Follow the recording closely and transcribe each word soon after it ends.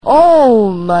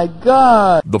my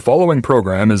God! The following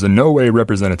program is in no way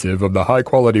representative of the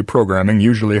high-quality programming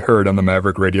usually heard on the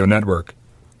Maverick Radio Network.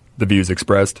 The views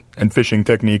expressed and fishing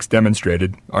techniques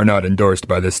demonstrated are not endorsed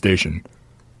by this station.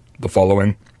 The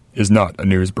following is not a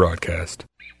news broadcast.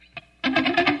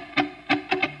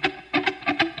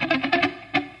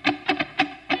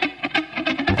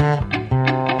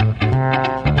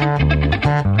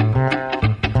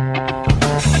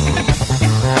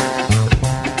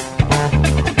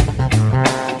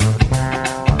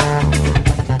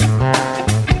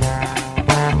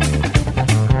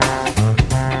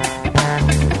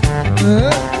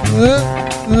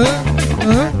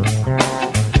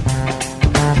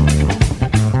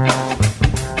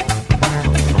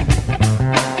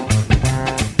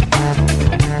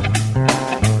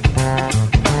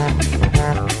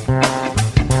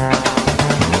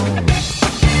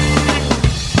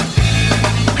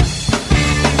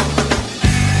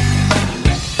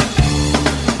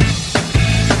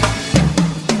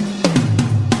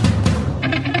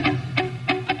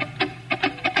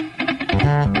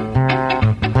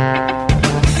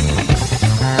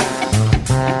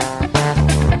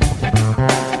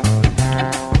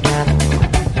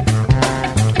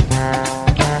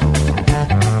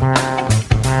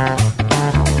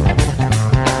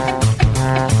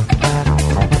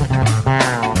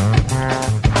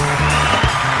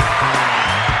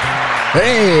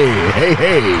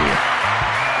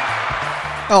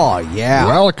 Oh, yeah.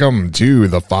 Welcome to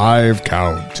the 5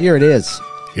 count. Here it is.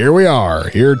 Here we are.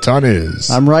 Here Ton is.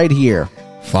 I'm right here.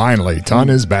 Finally, Ton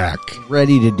is back.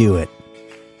 Ready to do it.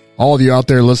 All of you out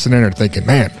there listening are thinking,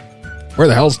 man, where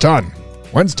the hell's Ton?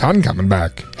 When's Ton coming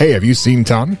back? Hey, have you seen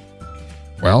Ton?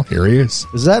 Well, here he is.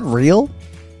 Is that real?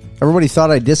 Everybody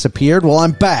thought I disappeared? Well,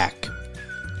 I'm back.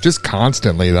 Just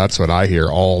constantly, that's what I hear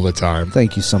all the time.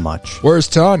 Thank you so much. Where's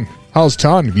Ton? How's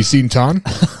Ton? Have you seen Ton?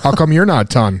 How come you're not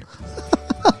Ton?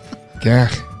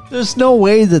 Yeah. There's no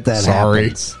way that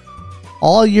happens.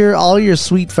 All your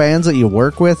sweet fans that you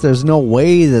work with, there's no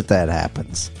way that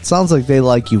happens. It sounds like they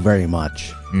like you very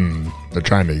much. They're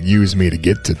trying to use me to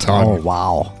get to Ton.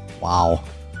 Oh, wow.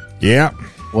 Yeah.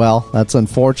 Well, that's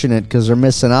unfortunate because they're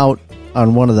missing out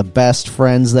on one of the best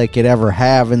friends they could ever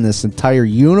have in this entire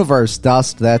universe.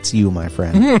 Dust, that's you, my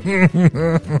friend.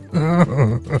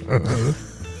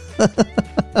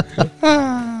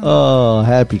 Oh,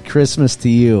 happy Christmas to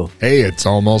you. Hey, it's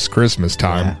almost Christmas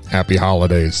time. Yeah. Happy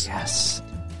holidays. Yes.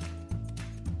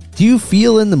 Do you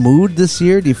feel in the mood this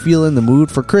year? Do you feel in the mood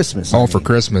for Christmas? For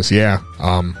Christmas, yeah.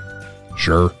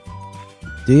 Sure.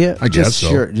 Do you? I guess so.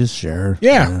 Sure, just sure.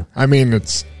 Yeah. I mean,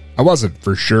 I wasn't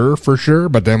for sure,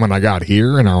 but then when I got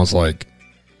here and I was like,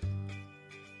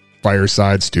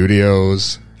 Fireside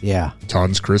Studios. Yeah.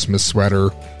 Ton's Christmas sweater.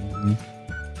 Mm-hmm.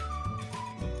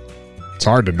 It's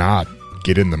hard to not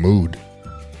get in the mood.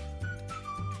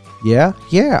 Yeah.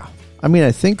 I mean,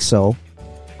 I think so.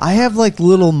 I have like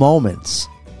little moments.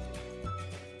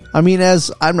 I mean,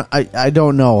 I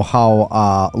don't know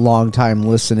how long time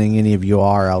listening any of you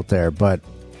are out there, but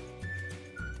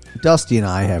Dusty and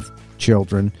I have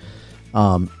children.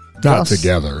 Not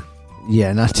together.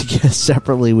 Yeah, not together.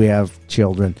 Separately, we have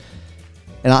children.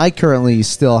 And I currently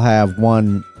still have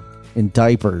one in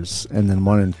diapers and then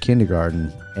one in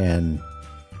kindergarten. And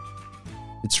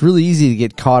it's really easy to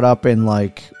get caught up in,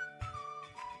 like,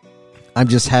 I'm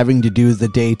just having to do the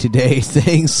day-to-day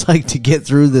things, like, to get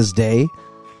through this day.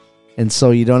 And so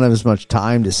you don't have as much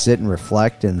time to sit and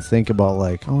reflect and think about,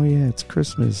 like, oh, yeah, it's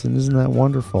Christmas, and isn't that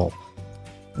wonderful?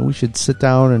 And we should sit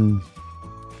down and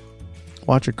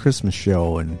watch a Christmas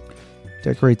show and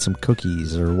decorate some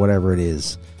cookies or whatever it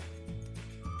is.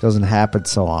 Doesn't happen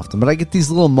so often. But I get these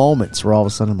little moments where all of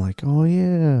a sudden I'm like, oh,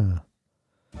 yeah.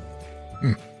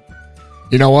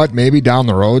 You know what? Maybe down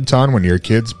the road, Ton, when your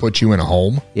kids put you in a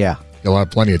home, yeah, you'll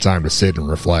have plenty of time to sit and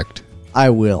reflect. I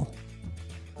will.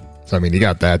 So, I mean, you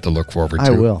got that to look forward to.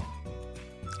 I will.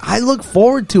 I look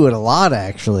forward to it a lot,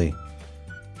 actually.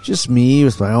 Just me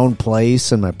with my own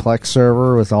place and my Plex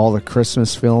server with all the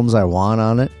Christmas films I want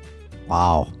on it.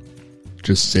 Wow.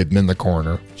 Just sitting in the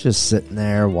corner. Just sitting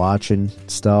there watching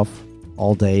stuff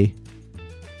all day.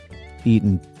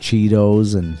 Eating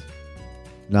Cheetos and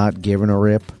not giving a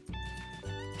rip.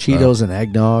 Cheetos and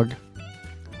eggnog.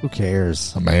 Who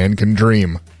cares? A man can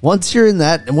dream. Once you're in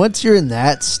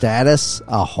that status,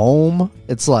 a home,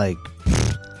 it's like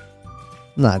I'm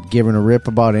not giving a rip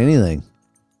about anything.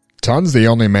 Ton's the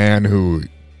only man who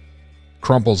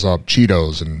crumples up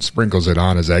Cheetos and sprinkles it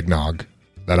on his eggnog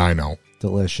that I know.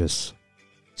 Delicious.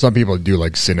 Some people do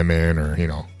like cinnamon or,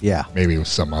 yeah, maybe with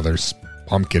some other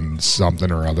pumpkin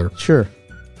something or other. Sure.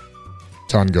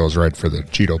 Ton goes right for the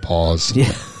Cheeto paws.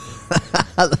 Yeah.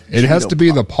 It has to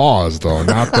be the paws, though,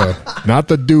 not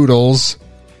the doodles,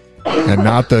 and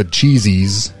not the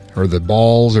cheesies or the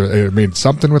balls, or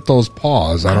something with those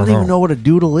paws. I don't even know what a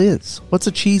doodle is. What's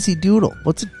a cheesy doodle?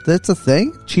 That's a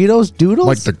thing? Cheetos doodles?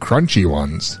 Like the crunchy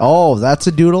ones. Oh, that's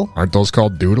a doodle? Aren't those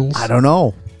called doodles? I don't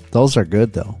know. Those are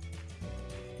good, though.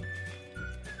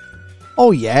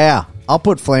 Oh, yeah. I'll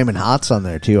put Flamin' Hots on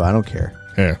there, too. I don't care.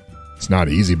 Yeah. It's not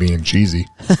easy being cheesy.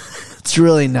 It's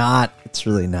really not. It's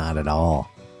really not at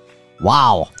all.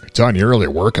 Wow. John, you're really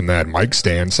working that mic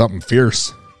stand. Something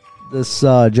fierce. This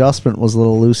adjustment was a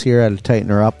little loose here. I had to tighten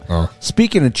her up. Oh.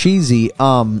 Speaking of cheesy,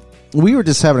 we were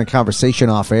just having a conversation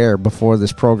off air before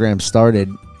this program started.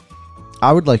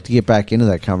 I would like to get back into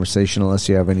that conversation unless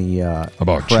you have any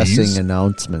about pressing cheese?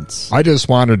 announcements. I just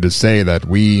wanted to say that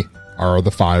we are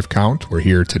the 5 Count. We're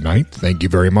here tonight. Thank you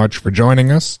very much for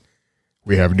joining us.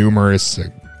 We have numerous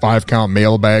 5 Count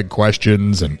mailbag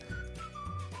questions, and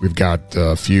we've got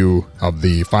a few of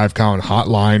the 5 Count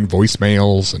hotline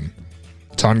voicemails, and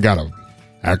Ton got an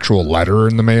actual letter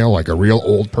in the mail, like a real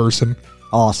old person.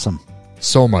 Awesome.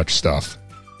 So much stuff.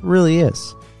 Really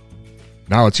is.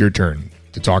 Now it's your turn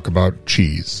to talk about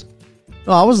cheese.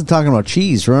 No, I wasn't talking about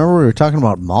cheese. Remember, we were talking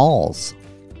about malls.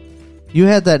 You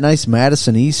had that nice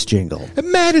Madison East jingle.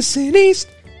 Madison East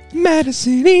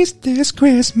this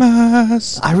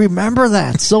Christmas. I remember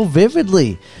that so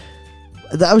vividly.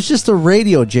 That was just a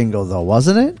radio jingle, though,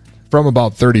 wasn't it? From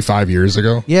about 35 years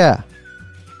ago. Yeah.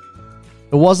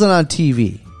 It wasn't on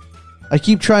TV. I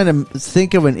keep trying to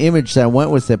think of an image that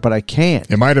went with it, but I can't.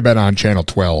 It might have been on Channel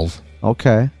 12.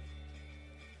 Okay.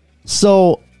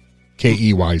 So,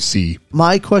 KEYC.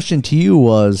 my question to you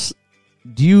was,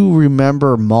 do you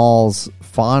remember malls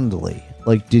fondly?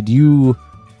 Like, did you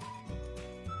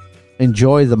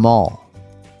enjoy the mall?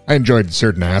 I enjoyed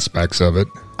certain aspects of it.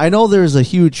 I know there's a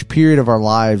huge period of our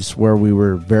lives where we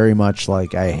were very much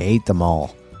like, I hate the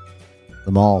mall.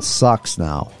 The mall sucks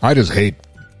now. I just hate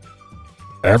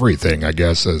everything, I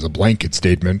guess, as a blanket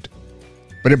statement.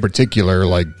 But in particular,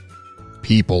 like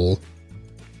people,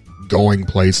 going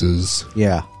places,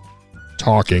 Yeah.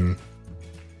 talking,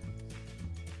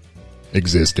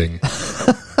 existing.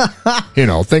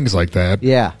 Things like that.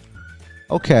 Yeah.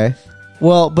 Okay.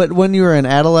 Well, but when you were an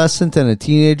adolescent and a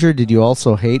teenager, did you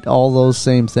also hate all those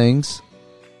same things?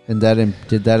 And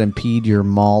did that impede your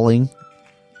mauling?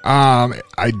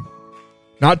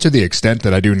 Not to the extent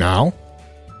that I do now.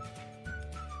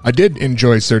 I did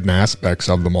enjoy certain aspects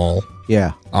of them all.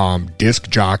 Yeah. Disc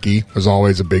jockey was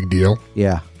always a big deal.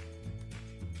 Yeah.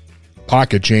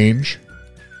 Pocket change.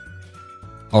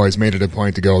 Always made it a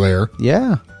point to go there.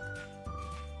 Yeah.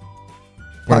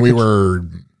 When we were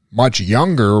much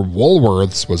younger,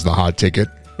 Woolworths was the hot ticket.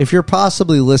 If you're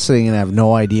possibly listening and have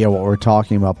no idea what we're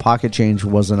talking about, Pocket Change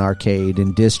was an arcade,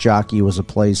 and Disc Jockey was a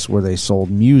place where they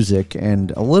sold music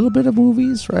and a little bit of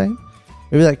movies, right?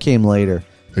 Maybe that came later.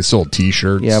 They sold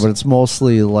T-shirts. Yeah, but it's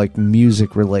mostly like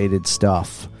music-related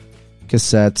stuff.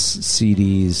 Cassettes,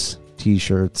 CDs,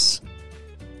 T-shirts.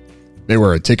 They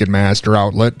were a Ticketmaster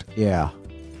outlet. Yeah.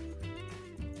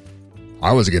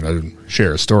 I was going to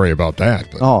share a story about that.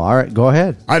 But Oh, all right. Go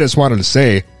ahead. I just wanted to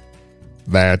say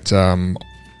that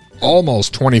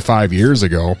almost 25 years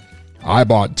ago, I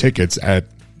bought tickets at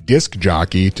Disc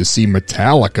Jockey to see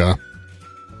Metallica.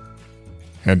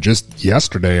 And just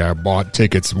yesterday, I bought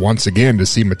tickets once again to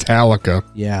see Metallica.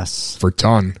 Yes. For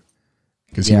Ton.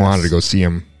 Because he wanted to go see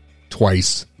him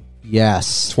twice.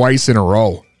 Yes. Twice in a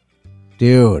row.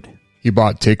 Dude. He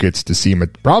bought tickets to see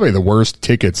probably the worst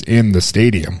tickets in the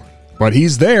stadium. But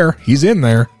he's there. He's in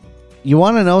there. You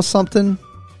want to know something?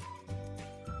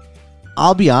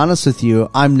 I'll be honest with you.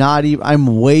 I'm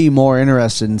way more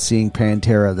interested in seeing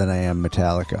Pantera than I am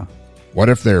Metallica. What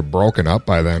if they're broken up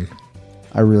by then?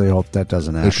 I really hope that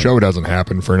doesn't happen. The show doesn't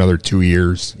happen for another 2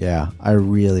 years. Yeah, I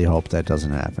really hope that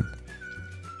doesn't happen.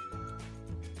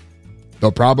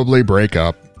 They'll probably break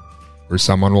up, or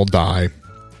someone will die.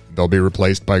 They'll be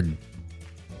replaced by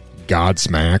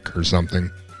Godsmack or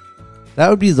something. That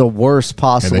would be the worst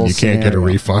possible And then you can't get a scenario.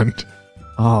 refund.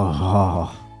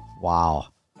 Oh, wow.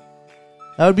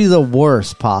 That would be the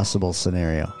worst possible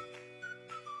scenario.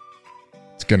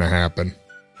 It's going to happen.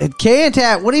 It can't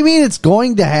happen. What do you mean it's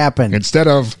going to happen? Instead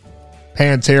of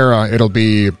Pantera, it'll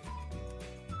be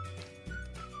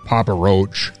Papa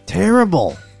Roach.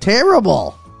 Terrible.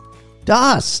 Terrible.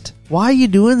 Dust. Why are you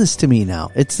doing this to me now?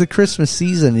 It's the Christmas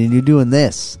season and you're doing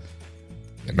this.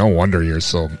 No wonder you're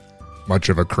so much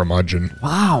of a curmudgeon.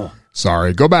 Wow.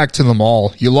 Sorry. Go back to the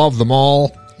mall. You love the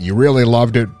mall. You really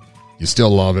loved it. You still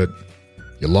love it.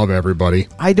 You love everybody.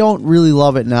 I don't really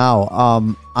love it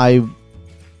now.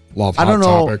 Love Hot I don't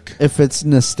know Topic. if it's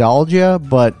nostalgia,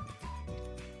 but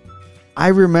I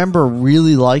remember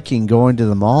really liking going to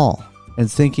the mall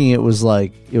and thinking it was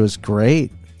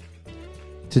great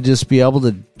to just be able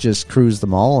to just cruise the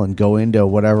mall and go into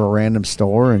whatever random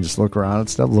store and just look around at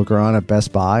stuff, look around at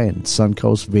Best Buy and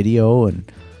Suncoast Video and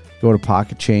go to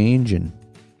Pocket Change and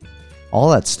all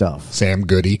that stuff. Sam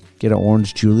Goody. Get an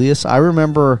Orange Julius. I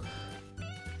remember,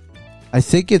 I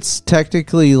think it's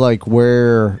technically like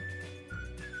where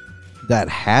that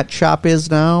hat shop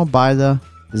is now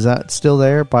is that still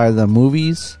there? By the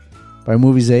movies? By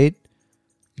Movies 8?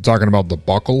 You talking about the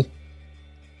Buckle?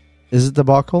 Is it the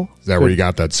Buckle? Is that where you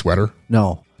got that sweater?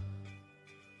 No.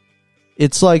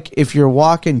 It's like if you're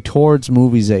walking towards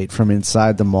Movies 8 from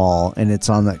inside the mall and it's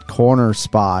on that corner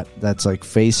spot that's like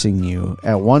facing you.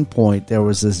 At one point, there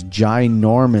was this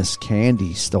ginormous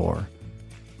candy store.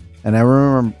 And I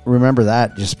remember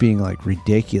that just being like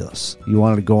ridiculous. You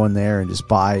wanted to go in there and just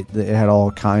buy. It had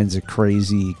all kinds of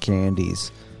crazy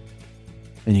candies.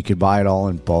 And you could buy it all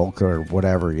in bulk or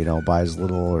whatever, buy as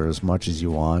little or as much as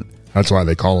you want. That's why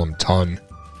they call them ton.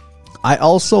 I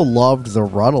also loved the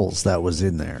Ruddles that was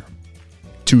in there.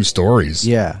 2 stories.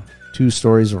 Yeah, 2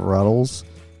 stories of Ruddles.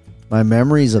 My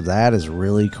memories of that is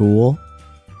really cool.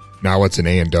 Now it's an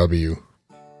A&W.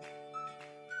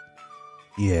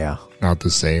 Yeah. Not the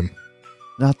same.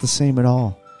 Not the same at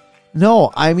all.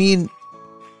 No, I mean,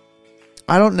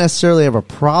 I don't necessarily have a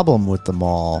problem with the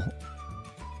mall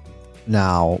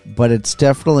now, but it's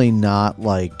definitely not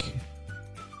like,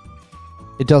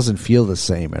 it doesn't feel the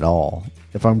same at all.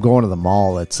 If I'm going to the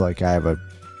mall, it's like I have a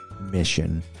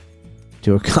mission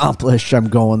to accomplish. I'm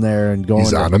going there and going.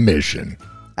 He's on a mission.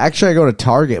 Actually, I go to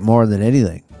Target more than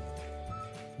anything.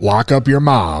 Lock up your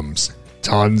moms.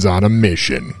 Tons on a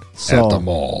mission at the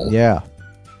mall. Yeah.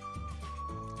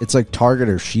 It's like Target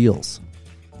or Shields.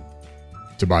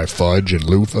 To buy fudge and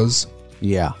loofahs?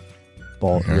 Yeah.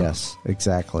 Yes,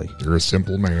 exactly. You're a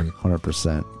simple man.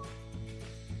 100%.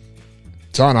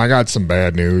 Ton, I got some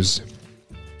bad news.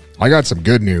 I got some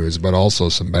good news, but also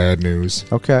some bad news.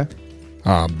 Okay.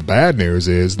 Bad news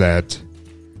is that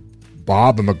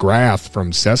Bob McGrath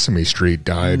from Sesame Street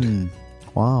died.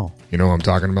 Wow. You know what I'm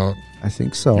talking about? I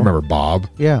think so. You remember Bob?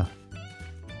 Yeah.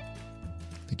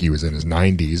 I think he was in his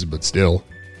 90s, but still.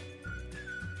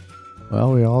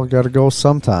 Well, we all got to go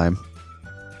sometime.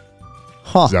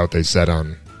 Huh. Is that what they said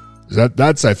on...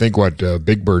 That's, I think, what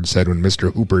Big Bird said when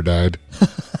Mr. Hooper died.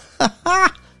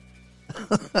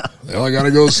 Well, I got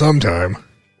to go sometime.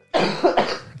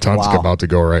 Ton's about to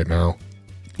go right now.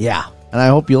 Yeah, and I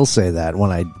hope you'll say that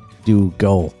when I do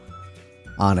go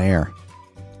on air.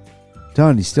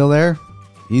 Ton, you still there?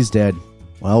 He's dead.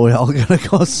 Well, we all gotta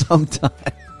go sometime.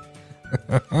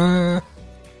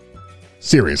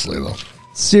 Seriously, though.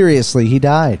 Seriously, he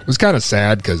died. It was kind of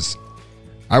sad because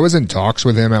I was in talks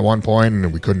with him at one point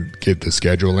and we couldn't get the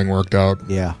scheduling worked out.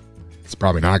 Yeah. It's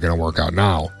probably not going to work out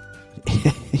now.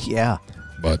 Yeah.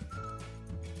 But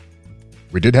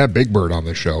we did have Big Bird on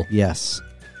the show. Yes.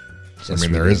 So,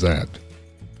 there is that.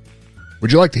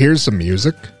 Would you like to hear some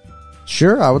music?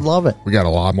 Sure, I would love it. We got a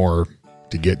lot more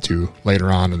to get to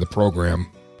later on in the program.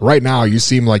 But right now, you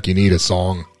seem like you need a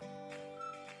song.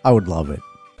 I would love it.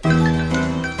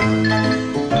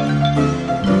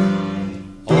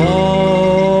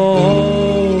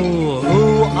 Oh,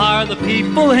 who are the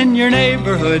people in your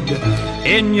neighborhood?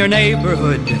 In your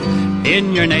neighborhood?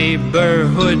 In your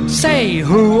neighborhood? Say,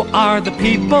 who are the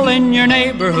people in your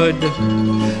neighborhood?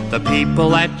 The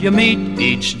people that you meet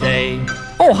each day.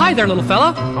 Oh, hi there, little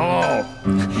fella. Oh.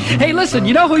 Hey, listen,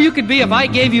 you know who you could be if I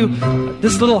gave you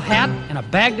this little hat and a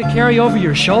bag to carry over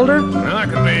your shoulder? I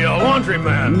could be a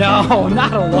laundryman. No,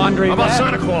 not a laundryman. How about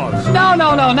Santa Claus? No,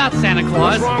 not Santa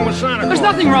Claus. What's wrong with Santa Claus? There's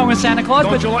nothing wrong with Santa Claus.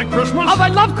 Don't you like Christmas? Oh, I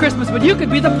love Christmas, but you could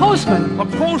be the postman. A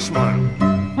postman?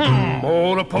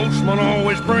 Oh, the postman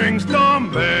always brings the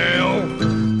mail.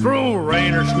 Through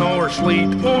rain or snow or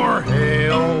sleet or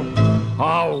hail.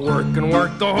 I'll work and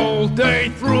work the whole day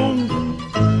through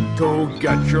to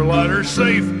get your letter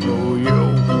safe to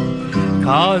you.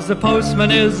 'Cause the postman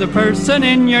is a person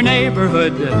in your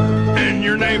neighborhood. In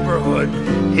your neighborhood.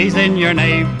 He's in your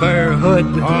neighborhood.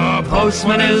 A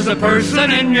Postman is a person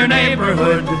in your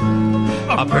neighborhood.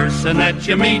 A person that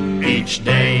you meet each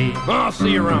day. I'll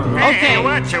see you around. Okay.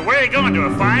 Where are you going, to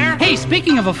a fire? Hey,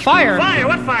 speaking of a fire. Fire?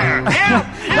 What fire? Help!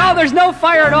 No, there's no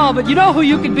fire at all, but you know who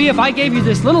you could be if I gave you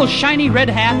this little shiny red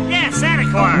hat? Yeah, Santa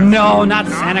Claus. No, not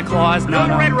Santa Claus. No.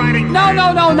 Red Riding Hood.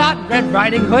 No, not Red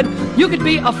Riding Hood. You could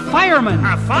be a fireman.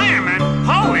 A fireman?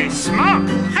 Holy smoke!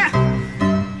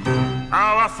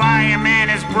 Oh, a fireman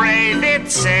is brave,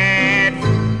 it's said.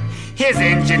 His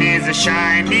engine is a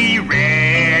shiny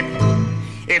red.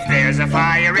 If there's a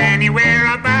fire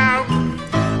anywhere about,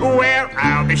 Well,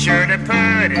 I'll be sure to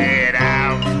put it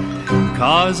out.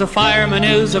 'Cause a fireman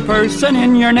is a person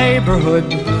in your neighborhood.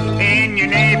 In your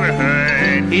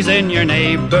neighborhood. He's in your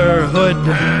neighborhood.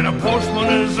 And a postman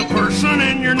is a person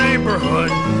in your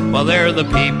neighborhood. Well, they're the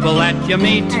people that you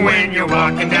meet When you're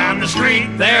walking down the street,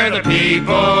 They're the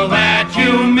people that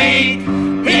you meet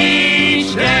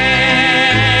each day.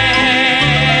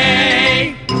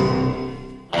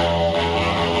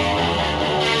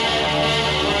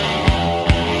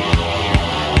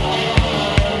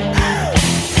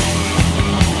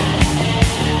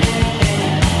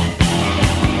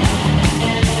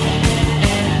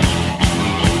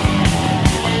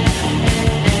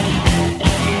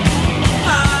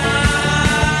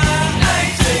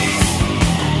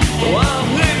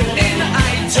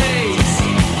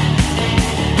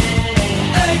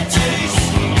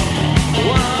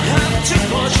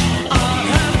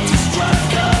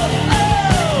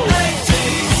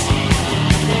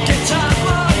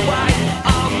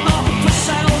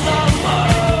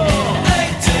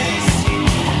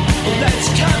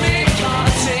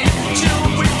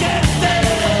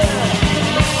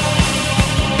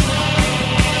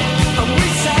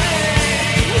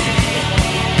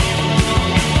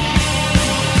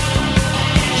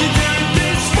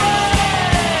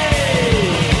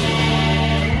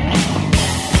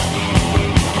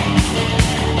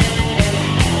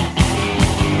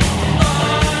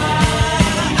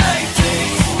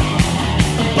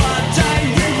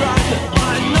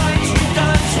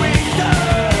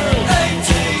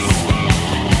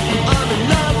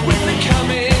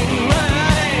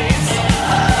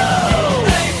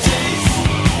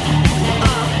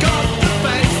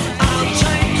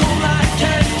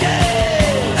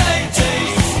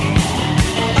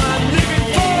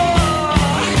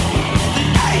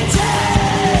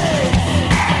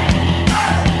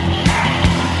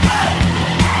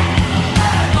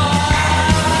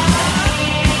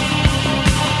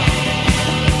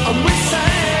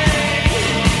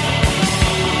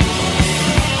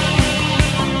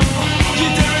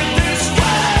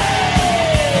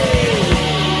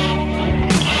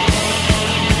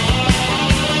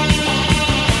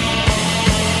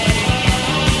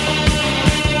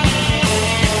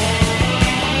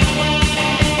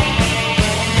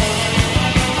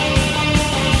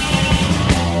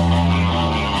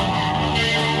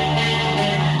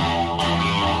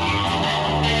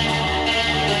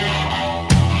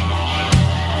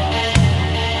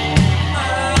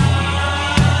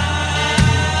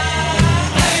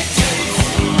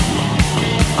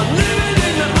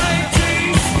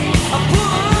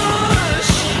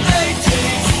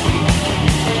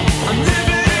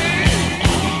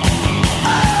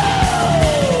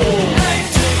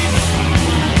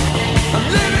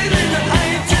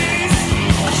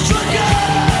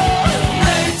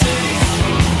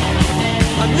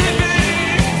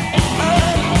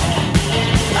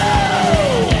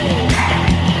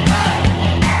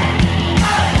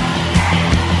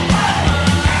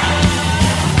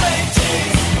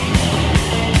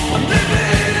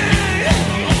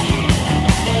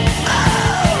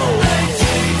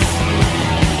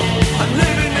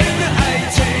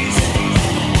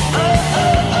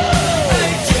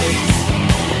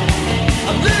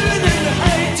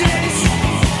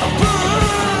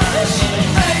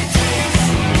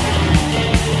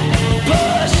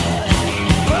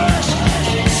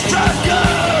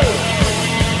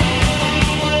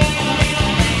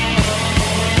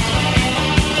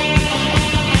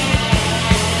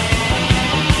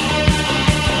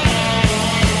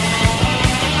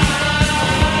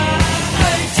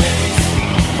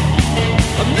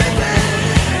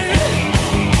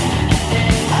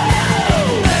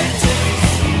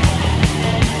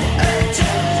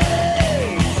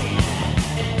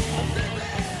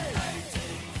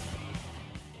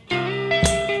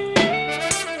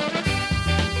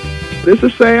 This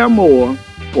is Sam Moore,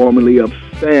 formerly of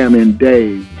Sam and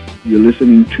Dave. You're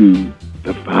listening to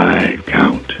The 5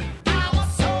 Count.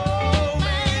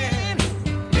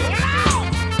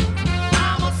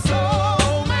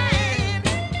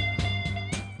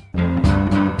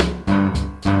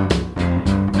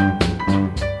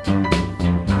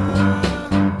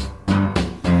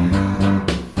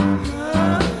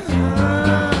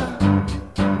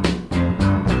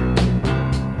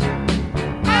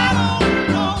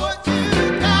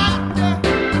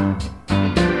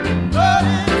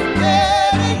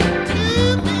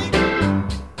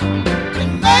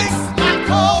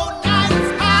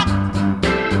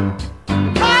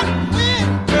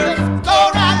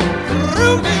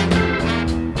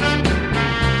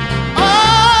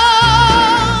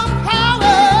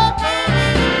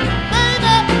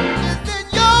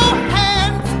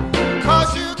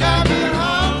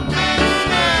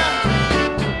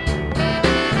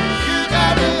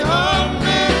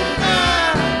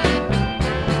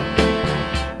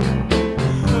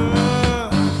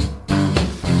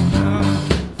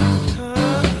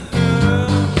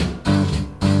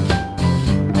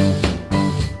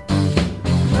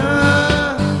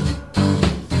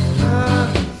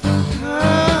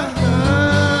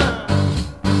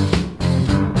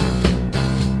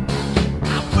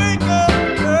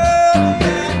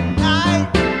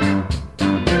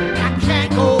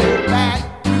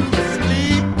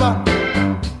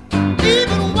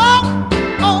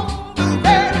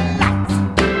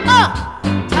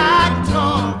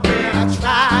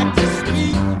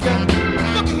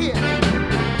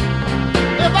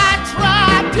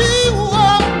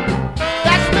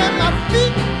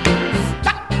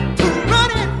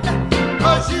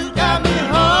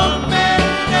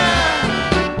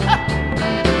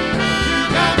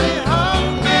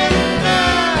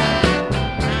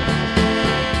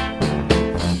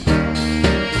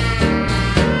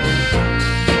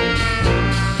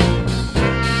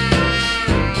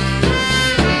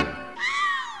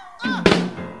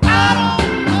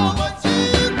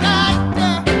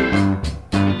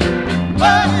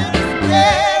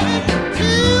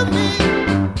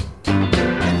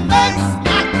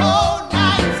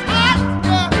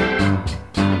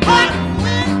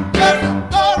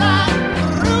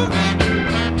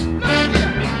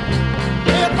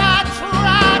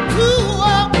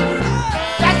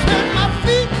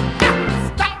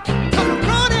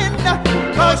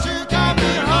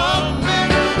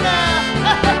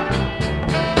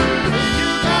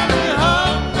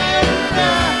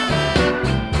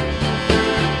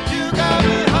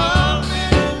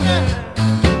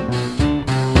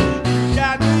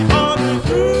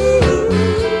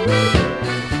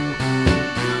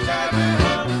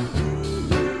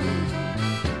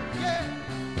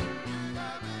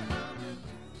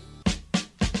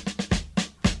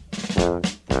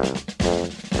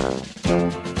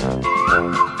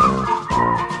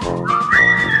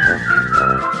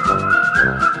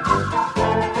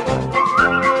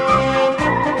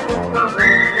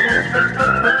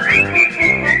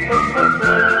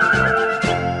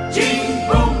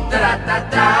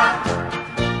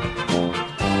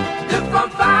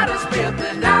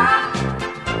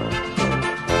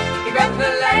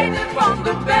 de leider van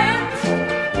de band.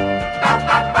 Pa,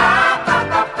 pa, pa, pa,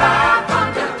 pa, pa, van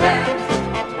de band.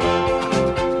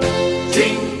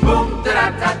 Ding, boem, tra,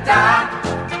 ta, ta.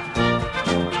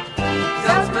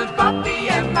 Zelfs mijn papi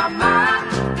en mama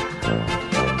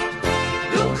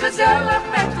doen gezellig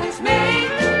met ons mee.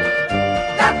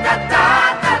 Ta, ta, ta,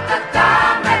 ta, ta, ta,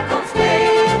 met ons mee.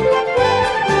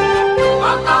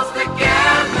 Want als de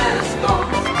kermis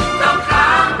komt, dan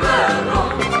gaan we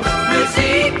rond.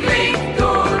 Muziek klinkt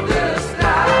door de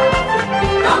straat.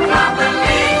 Dan gaan de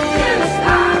lichtjes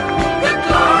aan, de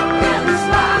klokken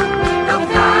slaan. Dat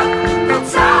gaat tot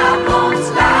 's avonds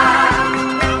laat.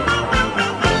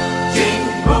 Ching,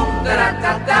 boem,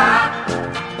 taratata.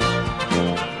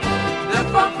 De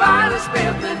fanfare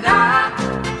speelt erna.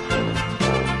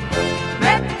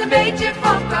 Met een beetje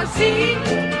fantasie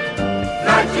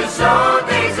laat je zo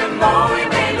deze mooie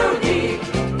melodie.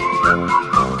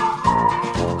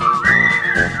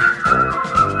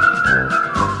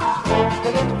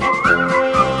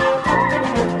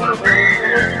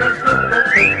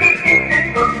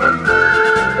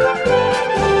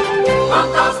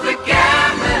 Want als de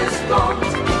kermis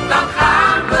komt, dan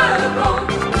gaan we rond.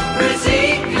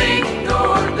 Muziek klinkt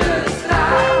door de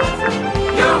straat.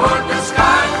 Je hoort de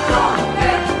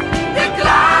schartrompet, de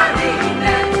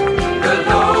klarinet. We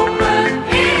lopen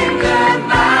in de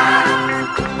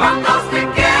maat. Want als de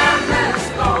kermis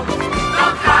komt,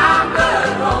 dan gaan we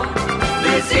rond.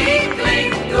 Muziek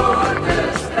klinkt door de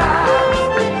straat.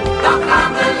 Dan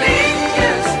gaan de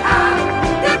lichtjes aan,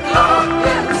 de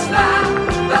klokken slaan.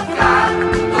 Dat gaat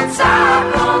tot 's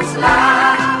avonds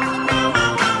laat.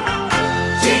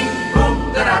 Ching,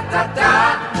 boem,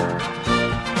 taratata.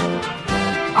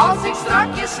 Als ik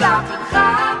strakjes slapen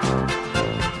ga,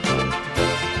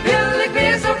 wil ik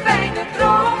weer zo'n fijne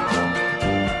droom.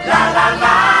 La la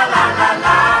la la la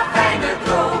la, fijne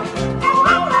droom.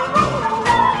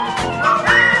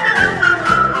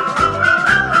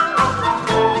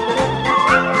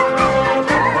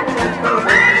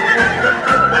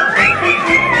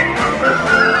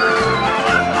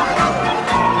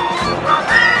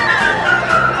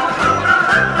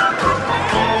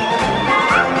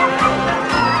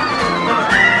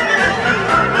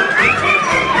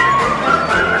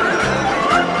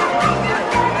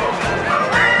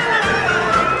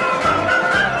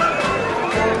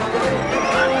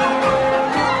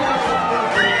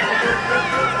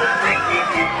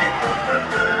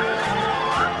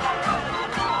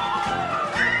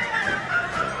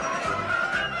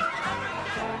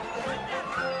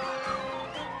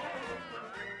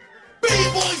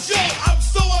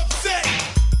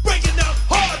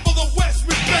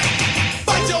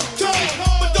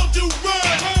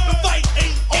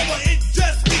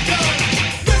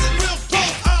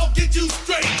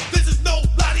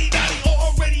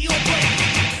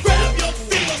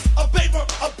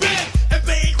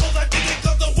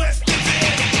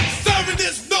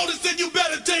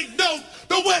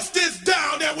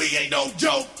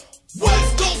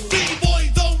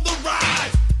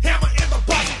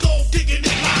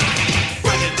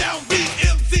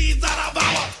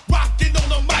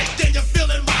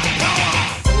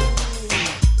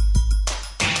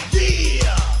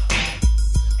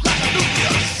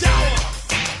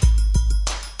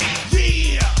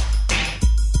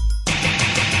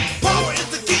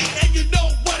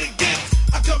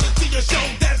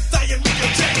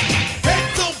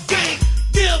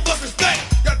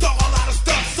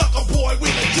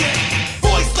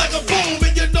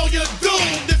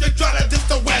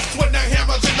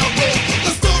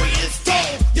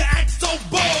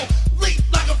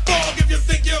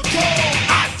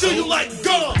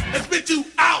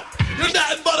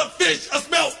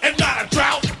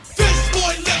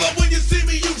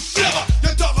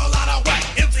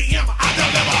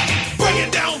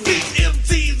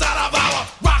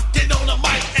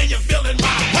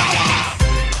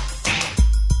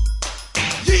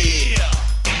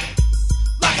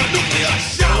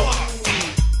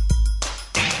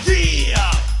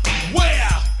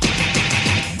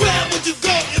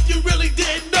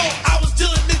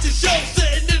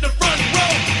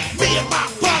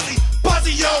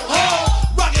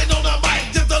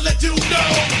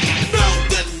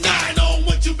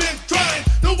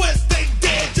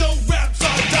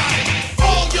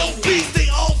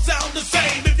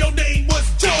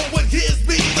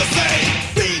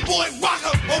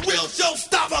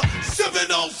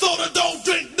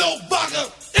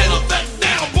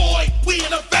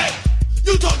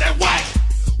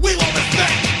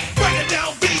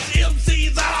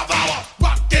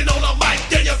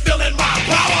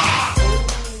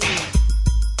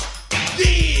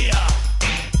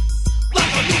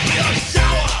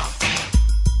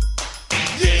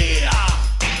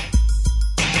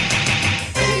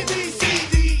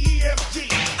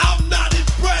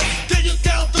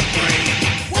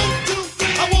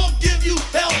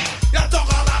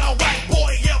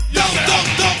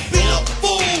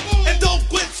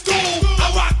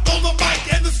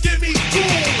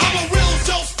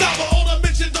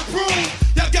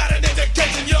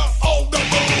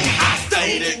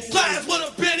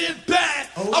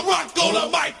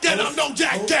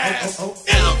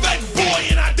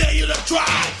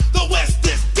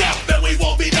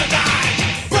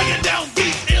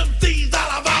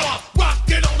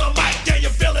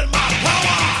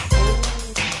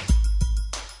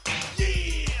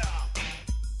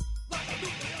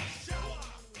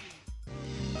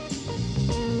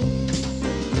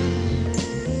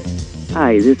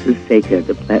 Hi, this is Seika,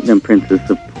 the Platinum Princess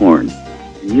of Porn,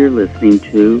 and you're listening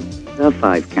to The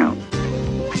 5 Count.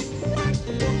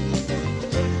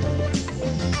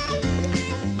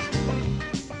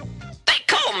 They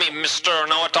call me Mr.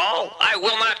 Know-It-All. I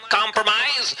will not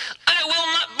compromise. I will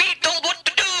not be told what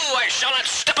to do. I shall not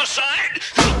step aside.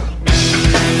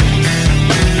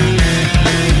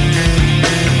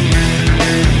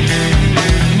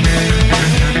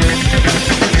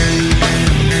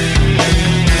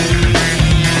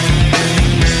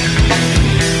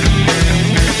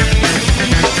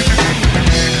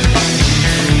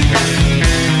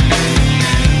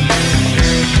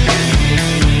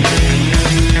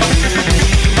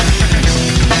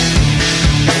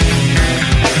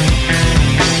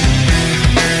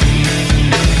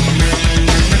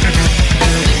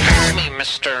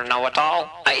 Mr. Know-It-All.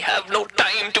 I have no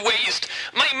time to waste.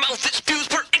 My mouth is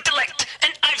fused for intellect,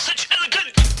 and I've such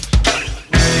elegant...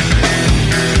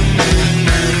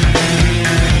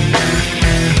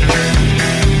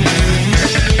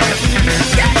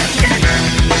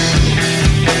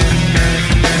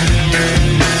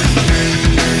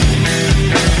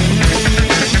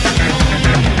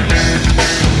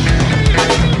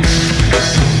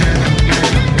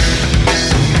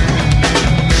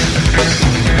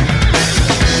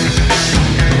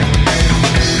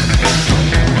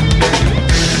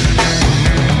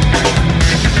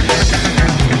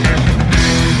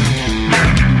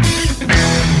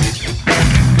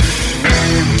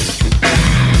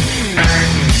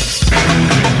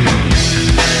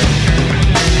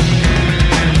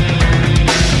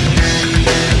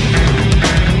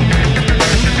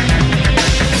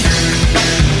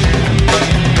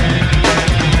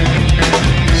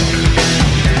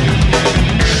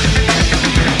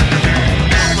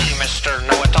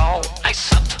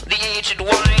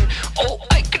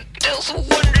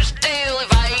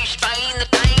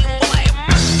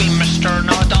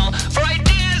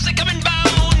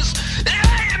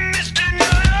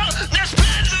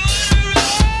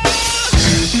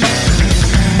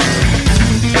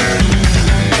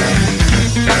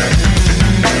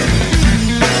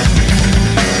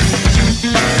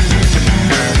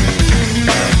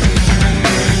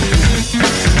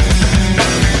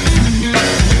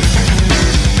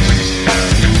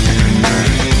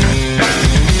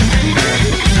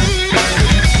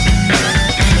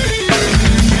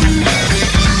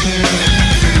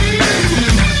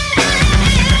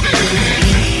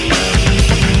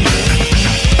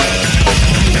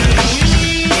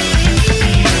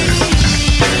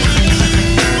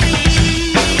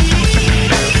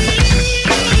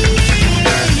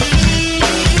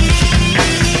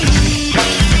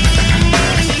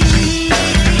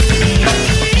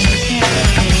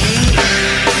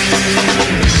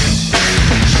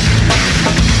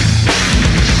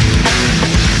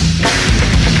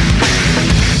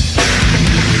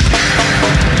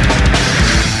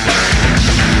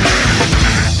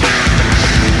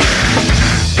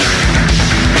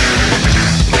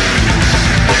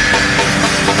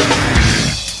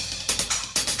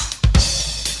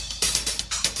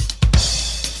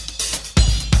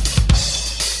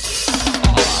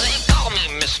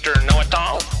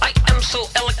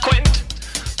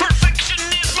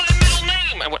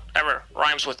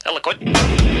 With eloquent.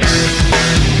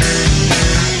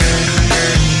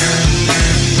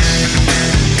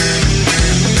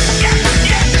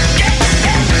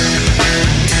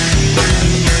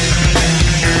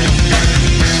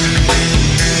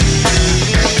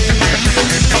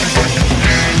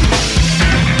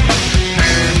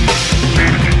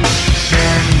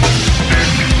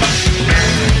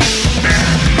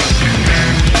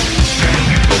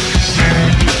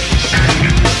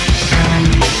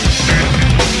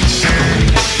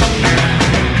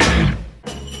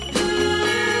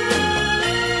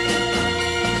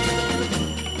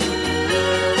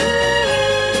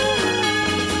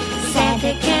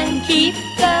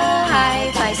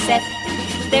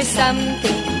 There's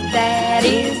something that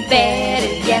is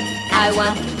better yet. I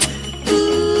want,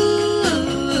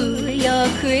 ooh, your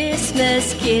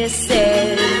Christmas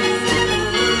kisses.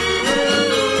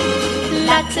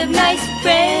 Lots of nice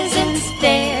presents,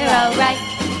 they're alright.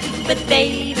 But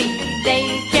baby,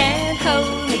 they can't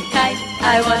hold me tight.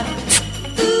 I want,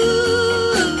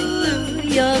 ooh,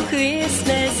 your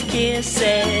Christmas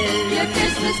kisses. Your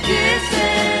Christmas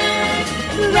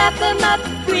kisses. Wrap them up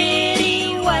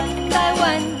pretty one by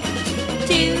one,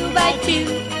 2 by 2,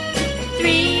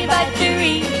 3 by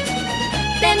 3.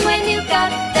 Then when you got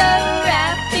the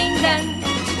wrapping done,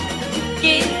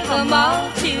 give them all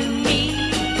to me.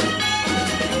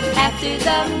 After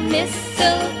the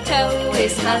mistletoe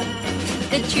is hung,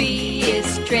 the tree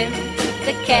is trimmed,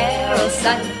 the carol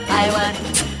sung. I want,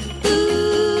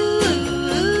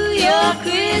 ooh, your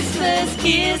Christmas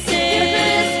kisses. Your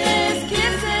Christmas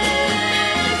kisses.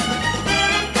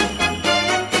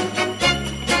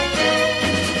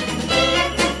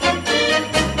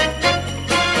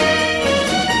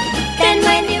 Then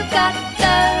when you got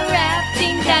the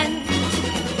wrapping done,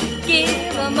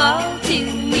 give 'em all to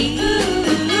me.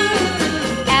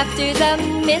 After the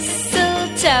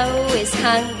mistletoe is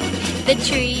hung, the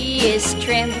tree is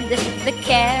trimmed, the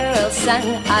carol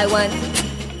sung. I want,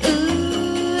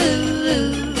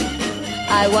 ooh,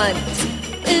 I want,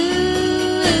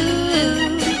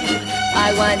 ooh,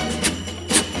 I want,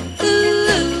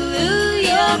 ooh,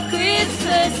 your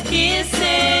Christmas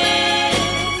kisses,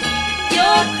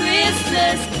 your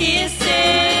Christmas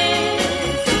kisses,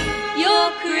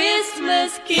 your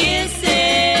Christmas kisses.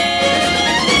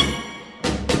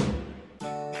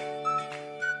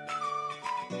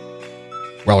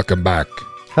 Welcome back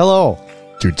Hello.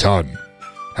 to Ton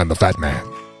and the Fat Man.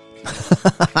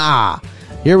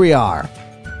 Here we are.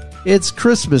 It's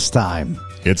Christmas time.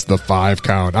 It's the 5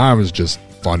 count. I was just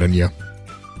funning you.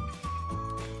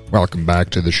 Welcome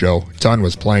back to the show. Ton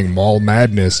was playing Mall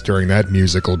Madness during that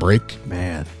musical break.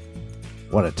 Man,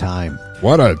 what a time.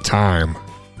 What a time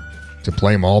to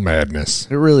play Mall Madness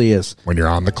It really is. when you're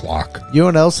on the clock. You know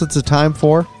what else it's a time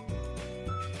for?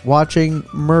 Watching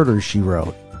Murder, She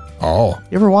Wrote. Oh,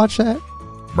 You ever watch that?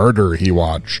 Murder he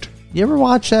watched. You ever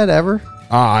watch that ever?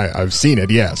 I've seen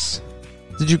it, yes.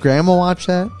 Did your grandma watch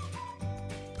that?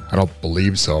 I don't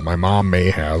believe so. My mom may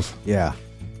have. Yeah.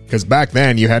 Because back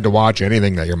then, you had to watch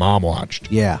anything that your mom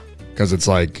watched. Yeah. Because it's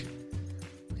like,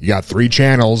 you got 3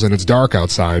 channels and it's dark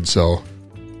outside, so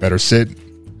better sit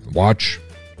and watch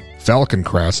Falcon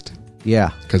Crest.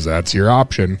 Yeah. Because that's your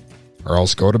option. Or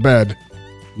else go to bed.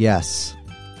 Yes.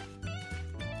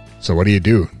 So what do you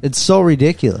do? It's so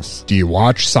ridiculous. Do you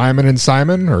watch Simon and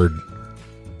Simon? Or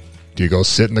do you go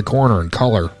sit in the corner and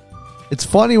color? It's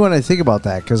funny when I think about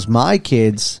that because my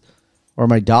kids, or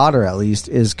my daughter at least,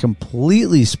 is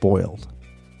completely spoiled.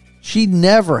 She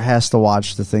never has to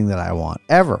watch the thing that I want,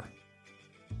 ever.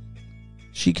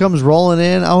 She comes rolling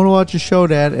in, I want to watch a show,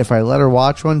 Dad. If I let her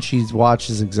watch one, she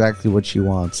watches exactly what she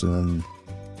wants. And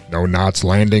No knots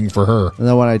landing for her.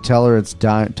 then when I tell her it's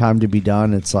time to be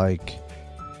done, it's like,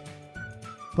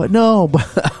 but no,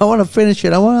 but I want to finish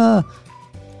it. I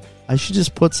should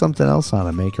just put something else on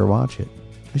and make her watch it.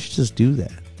 I should just do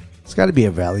that. It's got to be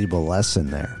a valuable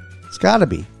lesson there. It's got to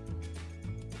be.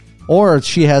 Or if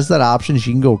she has that option,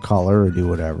 she can go color or do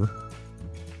whatever.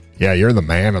 Yeah, you're the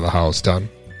man of the house, Ton.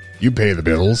 You pay the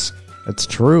bills. That's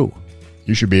true.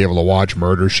 You should be able to watch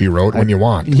Murder, She Wrote when you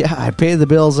want. Yeah, I pay the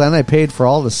bills and I paid for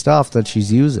all the stuff that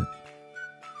she's using.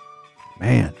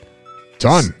 Man.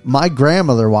 Ton. My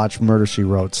grandmother watched Murder, She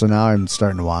Wrote, so now I'm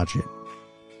starting to watch it.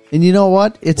 And you know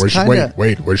what? It's kind of...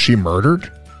 Wait, was she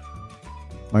murdered?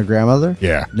 My grandmother?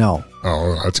 Yeah. No.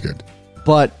 Oh, that's good.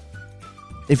 But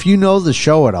if you know the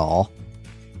show at all,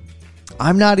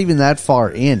 I'm not even that far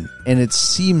in, and it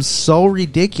seems so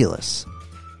ridiculous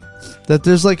that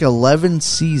there's like 11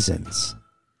 seasons,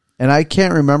 and I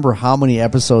can't remember how many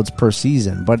episodes per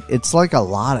season, but it's like a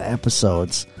lot of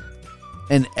episodes,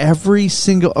 and every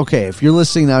single... Okay, if you're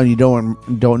listening now and you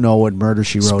don't know what Murder,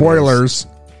 She Wrote Spoilers. is,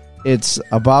 it's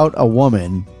about a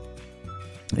woman,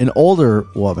 an older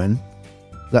woman,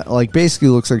 that like basically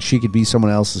looks like she could be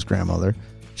someone else's grandmother.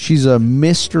 She's a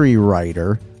mystery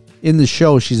writer. In the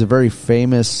show, she's a very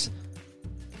famous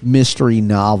mystery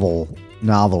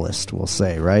novelist, we'll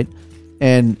say, right?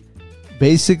 And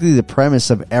basically the premise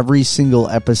of every single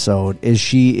episode is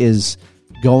she is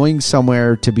going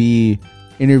somewhere to be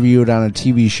interviewed on a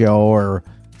TV show or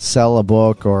sell a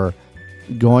book or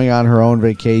going on her own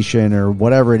vacation or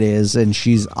whatever it is, and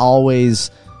she's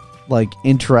always like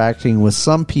interacting with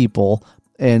some people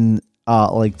and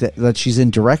like that she's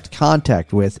in direct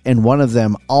contact with, and one of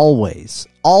them always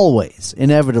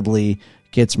inevitably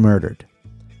gets murdered.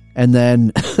 And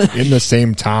then in the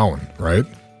same town, right?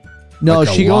 No, like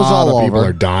she goes all over. People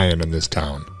are dying in this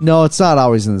town. No, it's not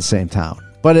always in the same town,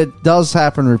 but it does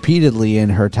happen repeatedly in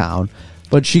her town.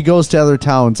 But she goes to other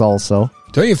towns also.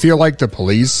 Don't you feel like the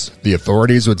police, the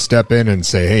authorities would step in and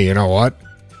say, hey, you know what?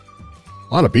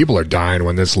 A lot of people are dying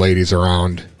when this lady's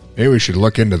around. Maybe we should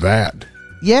look into that.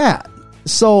 Yeah.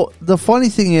 So the funny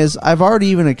thing is, I've already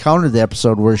even encountered the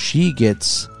episode where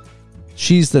she's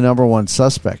the number one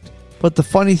suspect. But the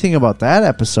funny thing about that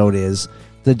episode is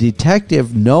the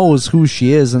detective knows who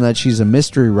she is and that she's a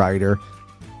mystery writer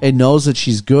and knows that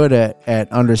she's good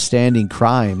at understanding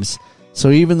crimes.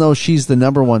 So even though she's the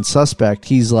number one suspect,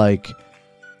 he's like,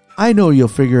 I know you'll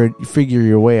figure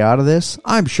your way out of this.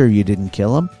 I'm sure you didn't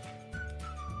kill him.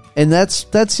 And that's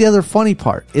the other funny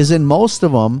part, is in most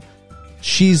of them,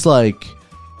 she's like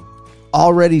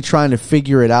already trying to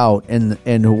figure it out,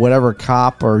 and whatever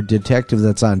cop or detective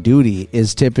that's on duty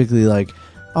is typically like,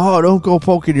 oh, don't go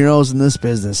poking your nose in this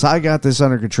business. I got this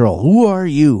under control. Who are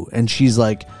you? And she's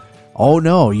like, oh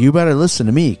no, you better listen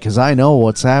to me because I know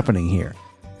what's happening here.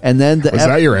 And then was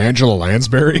that your Angela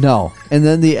Lansbury? No. And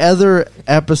then the other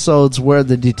episodes where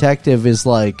the detective is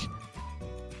like,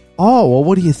 oh, well,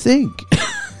 what do you think?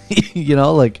 You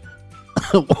know, like,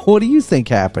 what do you think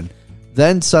happened?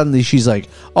 Then suddenly she's like,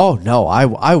 oh, no,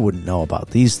 I wouldn't know about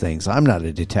these things. I'm not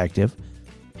a detective.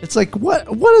 It's like,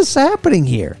 what is happening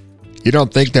here? You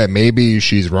don't think that maybe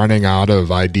she's running out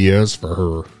of ideas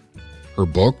for her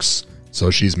books? So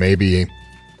she's maybe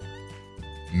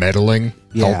meddling,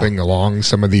 helping along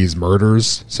some of these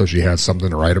murders so she has something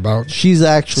to write about? She's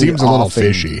actually seems a little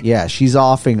fishy. Yeah, she's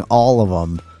offing all of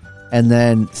them. And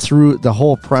then through the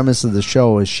whole premise of the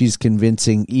show is she's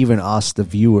convincing even us, the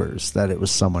viewers, that it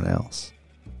was someone else.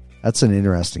 That's an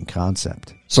interesting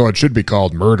concept. So it should be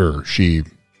called Murder. She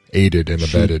aided and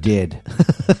abetted. She did.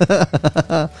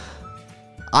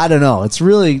 I don't know. It's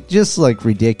really just like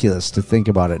ridiculous to think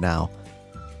about it now.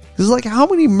 Because like, how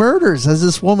many murders has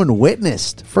this woman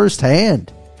witnessed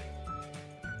firsthand?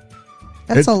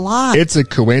 That's a lot. It's a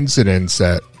coincidence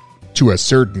that to a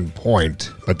certain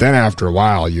point, but then after a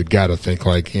while, you'd got to think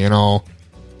like, you know,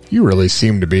 you really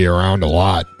seem to be around a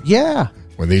lot. Yeah.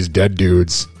 When these dead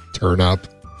dudes turn up.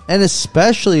 And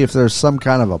especially if there's some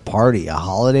kind of a party, a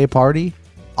holiday party,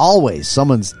 always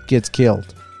someone gets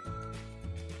killed.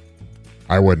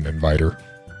 I wouldn't invite her.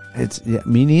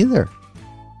 Me neither.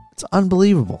 It's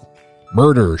unbelievable.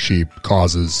 Murder she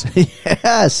causes.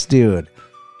 Yes, dude.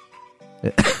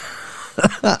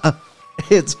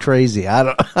 It's crazy. I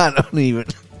don't even.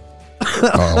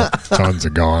 Oh, tons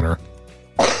of goner.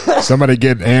 Somebody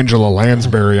get Angela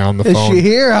Lansbury on the phone. Is she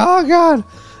here? Oh God.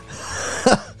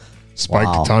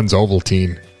 Spike Tons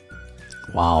Ovaltine.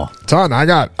 Wow. Ton, I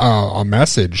got a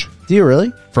message. Do you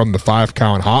really? From the 5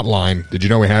 Count hotline. Did you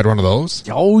know we had one of those?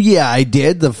 Oh, yeah, I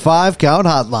did. The 5 Count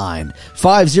hotline.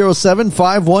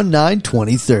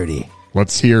 507-519-2030.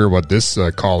 Let's hear what this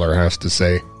caller has to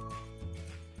say.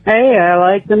 Hey, I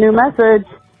like the new message.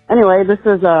 Anyway, this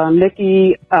is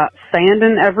Nikki Sand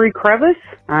in Every Crevice.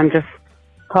 I'm just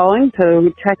calling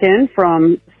to check in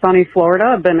from sunny Florida.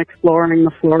 I've been exploring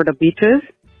the Florida beaches.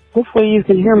 Hopefully you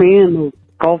can hear me and the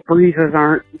Gulf breezes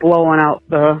aren't blowing out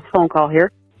the phone call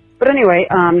here. But anyway,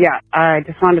 I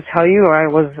just wanted to tell you I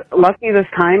was lucky this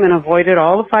time and avoided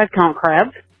all the 5 count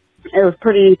crabs. It was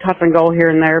pretty touch and go here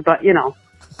and there, but, you know,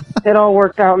 it all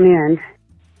worked out in the end.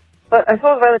 But I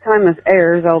suppose by the time this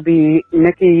airs, I'll be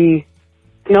Nikki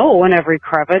Snow in Every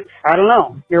Crevice. I don't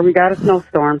know. Here we got a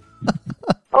snowstorm.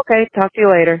 Okay, talk to you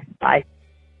later. Bye.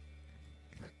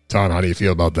 Ton, how do you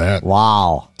feel about that?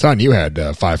 Wow. Ton, you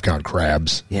had 5 count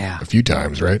crabs. Yeah. A few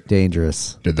times, right?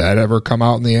 Dangerous. Did that ever come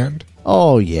out in the end?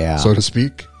 Oh, yeah. So to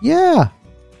speak? Yeah.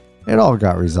 It all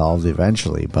got resolved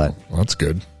eventually, but... Well, that's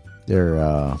good.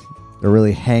 They're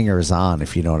really hangers on,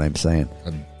 if you know what I'm saying.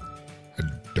 I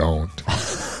don't.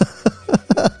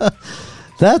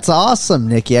 That's awesome,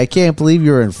 Nikki. I can't believe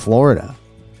you're in Florida.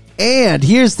 And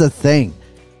here's the thing.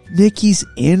 Nikki's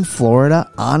in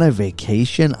Florida on a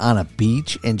vacation on a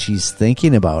beach, and she's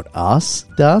thinking about us,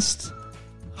 Dust.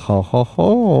 Ho, ho,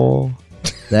 ho.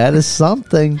 That is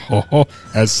something. Ho, ho,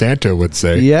 as Santa would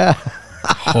say. Yeah.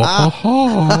 Ho, ho,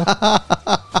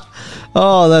 ho.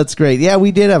 Oh, that's great. Yeah,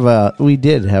 we did have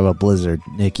a blizzard,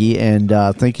 Nikki, and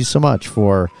thank you so much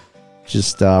for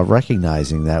just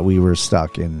recognizing that we were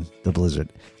stuck in the blizzard.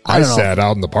 I sat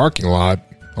out in the parking lot,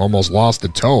 almost lost a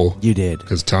toe. You did.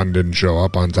 Because Ton didn't show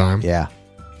up on time. Yeah.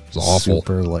 It was awful.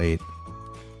 Super late.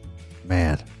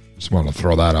 Man. Just want to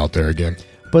throw that out there again.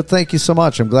 But thank you so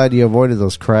much. I'm glad you avoided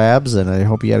those crabs, and I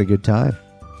hope you had a good time.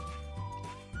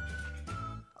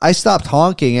 I stopped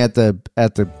honking at the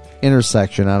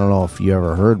intersection. I don't know if you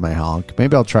ever heard my honk.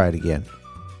 Maybe I'll try it again.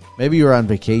 Maybe you were on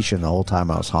vacation the whole time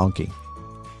I was honking.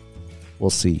 We'll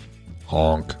see.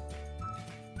 Honk.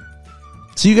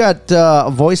 So you got a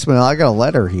voicemail. I got a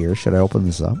letter here. Should I open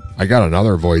this up? I got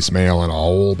another voicemail and a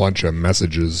whole bunch of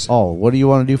messages. Oh, what do you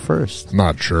want to do first? I'm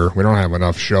not sure. We don't have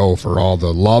enough show for all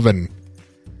the love and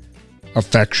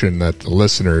affection that the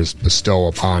listeners bestow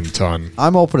upon Ton.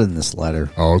 I'm opening this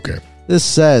letter. Oh, okay. This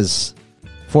says,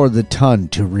 for the Ton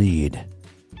to read,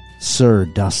 Sir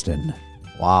Dustin.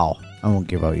 Wow. I won't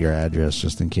give out your address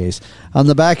just in case. On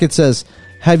the back it says,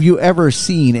 have you ever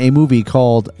seen a movie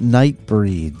called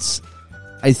Nightbreeds?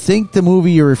 I think the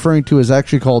movie you're referring to is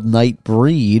actually called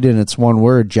Nightbreed, and it's one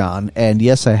word, John. And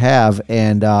yes, I have.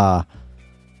 And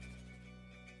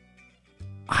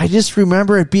I just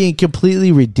remember it being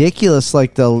completely ridiculous,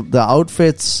 like the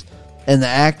outfits and the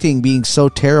acting being so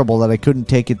terrible that I couldn't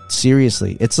take it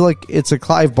seriously. It's a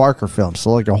Clive Barker film,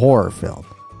 so like a horror film.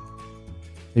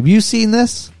 Have you seen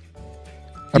this?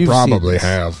 I probably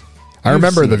have. I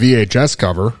remember the VHS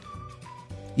cover.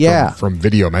 Yeah. From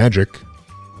Video Magic.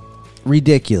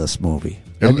 Ridiculous movie.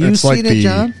 Have you It's seen it,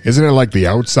 John? Isn't it like The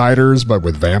Outsiders, but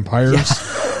with vampires?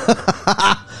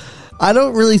 Yeah. I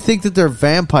don't really think that they're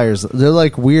vampires. They're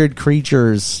like weird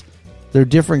creatures. They're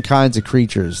different kinds of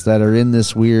creatures that are in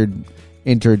this weird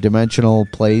interdimensional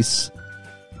place.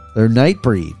 They're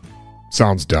Nightbreed.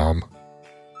 Sounds dumb.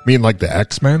 Mean like the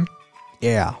X-Men?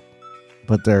 Yeah.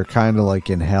 But they're kind of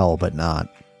like in hell, but not.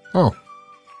 Oh.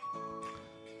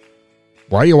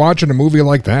 Why are you watching a movie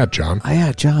like that, John?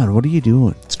 Yeah, John, what are you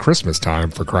doing? It's Christmas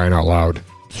time, for crying out loud.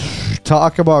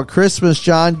 Talk about Christmas.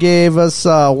 John gave us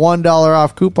a $1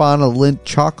 off coupon of Lindt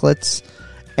chocolates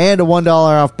and a $1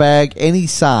 off bag, any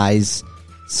size,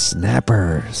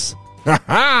 Snappers.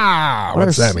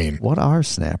 What's that mean? What are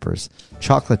Snappers?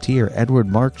 Chocolatier, Edward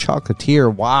Mark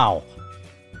Chocolatier. Wow.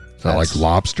 Is that like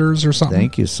lobsters or something?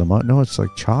 Thank you so much. No, it's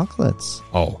like chocolates.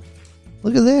 Oh.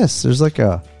 Look at this. There's like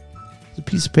a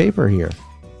piece of paper here.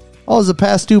 Oh, it's a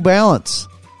past due balance.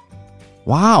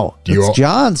 Wow. It's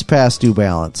John's past due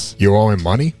balance. You owe him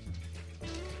money?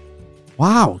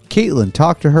 Wow. Caitlin,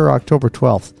 talk to her October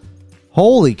 12th.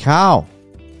 Holy cow.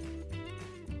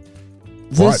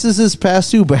 This is his past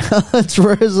due balance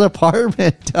for his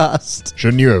apartment dust.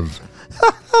 Shouldn't you have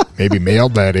maybe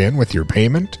mailed that in with your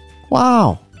payment?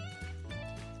 Wow.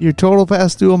 Your total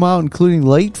past due amount, including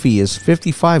late fee, is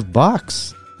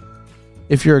 $55.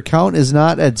 If your account is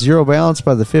not at zero balance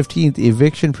by the 15th,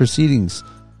 eviction proceedings.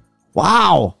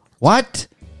 Wow. What?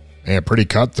 Man, pretty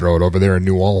cutthroat over there in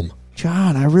New Ulm.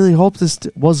 John, I really hope this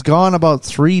was gone about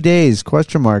 3 days, ?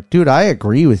 Dude, I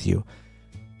agree with you.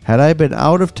 Had I been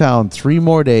out of town 3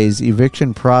 more days,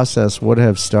 eviction process would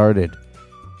have started.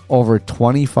 Over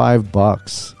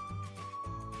 $25.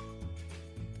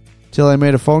 Till I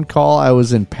made a phone call, I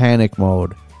was in panic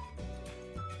mode.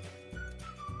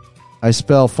 I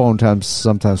spell phone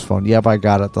sometimes phone. Yep, I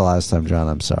got it the last time, John.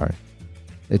 I'm sorry.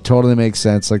 It totally makes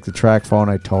sense. Like the track phone,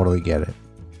 I totally get it.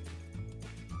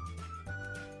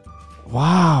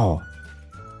 Wow.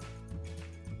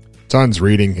 Son's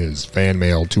reading his fan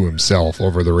mail to himself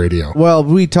over the radio. Well,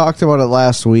 we talked about it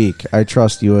last week. I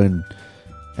trust you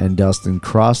and Dustin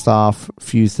crossed off a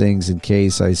few things in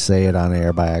case I say it on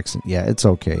air by accident. Yeah, it's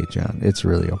okay, John. It's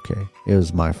really okay. It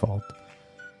was my fault.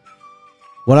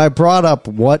 When I brought up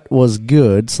what was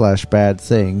good / bad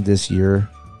thing this year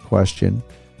question,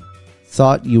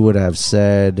 thought you would have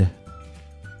said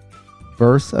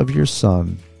birth of your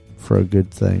son for a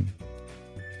good thing.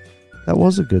 That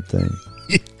was a good thing.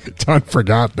 Don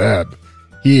forgot that.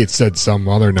 He had said some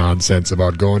other nonsense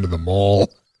about going to the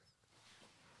mall.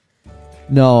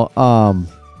 No,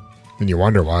 And you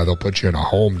wonder why they'll put you in a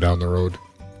home down the road.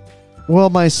 Well,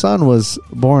 my son was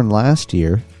born last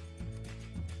year,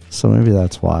 so maybe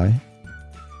that's why.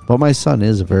 But my son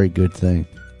is a very good thing.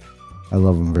 I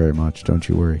love him very much, don't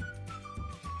you worry.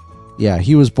 Yeah,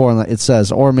 he was born, it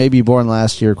says, or maybe born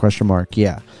last year, ?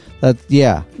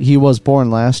 Yeah, he was born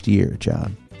last year,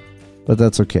 John. But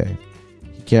that's okay.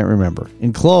 He can't remember.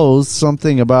 Enclosed,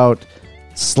 something about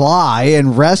Sly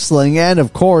and wrestling, and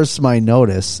of course, my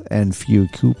notice and few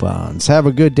coupons. Have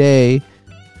a good day,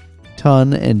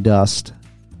 Ton and Dust.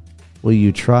 Will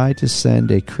you try to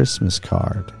send a Christmas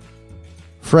card?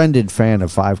 Friended fan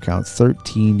of 5 Count,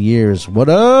 13 years. What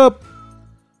up?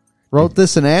 Wrote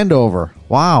this in Andover.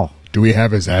 Wow. Do we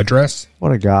have his address?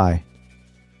 What a guy.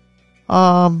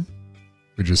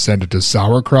 We just send it to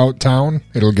Sauerkraut Town.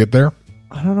 It'll get there.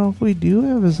 I don't know if we do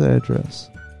have his address.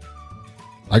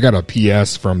 I got a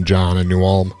PS from John in New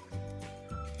Ulm.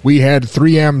 We had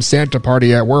 3M Santa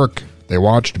party at work. They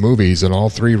watched movies in all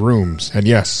 3 rooms. And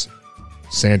yes,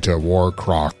 Santa wore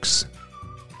Crocs.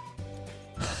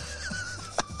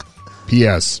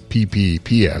 P.S. P.P.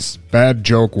 P.S. Bad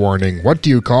joke warning. What do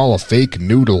you call a fake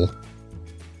noodle?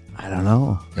 I don't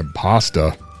know.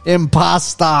 Impasta.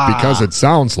 Impasta. Because it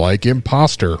sounds like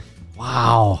imposter.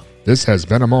 Wow. This has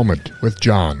been a moment with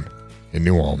John in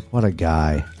New Ulm. What a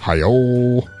guy.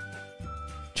 Hi-yo.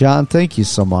 John, thank you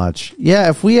so much. Yeah,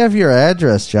 if we have your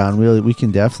address, John, we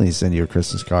can definitely send you a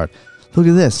Christmas card. Look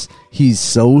at this. He's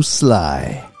so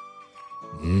sly.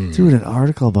 Dude, an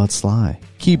article about Sly.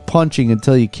 Keep punching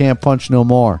until you can't punch no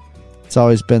more. It's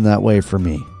always been that way for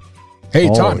me. Hey,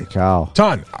 Holy Ton. cow.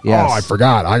 Ton. Yes. Oh, I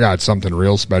forgot. I got something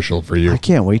real special for you. I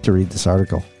can't wait to read this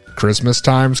article. Christmas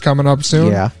time's coming up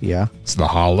soon. Yeah. It's the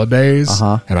holidays.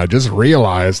 Uh-huh. And I just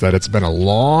realized that it's been a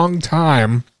long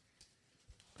time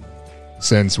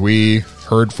since we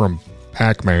heard from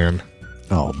Pac-Man.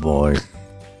 Oh, boy.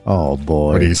 Oh,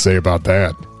 boy. What do you say about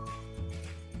that?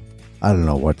 I don't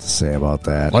know what to say about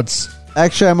that. Let's...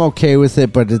 Actually, I'm okay with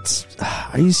it, but it's...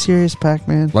 Are you serious,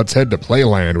 Pac-Man? Let's head to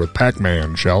Playland with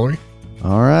Pac-Man, shall we?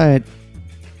 All right.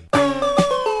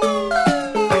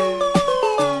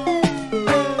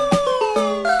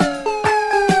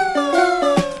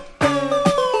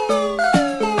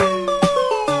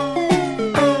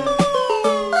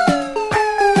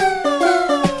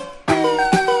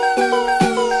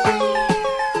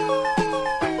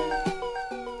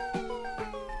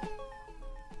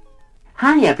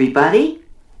 Hi, everybody.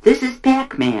 This is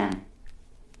Pac-Man.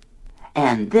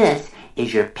 And this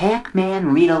is your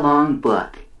Pac-Man read-along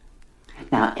book.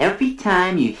 Now, every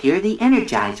time you hear the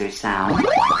Energizer sound,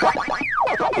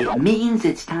 it means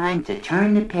it's time to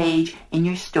turn the page in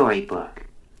your storybook.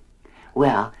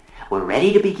 Well, we're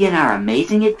ready to begin our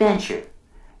amazing adventure.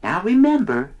 Now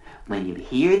remember, when you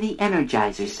hear the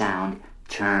Energizer sound,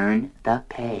 turn the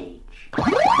page.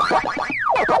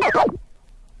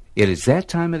 It is that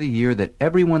time of the year that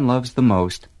everyone loves the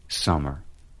most, summer.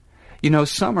 You know,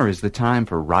 summer is the time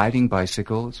for riding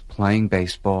bicycles, playing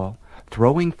baseball,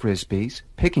 throwing frisbees,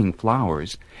 picking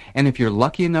flowers, and if you're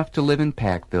lucky enough to live in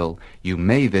Packville, you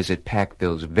may visit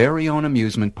Packville's very own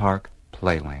amusement park,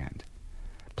 Playland.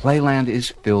 Playland is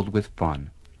filled with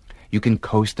fun. You can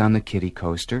coast on the kiddie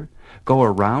coaster, go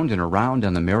around and around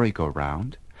on the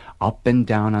merry-go-round, up and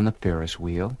down on the Ferris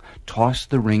wheel, toss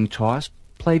the ring toss,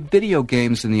 play video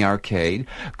games in the arcade,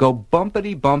 go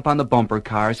bumpity-bump on the bumper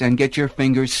cars, and get your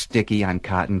fingers sticky on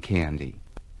cotton candy.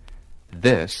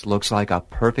 This looks like a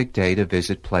perfect day to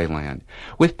visit Playland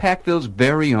with Packville's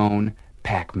very own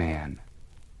Pac-Man.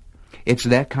 It's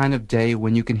that kind of day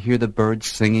when you can hear the birds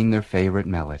singing their favorite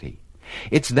melody.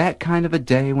 It's that kind of a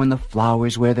day when the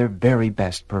flowers wear their very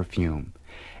best perfume.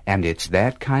 And it's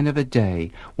that kind of a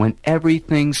day when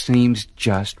everything seems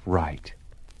just right.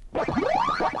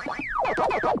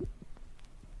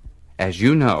 As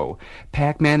you know,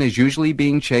 Pac-Man is usually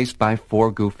being chased by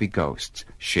 4 goofy ghosts: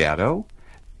 Shadow,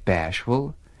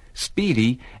 Bashful,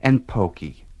 Speedy, and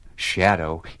Pokey.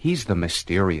 Shadow, he's the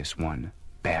mysterious one.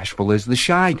 Bashful is the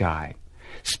shy guy.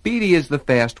 Speedy is the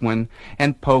fast one,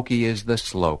 and Pokey is the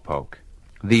slowpoke.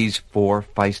 These 4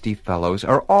 feisty fellows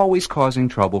are always causing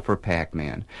trouble for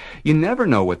Pac-Man. You never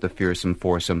know what the fearsome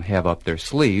foursome have up their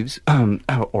sleeves,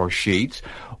 or sheets,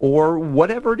 or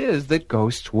whatever it is that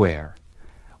ghosts wear.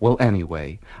 Well,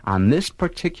 anyway, on this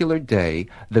particular day,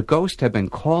 the ghosts have been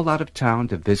called out of town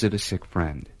to visit a sick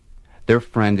friend. Their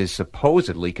friend is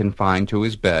supposedly confined to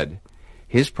his bed.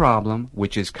 His problem,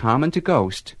 which is common to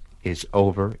ghosts, is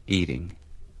overeating.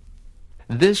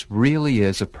 This really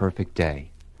is a perfect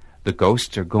day. The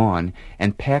ghosts are gone,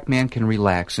 and Pac-Man can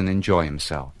relax and enjoy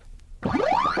himself.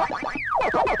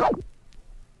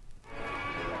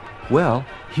 Well,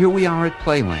 here we are at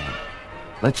Playland.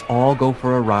 Let's all go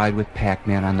for a ride with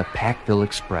Pac-Man on the Packville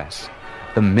Express,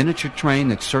 the miniature train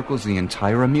that circles the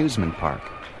entire amusement park.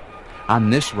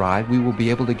 On this ride, we will be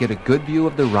able to get a good view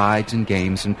of the rides and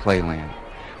games in Playland.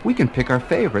 We can pick our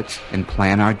favorites and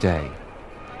plan our day.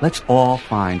 Let's all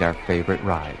find our favorite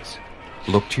rides.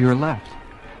 Look to your left.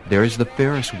 There's the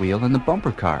Ferris wheel and the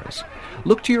bumper cars.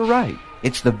 Look to your right.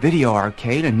 It's the video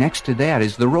arcade, and next to that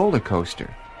is the roller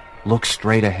coaster. Look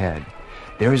straight ahead.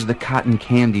 There's the cotton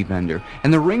candy vendor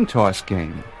and the ring toss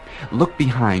game. Look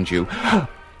behind you.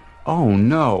 Oh,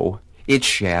 no. It's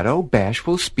Shadow,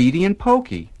 Bashful, Speedy, and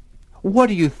Pokey. What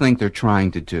do you think they're trying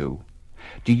to do?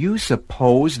 Do you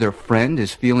suppose their friend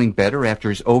is feeling better after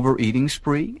his overeating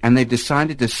spree, and they've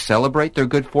decided to celebrate their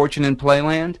good fortune in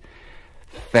Playland?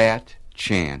 Fat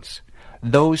chance.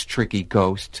 Those tricky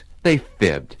ghosts, they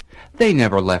fibbed. They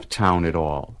never left town at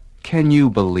all. Can you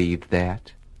believe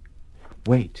that?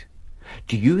 Wait.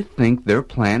 Do you think their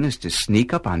plan is to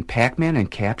sneak up on Pac-Man and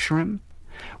capture him?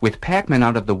 With Pac-Man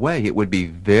out of the way, it would be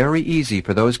very easy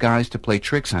for those guys to play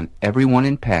tricks on everyone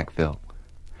in Packville.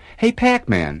 Hey,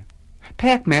 Pac-Man!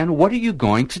 Pac-Man, what are you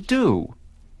going to do?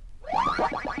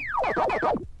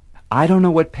 I don't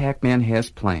know what Pac-Man has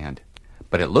planned,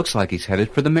 but it looks like he's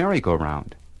headed for the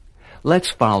merry-go-round. Let's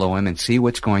follow him and see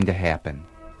what's going to happen.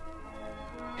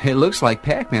 It looks like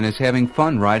Pac-Man is having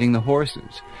fun riding the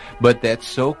horses, but that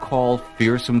so-called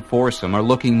fearsome foursome are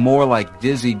looking more like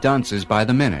dizzy dunces by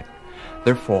the minute.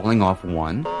 They're falling off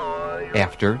one,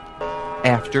 after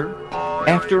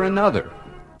another.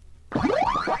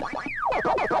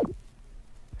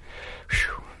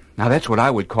 Whew. Now that's what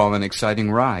I would call an exciting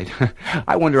ride.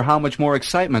 I wonder how much more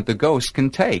excitement the ghosts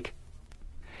can take.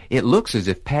 It looks as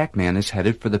if Pac-Man is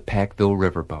headed for the Packville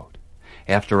riverboat.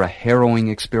 After a harrowing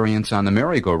experience on the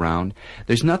merry-go-round,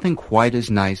 there's nothing quite as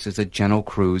nice as a gentle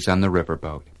cruise on the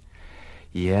riverboat.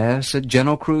 Yes, a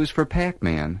gentle cruise for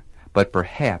Pac-Man, but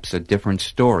perhaps a different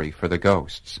story for the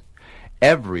ghosts.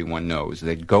 Everyone knows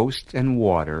that ghosts and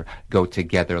water go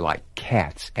together like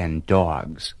cats and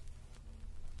dogs.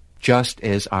 Just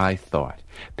as I thought.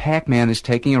 Pac-Man is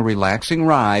taking a relaxing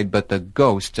ride, but the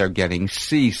ghosts are getting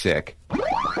seasick.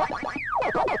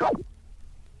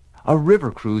 A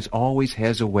river cruise always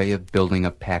has a way of building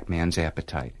up Pac-Man's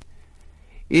appetite.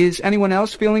 Is anyone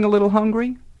else feeling a little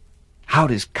hungry? How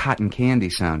does cotton candy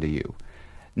sound to you?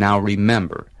 Now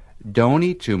remember, don't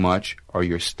eat too much or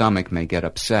your stomach may get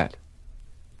upset.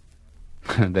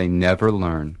 They never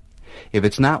learn. If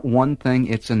it's not one thing,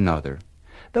 it's another.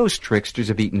 Those tricksters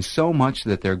have eaten so much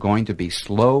that they're going to be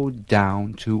slowed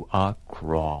down to a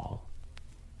crawl.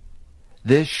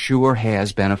 This sure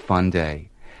has been a fun day.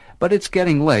 But it's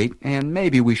getting late, and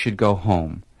maybe we should go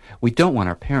home. We don't want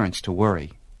our parents to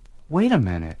worry. Wait a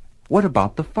minute. What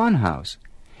about the fun house?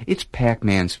 It's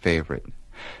Pac-Man's favorite.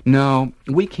 No,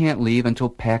 we can't leave until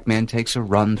Pac-Man takes a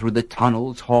run through the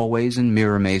tunnels, hallways, and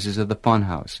mirror mazes of the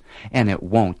funhouse, and it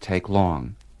won't take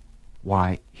long.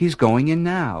 Why, he's going in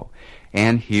now,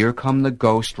 and here come the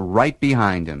ghosts right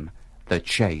behind him. The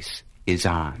chase is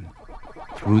on.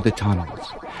 Through the tunnels,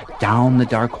 down the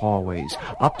dark hallways,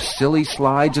 up silly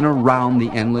slides, and around the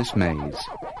endless maze.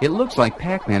 It looks like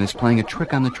Pac-Man is playing a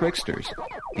trick on the tricksters.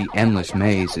 The endless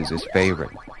maze is his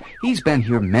favorite. He's been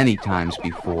here many times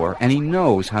before, and he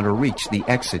knows how to reach the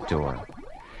exit door.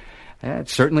 It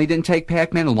certainly didn't take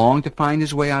Pac-Man long to find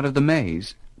his way out of the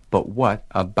maze. But what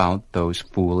about those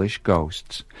foolish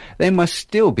ghosts? They must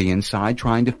still be inside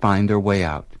trying to find their way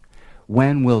out.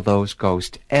 When will those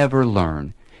ghosts ever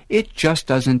learn? It just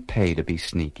doesn't pay to be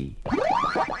sneaky.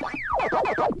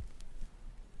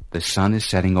 The sun is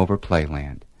setting over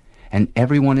Playland, and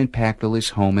everyone in Packville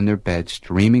is home in their beds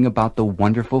dreaming about the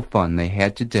wonderful fun they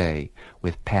had today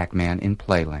with Pac-Man in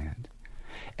Playland.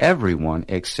 Everyone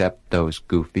except those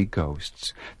goofy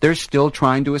ghosts. They're still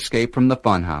trying to escape from the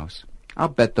funhouse. I'll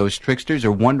bet those tricksters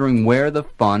are wondering where the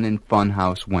fun in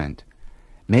Funhouse went.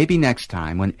 Maybe next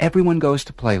time, when everyone goes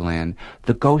to Playland,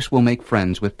 the ghosts will make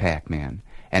friends with Pac-Man,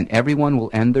 and everyone will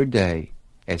end their day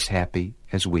as happy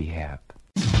as we have.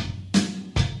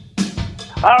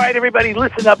 All right, everybody,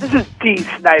 listen up. This is Dee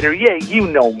Snider. Yeah, you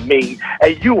know me.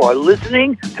 And you are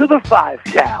listening to The 5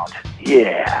 Count.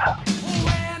 Yeah.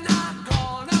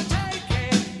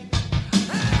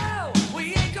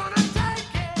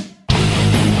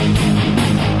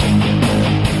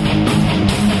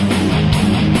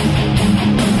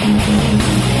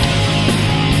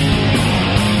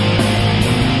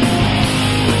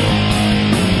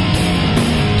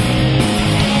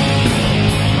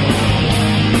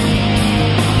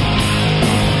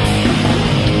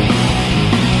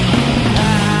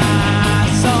 I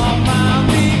saw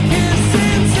mommy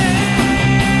kissing Santa.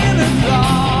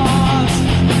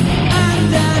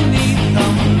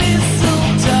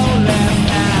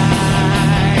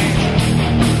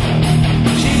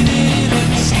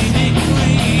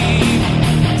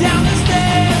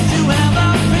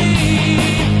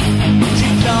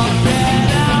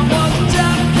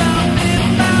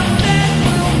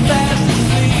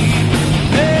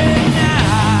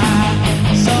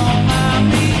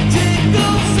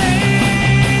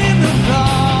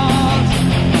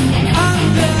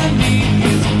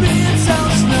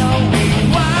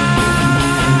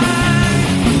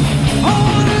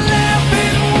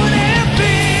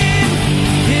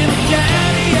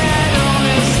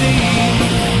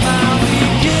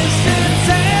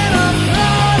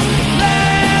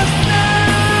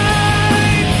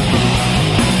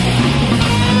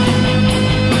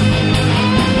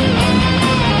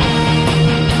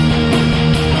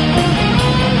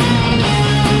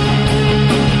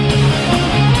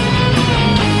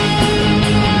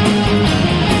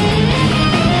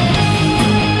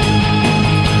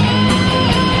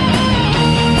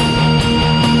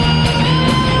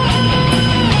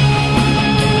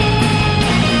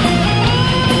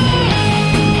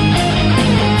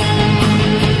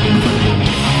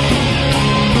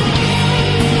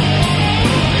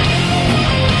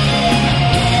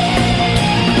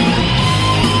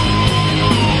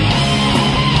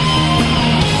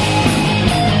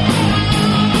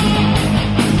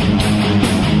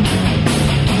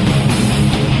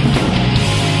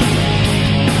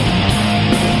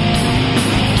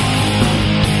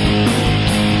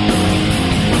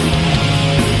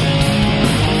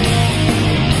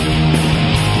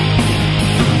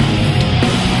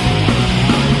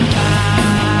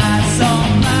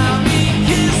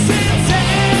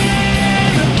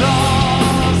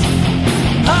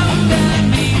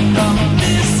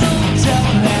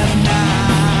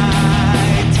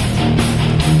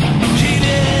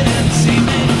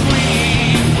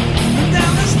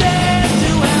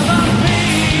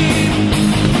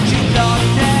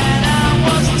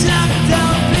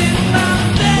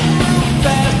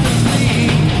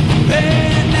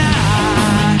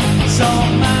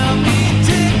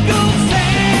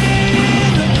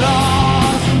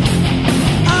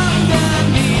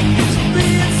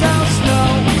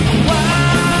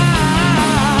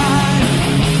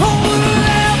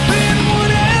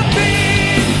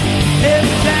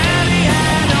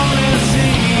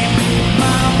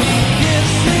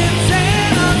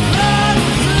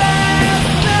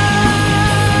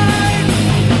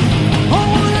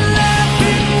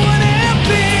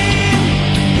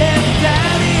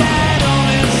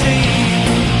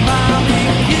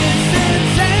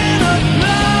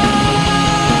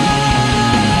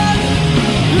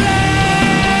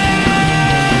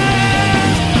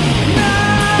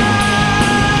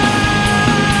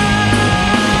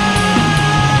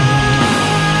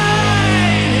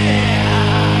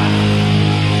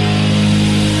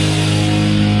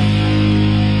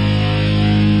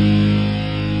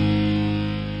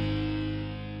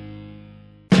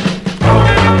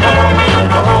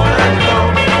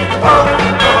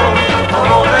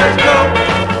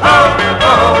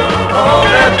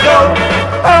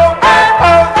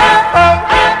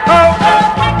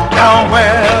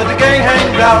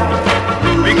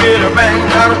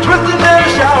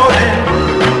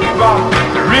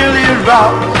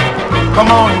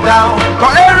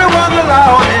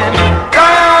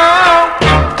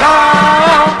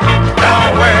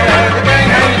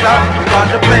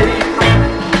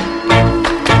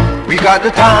 got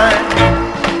the time,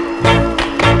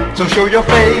 so show your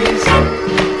face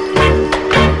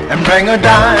and bring a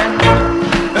dime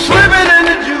and slip it in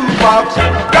the jukebox.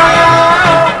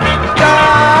 Down,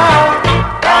 down,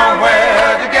 down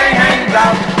where the gang hangs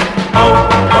out. Oh,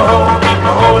 oh,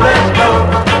 oh, let's go.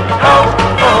 Oh,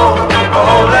 oh,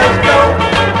 oh, let's go.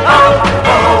 Oh,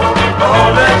 oh,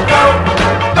 oh, let's go.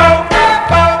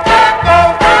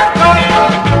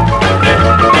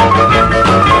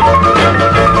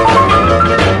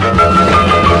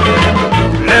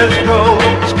 Let's go,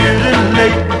 it's getting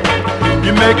late.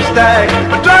 You make a stack,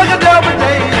 drag a double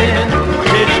date in,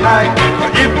 hitchhike, or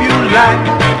if you like,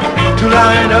 to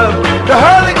line up the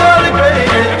hurly-gurly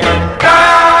grading.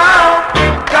 Down,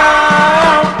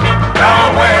 down, down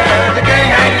where the gang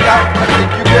hangs out. I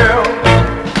think you girl,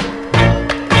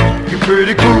 you're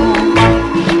pretty cool.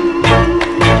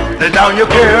 Lay down your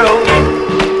curls,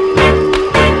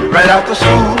 right out the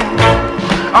school.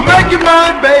 I'll make you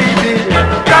my baby.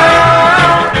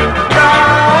 Down,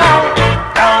 down,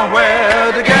 down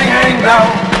where the gang hangs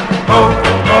out. Oh,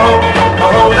 oh,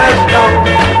 oh, let's go.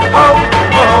 Oh,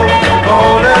 oh,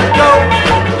 oh, let's go.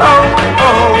 Oh,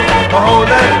 oh, oh,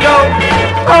 let's go.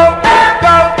 Oh, go,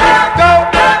 go, go,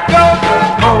 go.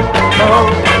 Oh, oh,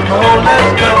 oh,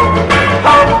 let's go.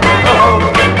 Oh, oh,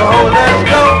 oh, let's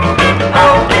go.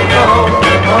 Oh, oh,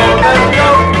 oh, let's go.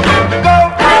 Go,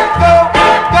 go, go, go,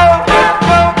 go.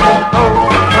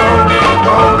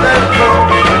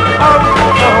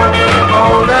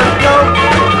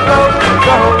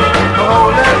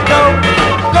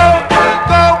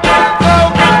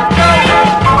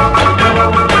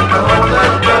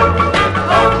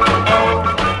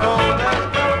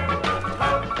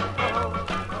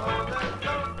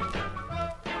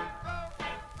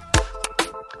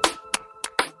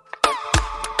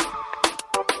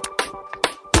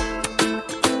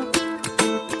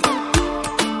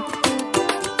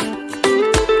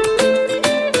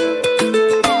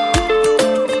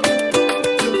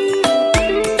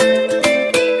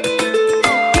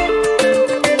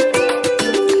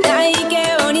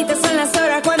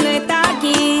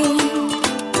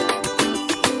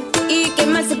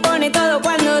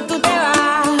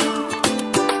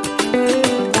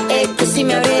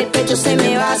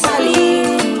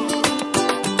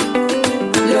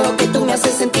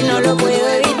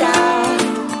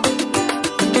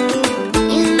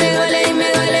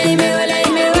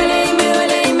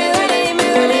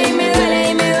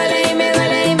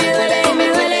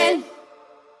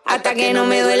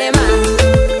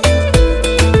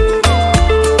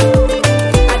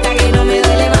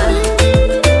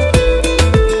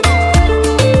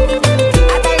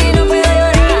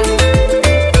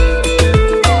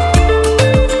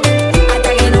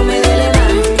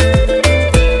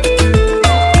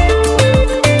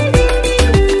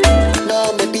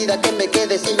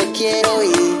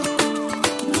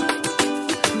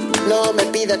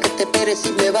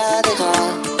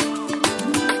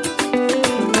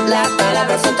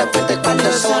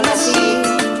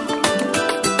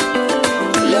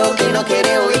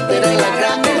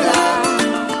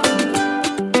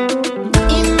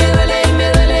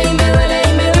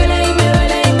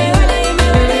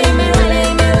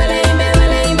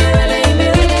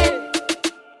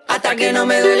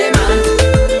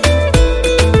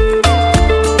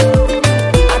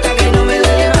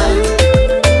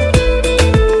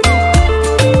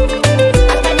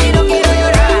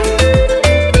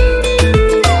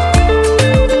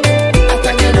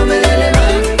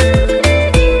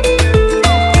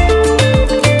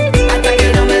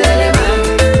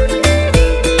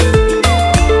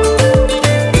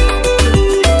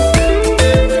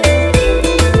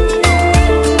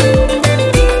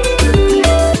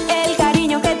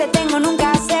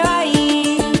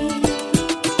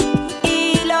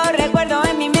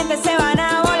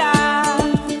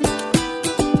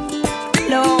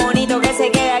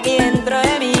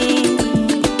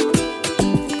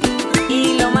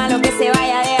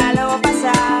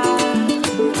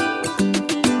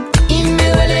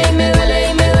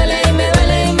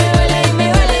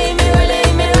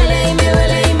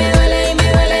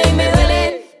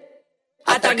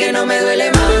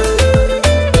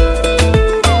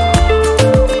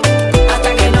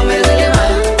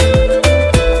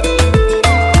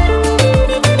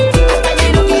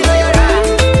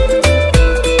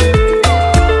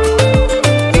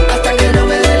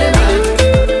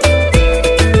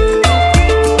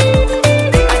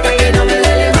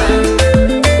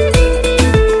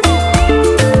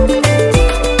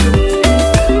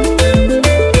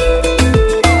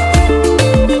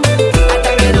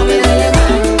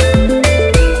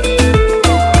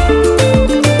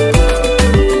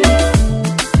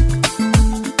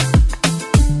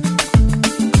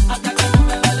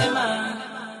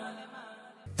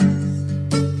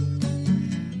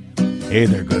 Hey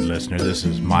there, good listener. This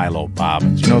is Milo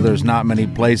Bobbins. You know, there's not many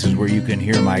places where you can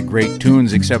hear my great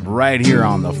tunes except right here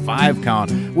on the 5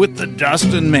 Count with the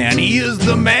Dustin Man. He is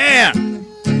the man.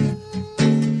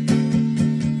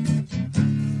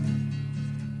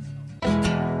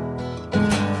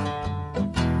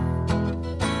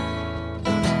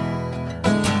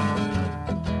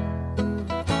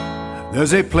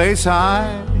 There's a place I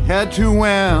head to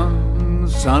when the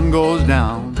sun goes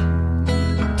down.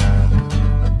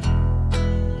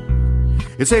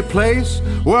 It's a place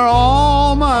where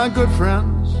all my good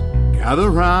friends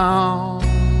gather round.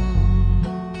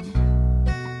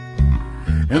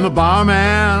 And the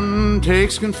barman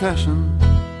takes confession,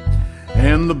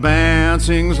 and the band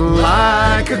sings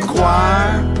like a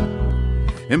choir.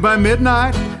 And by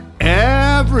midnight,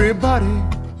 everybody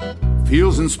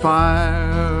feels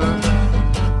inspired.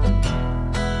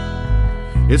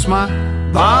 It's my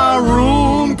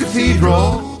barroom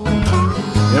cathedral.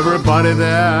 Everybody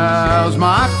there's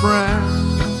my friend,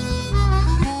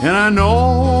 and I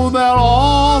know they'll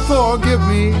all forgive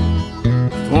me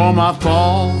for my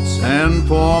faults and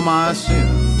for my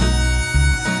sins.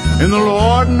 And the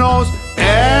Lord knows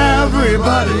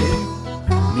everybody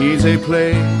needs a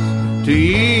place to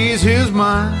ease his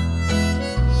mind.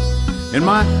 And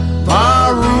my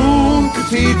barroom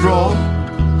cathedral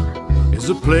is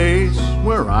a place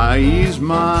where I ease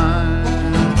mine.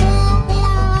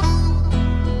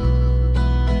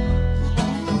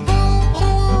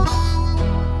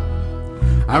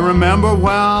 I remember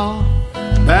well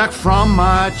back from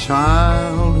my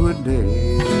childhood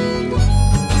days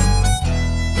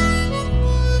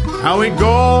how we'd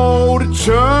go to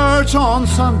church on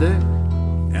Sunday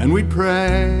and we'd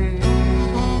pray.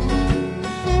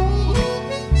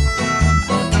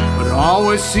 But it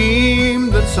always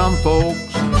seemed that some folks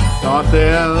thought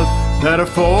there's better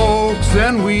folks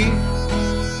than we.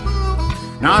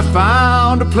 Now I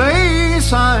found a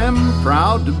place I am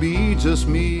proud to be just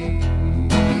me.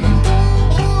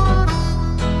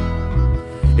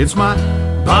 It's my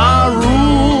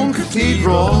barroom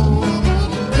cathedral.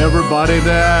 Everybody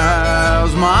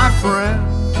there's my friend,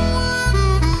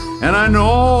 and I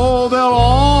know they'll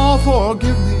all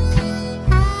forgive me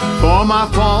for my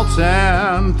faults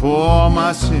and for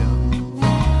my sins.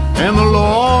 And the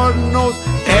Lord knows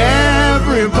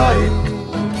everybody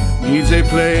needs a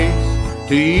place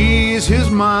to ease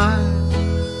his mind.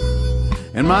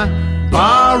 And my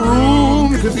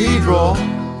barroom cathedral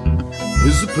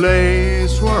is the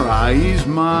place where I ease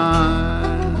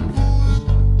mine.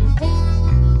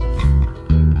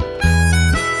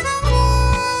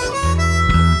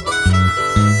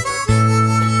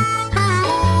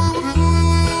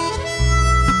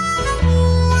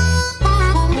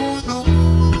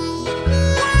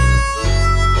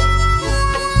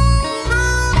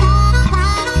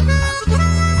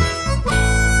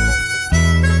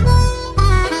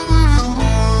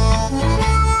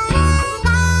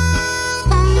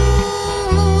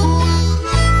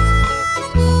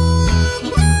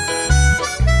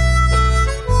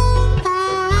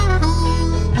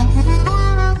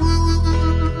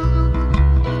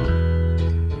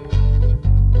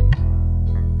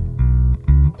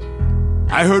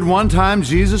 I heard one time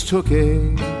Jesus took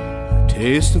a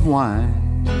taste of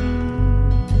wine.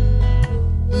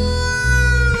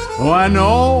 Oh, I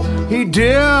know he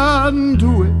didn't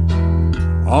do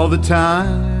it all the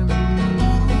time,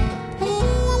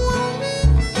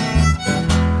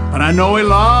 but I know he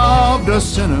loved us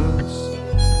sinners,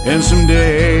 and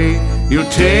someday he'll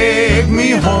take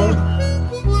me home.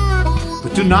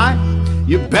 But tonight,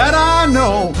 you bet I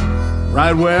know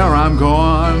right where I'm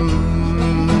going.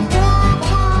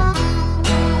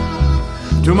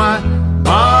 To my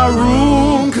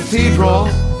barroom cathedral.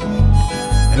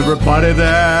 Everybody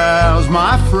there's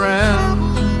my friend,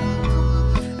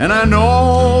 and I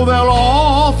know they'll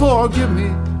all forgive me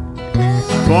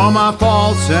for my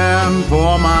faults and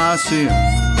for my sins.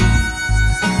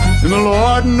 And the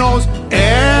Lord knows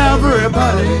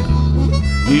everybody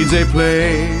needs a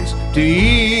place to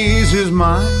ease his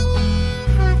mind.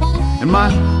 And my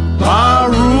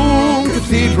barroom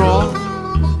cathedral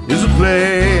is a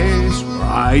place where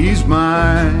I ease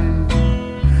mine.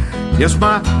 Yes,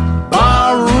 my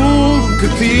barroom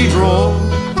cathedral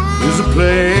is a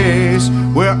place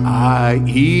where I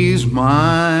ease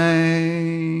mine.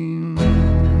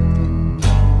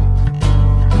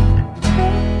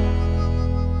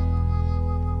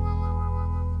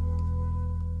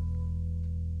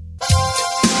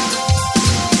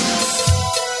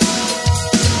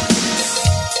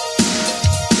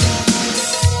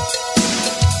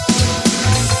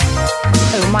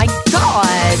 Oh my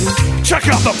God! Check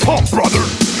out the pump, brother!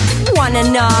 Wanna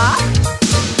knock?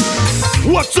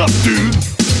 What's up, dude?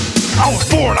 I was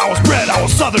born, I was bred, I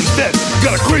was southern fed.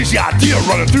 Got a crazy idea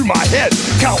running through my head.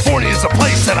 California is a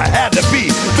place that I had to be.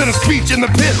 Venice Beach in the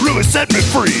pit really set me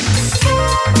free.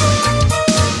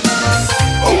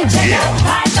 Oh yeah.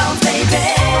 Python, baby.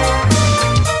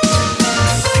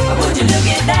 Would you look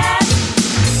at that?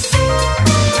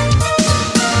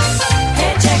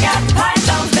 Hey, check out the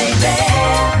pythons, baby.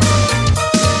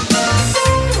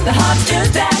 The hawk's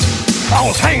just back. I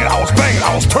was hanging, I was banging,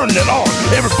 I was turning it on.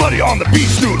 Everybody on the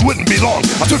beach knew it wouldn't be long.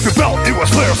 I took the belt, it was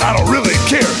flares, I don't really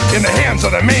care. In the hands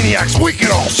of the maniacs, we can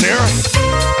all share.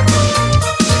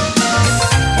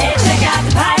 Hey, check out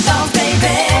the pythons,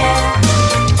 baby.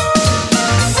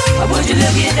 Would you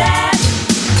look at that?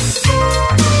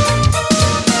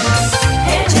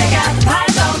 Hey, check out the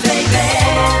pythons, baby.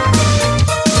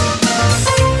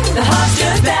 The hawk's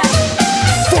just back.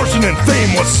 Fortune and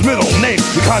fame was his middle name.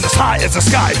 He climbed as high as the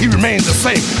sky, he remains the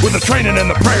same. With the training and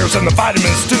the prayers and the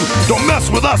vitamins too. Don't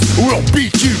mess with us, or we'll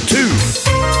beat you too.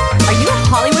 Are you a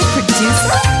Hollywood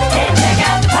producer? Hey, check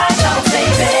out the pythons,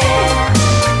 baby.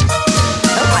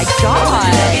 Oh my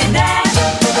god. Look at that.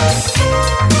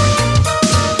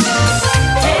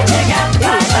 Hey, check out the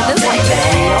pythons, baby.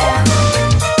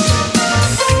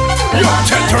 Yo,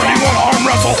 1031 arm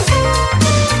wrestle.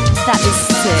 That is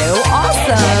so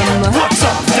awesome. What's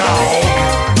up, dog?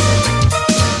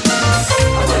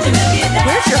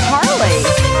 Where's your Harley?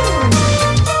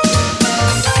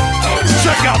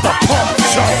 Check out the pump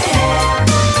show.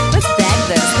 Let's bag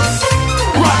this.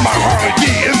 Ride my Harley D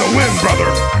in the wind, brother.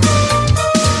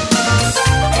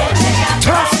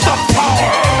 Test the power.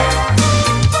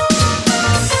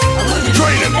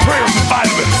 Training, prayers, and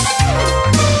vitamins.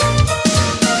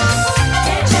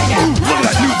 Ooh, look at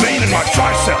that new vein in my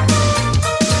tricep.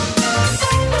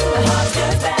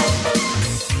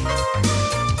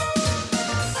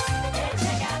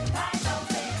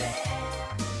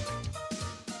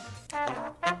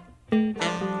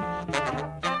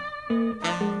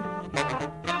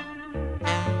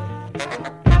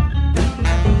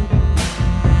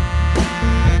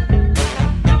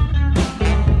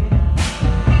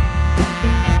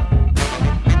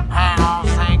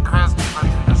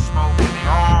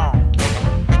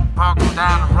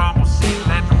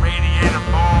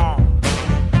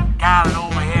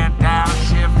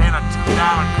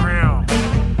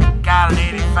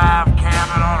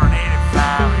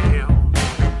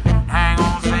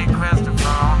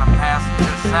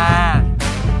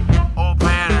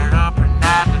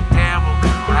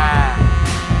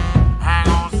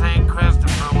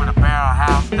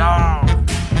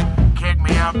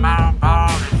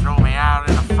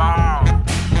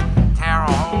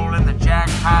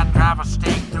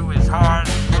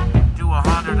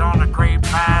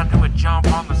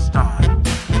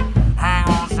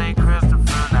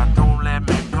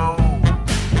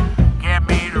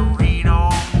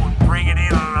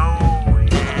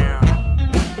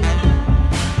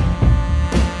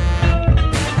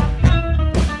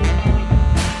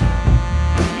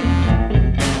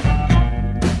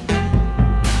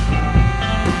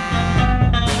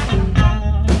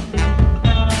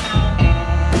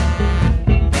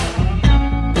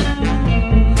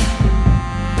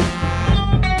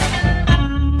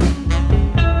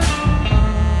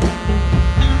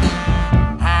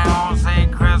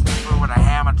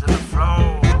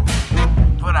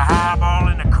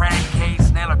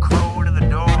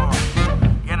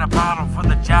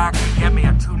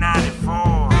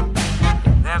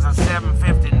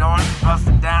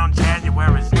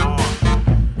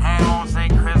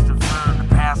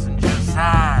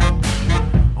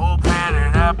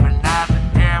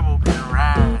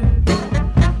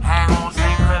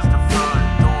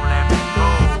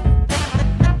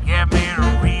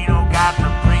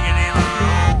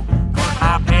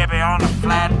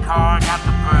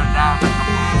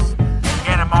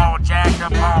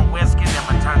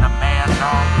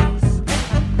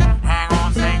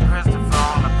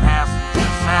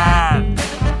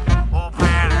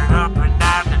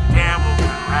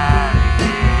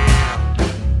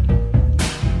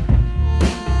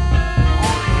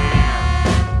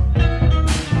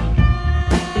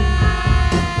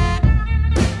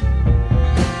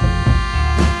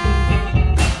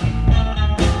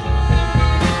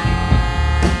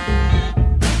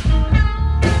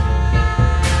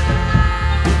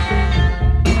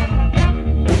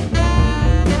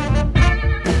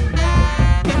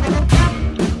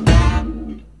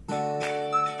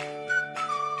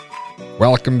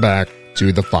 Welcome back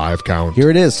to the 5 count. Here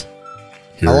it is.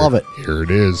 I love it. Here it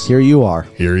is. Here you are.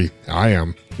 Here I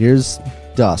am. Here's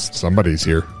Dust. Somebody's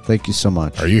here. Thank you so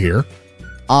much. Are you here?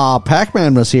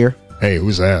 Pac-Man was here. Hey,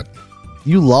 who's that?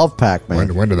 You love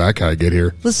Pac-Man. When did that guy get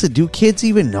here? Listen, do kids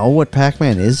even know what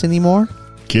Pac-Man is anymore?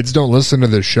 Kids don't listen to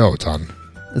this show, Ton.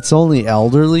 It's only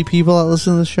elderly people that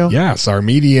listen to the show? Yes, our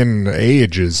median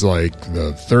age is like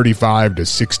the 35 to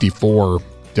 64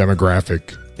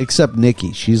 demographic. Except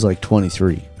Nikki. She's like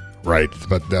 23. Right,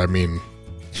 but I mean,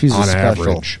 she's on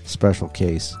a special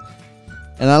case.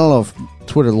 And I don't know if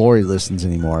Twitter Lori listens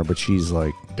anymore, but she's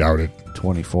like... Doubt it.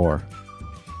 24.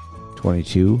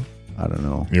 22? I don't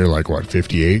know. You're like, what,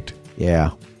 58?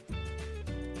 Yeah.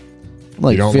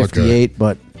 Like 58,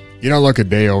 but... You don't look a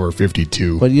day over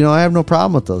 52. But, I have no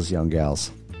problem with those young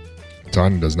gals.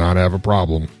 Ton does not have a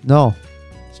problem. No.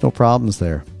 There's no problems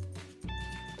there.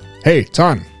 Hey,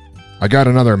 Ton, I got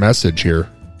another message here.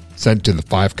 Sent to the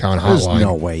 5-count hotline. There's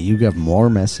no way. You got more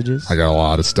messages? I got a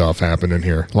lot of stuff happening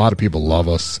here. A lot of people love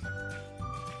us.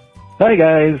 Hi,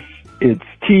 guys. It's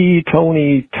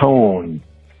Tony Tone.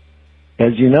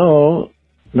 As you know,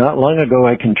 not long ago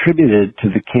I contributed to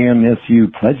the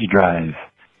KMSU pledge drive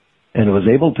and was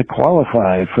able to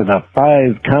qualify for the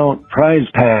 5-count prize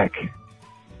pack.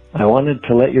 I wanted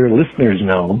to let your listeners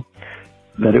know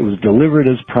that it was delivered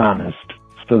as promised,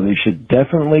 so they should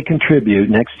definitely contribute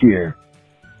next year.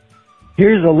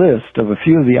 Here's a list of a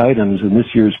few of the items in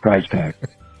this year's prize pack.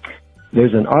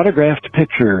 There's an autographed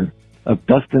picture of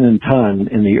Dustin and Ton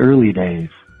in the early days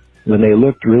when they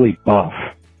looked really buff.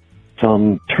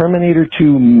 Some Terminator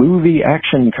 2 movie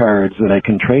action cards that I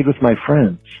can trade with my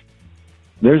friends.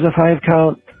 There's a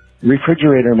 5-count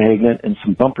refrigerator magnet and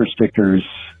some bumper stickers.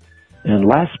 And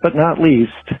last but not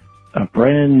least, a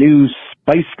brand new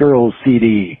Spice Girls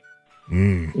CD.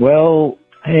 Well,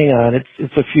 hang on,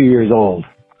 it's a few years old.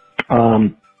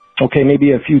 Okay,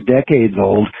 maybe a few decades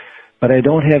old, but I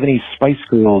don't have any Spice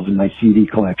Girls in my CD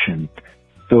collection,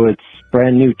 so it's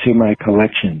brand new to my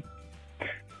collection.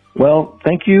 Well,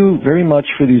 thank you very much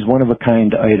for these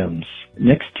one-of-a-kind items.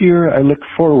 Next year, I look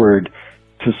forward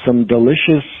to some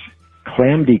delicious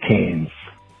clamdy canes.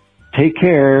 Take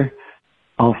care.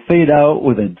 I'll fade out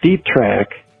with a deep track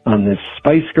on this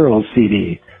Spice Girls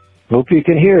CD. Hope you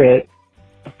can hear it.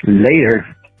 Later.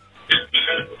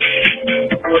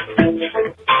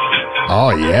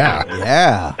 Oh, yeah.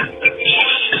 Yeah.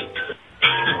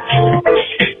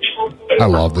 I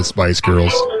love the Spice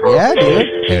Girls. Yeah, dude.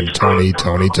 And Tony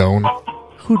Tone.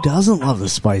 Who doesn't love the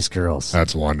Spice Girls?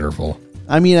 That's wonderful.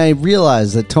 I mean, I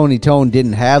realize that Tony Tone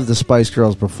didn't have the Spice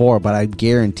Girls before, but I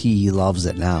guarantee he loves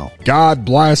it now. God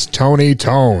bless Tony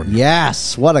Tone.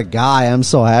 Yes, what a guy. I'm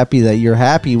so happy that you're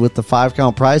happy with the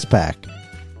 5-count prize pack.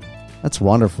 That's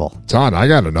wonderful. Ton, I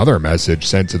got another message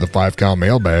sent to the 5-count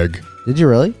mailbag. Did you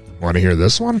really? Want to hear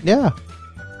this one? Yeah.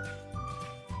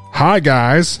 Hi,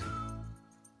 guys.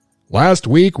 Last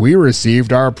week, we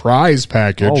received our prize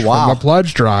package from the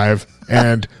pledge drive,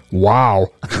 and wow,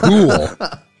 cool.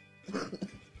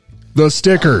 The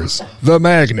stickers, the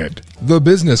magnet, the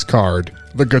business card,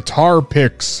 the guitar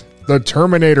picks, the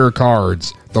Terminator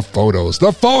cards, the photos.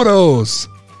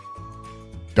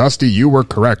 Dusty, you were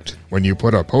correct when you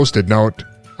put a Post-it note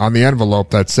on the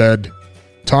envelope that said,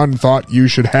 Ton thought you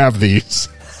should have these.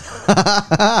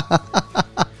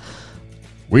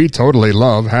 We totally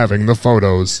love having the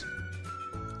photos.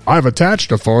 I've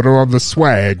attached a photo of the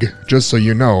swag, just so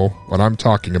you know what I'm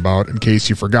talking about, in case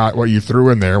you forgot what you threw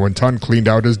in there when Ton cleaned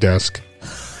out his desk.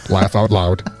 Laugh out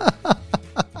loud.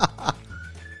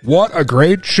 What a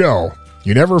great show.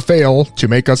 You never fail to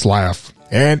make us laugh.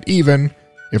 And even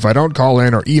if I don't call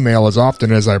in or email as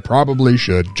often as I probably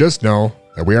should, just know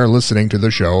that we are listening to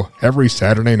the show every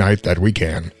Saturday night that we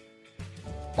can.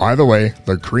 By the way,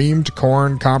 the creamed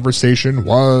corn conversation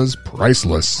was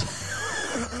priceless.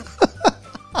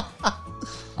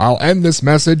 I'll end this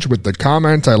message with the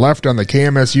comment I left on the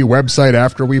KMSU website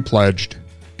after we pledged.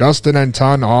 Dustin and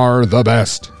Ton are the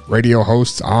best radio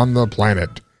hosts on the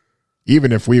planet.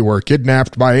 Even if we were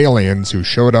kidnapped by aliens who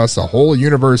showed us a whole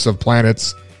universe of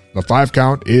planets, the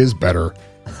 5-count is better.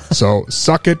 So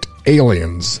suck it,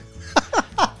 aliens.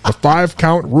 The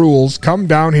 5-count rules. Come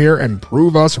down here and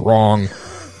prove us wrong.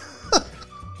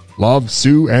 Love,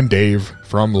 Sue and Dave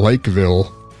from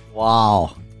Lakeville.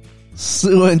 Wow.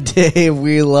 Sue and Dave,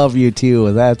 we love you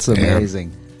too. That's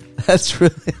amazing. That's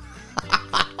really...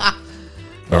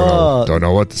 Don't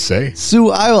know what to say.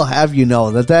 Sue, I will have you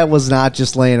know that was not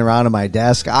just laying around on my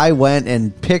desk. I went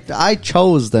and I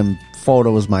chose them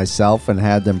photos myself and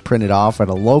had them printed off at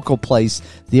a local place.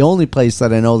 The only place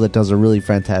that I know that does a really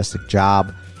fantastic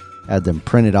job. Had them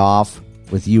printed off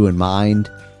with you in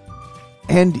mind.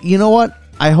 And you know what?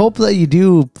 I hope that you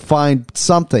do find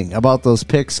something about those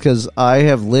picks, because I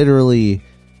have literally...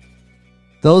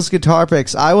 Those guitar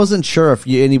picks, I wasn't sure if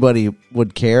anybody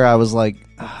would care. I was like...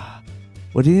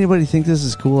 Would anybody think this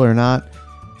is cool or not?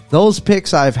 Those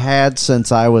picks I've had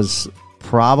since I was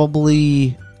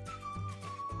probably,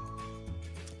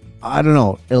 I don't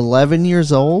know, 11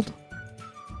 years old?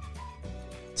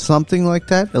 Something like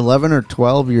that. 11 or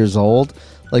 12 years old.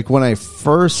 Like when I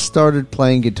first started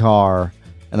playing guitar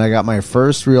and I got my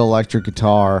first real electric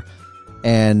guitar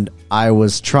and I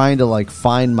was trying to like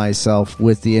find myself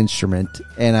with the instrument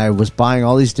and I was buying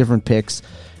all these different picks,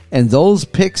 and those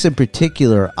picks in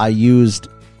particular I used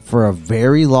for a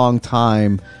very long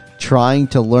time trying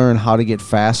to learn how to get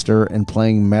faster and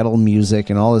playing metal music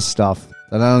and all this stuff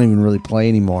that I don't even really play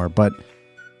anymore. But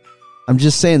I'm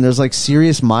just saying there's like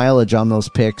serious mileage on those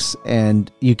picks,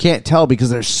 and you can't tell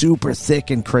because they're super thick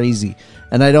and crazy.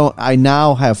 And I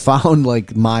now have found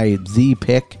like the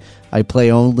pick. I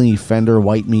play only Fender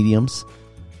white mediums,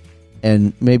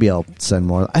 and maybe I'll send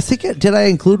more. I think, did I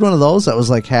include one of those that was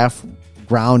like half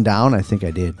ground down? I think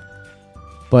I did.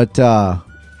 But,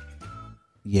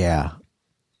 yeah.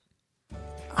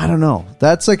 I don't know.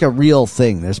 That's like a real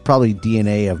thing. There's probably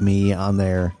DNA of me on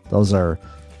there. Those are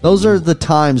the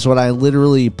times when I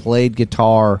literally played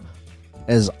guitar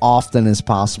as often as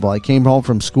possible. I came home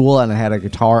from school and I had a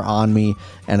guitar on me,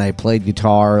 and I played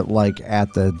guitar like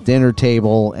at the dinner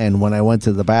table, and when I went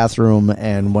to the bathroom,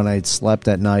 and when I slept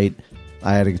at night,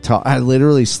 I had a guitar. I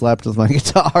literally slept with my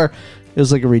guitar. It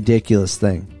was like a ridiculous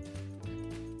thing.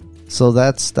 So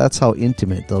that's how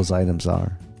intimate those items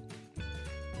are.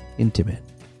 Intimate.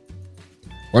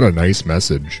 What a nice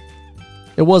message.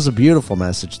 It was a beautiful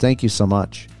message. Thank you so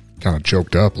much. Kind of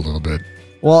choked up a little bit.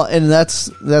 Well, and that's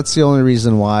the only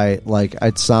reason why. Like,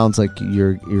 it sounds like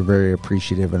you're very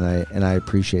appreciative, and I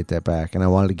appreciate that back. And I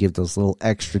wanted to give those little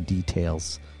extra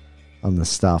details on the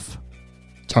stuff.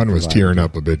 Ton was tearing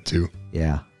up a bit too.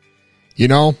 Yeah. You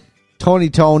know, Tony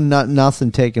Tone,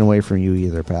 nothing taken away from you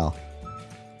either, pal.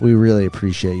 We really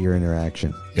appreciate your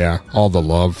interaction. Yeah, all the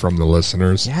love from the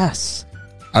listeners. Yes.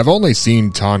 I've only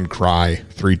seen Ton cry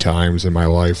 3 times in my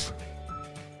life.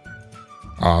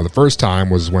 The first time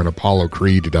was when Apollo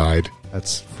Creed died.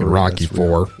 That's in Rocky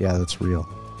IV. Yeah, that's real.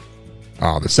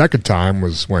 The second time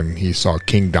was when he saw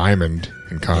King Diamond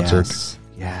in concert.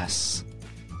 Yes.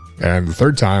 And the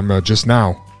third time, just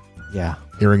now. Yeah.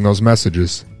 Hearing those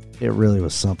messages. It really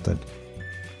was something.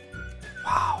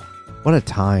 Wow. What a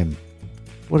time.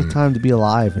 What a time to be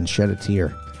alive and shed a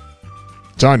tear.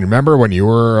 Ton, remember when you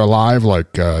were alive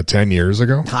like 10 years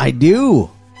ago? I do.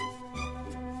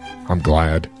 I'm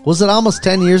glad. Was it almost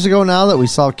 10 years ago now that we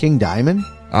saw King Diamond?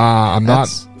 I'm not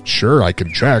sure. I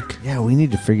can check. Yeah, we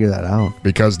need to figure that out.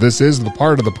 Because this is the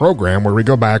part of the program where we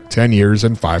go back 10 years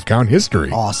in 5-count history.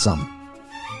 Awesome.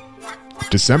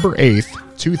 December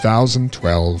 8th,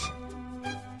 2012.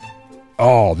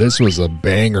 Oh, this was a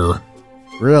banger.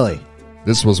 Really?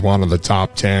 This was one of the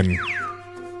top 10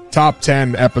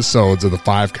 episodes of the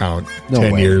 5-count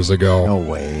 10 years ago. No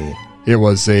way. It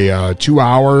was a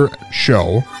 2-hour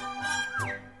show,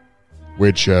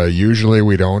 which usually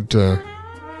we don't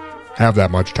have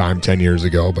that much time 10 years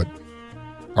ago. But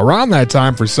around that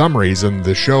time, for some reason,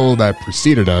 the show that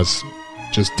preceded us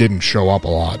just didn't show up a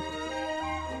lot.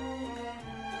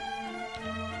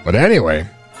 But anyway,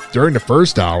 during the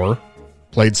first hour,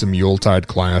 played some Yuletide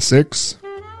classics,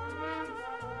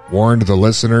 warned the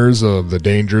listeners of the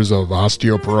dangers of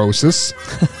osteoporosis,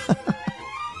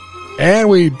 and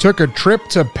we took a trip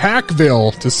to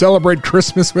Packville to celebrate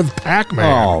Christmas with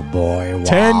Pac-Man. Oh, boy. Wow.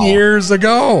 10 years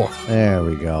ago. There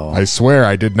we go. I swear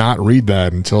I did not read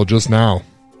that until just now.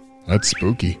 That's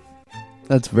spooky.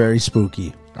 That's very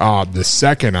spooky. The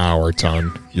second hour,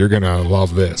 Ton, you're going to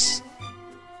love this.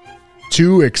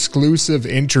 2 exclusive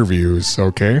interviews,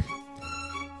 okay?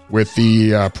 With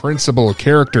the principal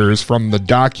characters from the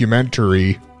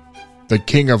documentary The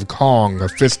King of Kong, A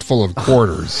Fistful of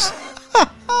Quarters.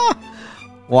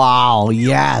 Wow,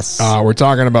 yes. We're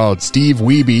talking about Steve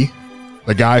Wiebe,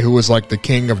 the guy who was like the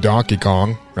king of Donkey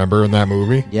Kong. Remember in that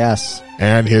movie? Yes.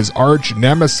 And his arch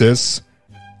nemesis,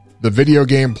 the video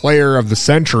game player of the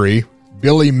century,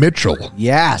 Billy Mitchell.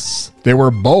 Yes. They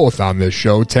were both on this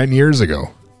show 10 years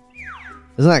ago.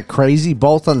 Isn't that crazy?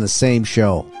 Both on the same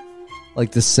show.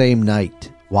 Like the same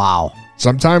night. Wow.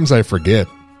 Sometimes I forget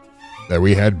that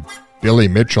we had Billy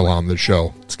Mitchell on the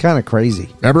show. It's kind of crazy.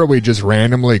 Remember we just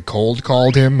randomly cold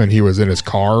called him and he was in his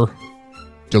car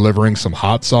delivering some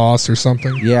hot sauce or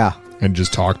something? Yeah. And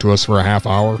just talked to us for a half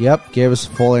hour? Yep, gave us a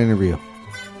full interview.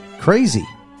 Crazy.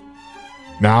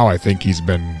 Now I think he's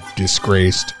been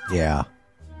disgraced. Yeah.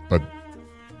 But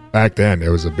back then it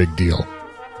was a big deal.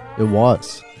 It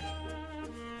was.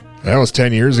 That was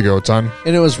 10 years ago, Ton.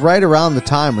 And it was right around the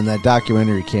time when that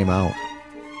documentary came out.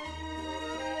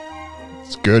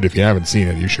 It's good. If you haven't seen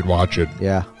it, you should watch it.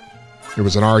 Yeah. It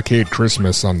was an arcade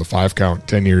Christmas on the 5 count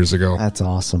 10 years ago. That's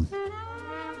awesome.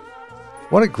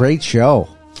 What a great show.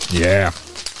 Yeah.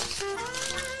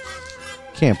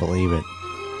 Can't believe it.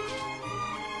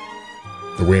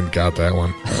 The wind got that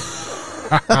one.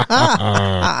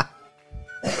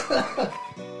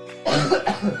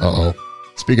 Uh-oh.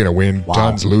 Speaking of wind, Wow.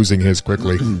 John's losing his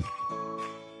quickly.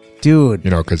 Dude. You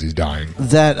know, because he's dying.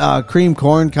 That cream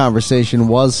corn conversation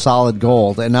was solid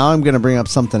gold, and now I'm going to bring up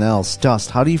something else. Dust,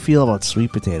 how do you feel about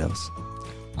sweet potatoes?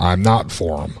 I'm not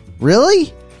for them.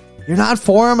 Really? You're not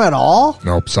for them at all?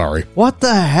 Nope, sorry. What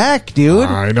the heck, dude?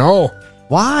 I know.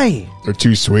 Why? They're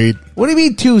too sweet. What do you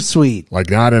mean too sweet? Like,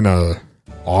 not in a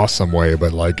awesome way,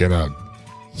 but like in a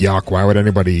yuck, why would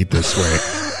anybody eat this way?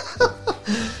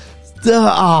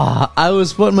 I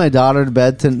was putting my daughter to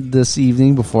bed this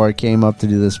evening before I came up to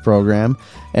do this program,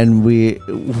 and we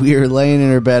were laying in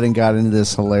her bed and got into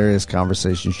this hilarious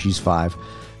conversation. She's 5,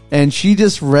 and she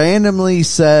just randomly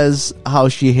says how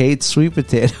she hates sweet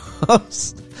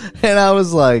potatoes, and I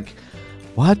was like,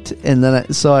 "What?" And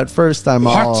then so at first I'm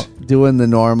all doing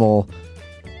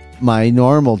my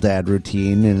normal dad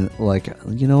routine, and like,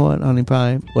 you know what, honey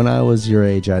pie, when I was your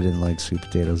age, I didn't like sweet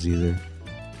potatoes either.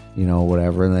 You know,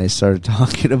 whatever. And I started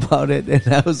talking about it, and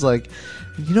I was like,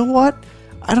 you know what?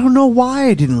 I don't know why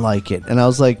I didn't like it. And I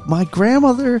was like, my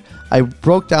grandmother, I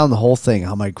broke down the whole thing,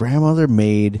 how my grandmother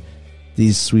made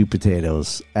these sweet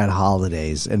potatoes at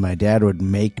holidays, and my dad would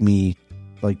make me,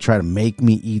 like, try to make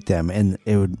me eat them, and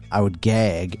I would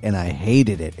gag, and I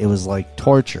hated it. It was like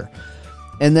torture.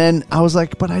 And then I was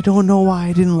like, but I don't know why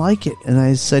I didn't like it. And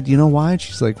I said, you know why? And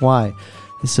she's like, why?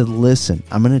 I said, listen,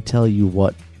 I'm going to tell you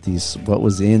what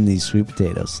was in these sweet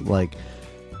potatoes. Like,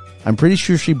 I'm pretty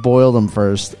sure she boiled them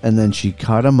first, and then she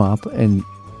cut them up, and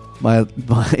my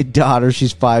daughter,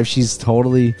 she's 5, she's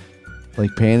totally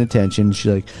like paying attention.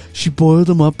 She boiled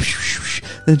them up,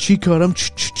 then she cut them,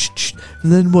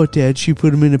 and then what, Dad? She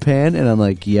put them in a pan? And I'm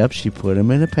like, yep, she put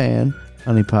them in a pan,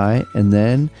 honey pie, and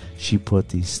then she put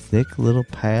these thick little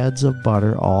pads of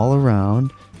butter all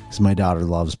around, because my daughter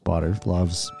loves butter,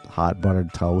 loves hot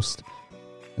buttered toast.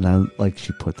 And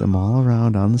she put them all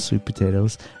around on the sweet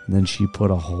potatoes, and then she put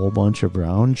a whole bunch of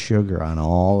brown sugar on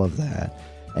all of that,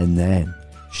 and then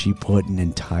she put an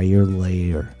entire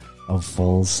layer of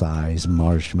full-size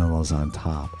marshmallows on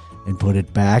top and put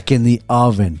it back in the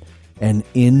oven. And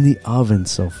in the oven,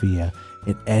 Sophia,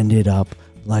 it ended up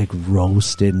like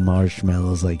roasted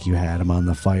marshmallows, like you had them on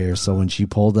the fire. So when she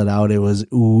pulled it out, it was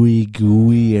ooey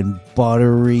gooey and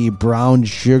buttery, brown,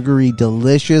 sugary,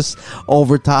 delicious,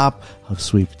 over top of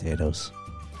sweet potatoes.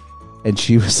 And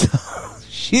she was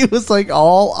she was like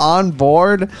all on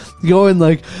board, going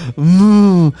like,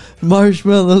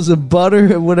 marshmallows and butter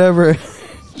and whatever.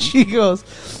 She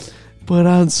goes, but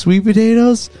on sweet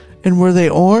potatoes? And were they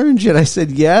orange? And I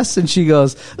said, yes. And she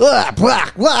goes, black,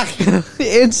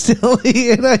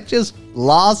 instantly. And I just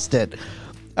lost it.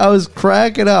 I was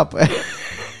cracking up.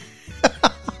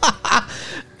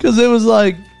 Because it was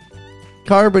like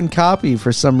carbon copy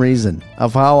for some reason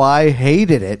of how I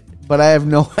hated it. But I have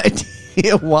no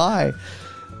idea why.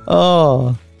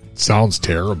 Oh. Sounds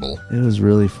terrible. It was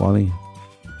really funny.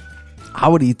 I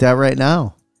would eat that right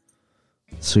now.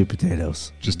 Sweet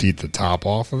potatoes. Just eat the top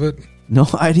off of it? No,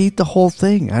 I'd eat the whole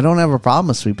thing. I don't have a problem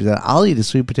with sweet potato. I'll eat a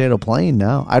sweet potato plain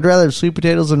now. I'd rather have sweet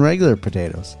potatoes than regular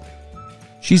potatoes.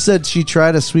 She said she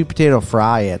tried a sweet potato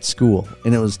fry at school,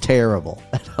 and it was terrible.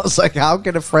 And I was like, how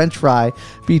can a French fry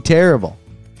be terrible?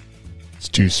 It's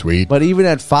too sweet. But even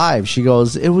at 5, she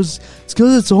goes, it's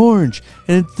because it's orange,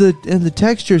 and the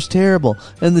texture's terrible,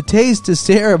 and the taste is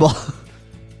terrible.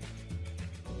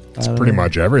 It's pretty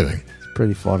much everything. It's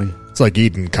pretty funny. It's like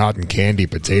eating cotton candy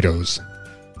potatoes.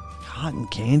 Cotton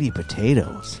candy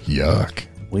potatoes. Yuck.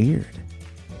 Weird.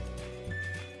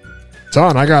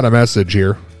 Son, I got a message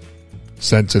here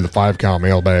sent to the 5 count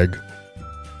mailbag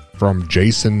from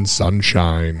Jason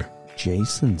Sunshine.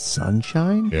 Jason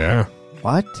Sunshine? Yeah.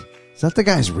 What? Is that the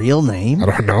guy's real name? I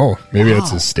don't know. Maybe it's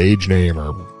his stage name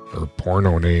or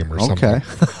porno name or something. Okay.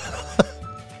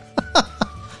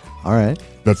 All right.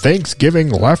 The Thanksgiving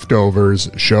Leftovers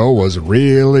show was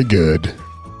really good.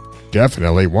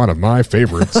 Definitely one of my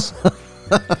favorites.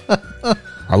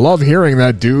 I love hearing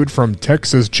that dude from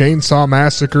Texas Chainsaw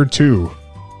Massacre 2.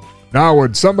 Now,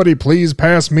 would somebody please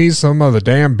pass me some of the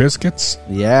damn biscuits?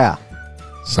 Yeah.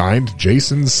 Signed,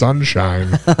 Jason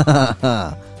Sunshine.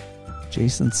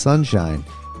 Jason Sunshine.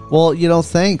 Well,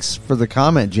 thanks for the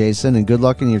comment, Jason, and good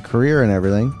luck in your career and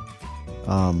everything.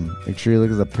 Make sure you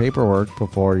look at the paperwork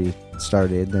before you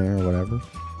start in there or whatever.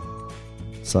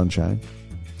 Sunshine.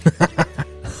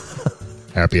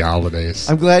 Happy holidays.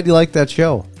 I'm glad you like that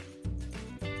show.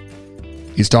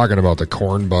 He's talking about the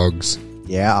corn bugs.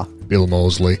 Yeah. Bill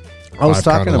Mosley. I was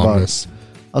talking alumnus.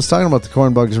 about the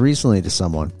corn bugs recently to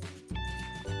someone.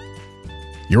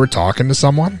 You were talking to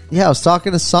someone? Yeah, I was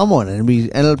talking to someone, and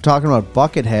we ended up talking about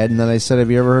Buckethead, and then I said,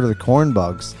 have you ever heard of the corn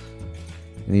bugs?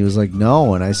 And he was like,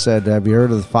 no. And I said, have you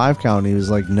heard of the 5 count? And he was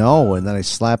like, no. And then I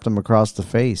slapped him across the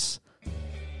face.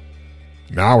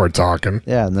 Now we're talking.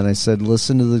 Yeah, and then I said,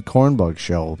 listen to the corn bug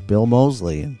show, Bill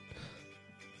Mosley. And,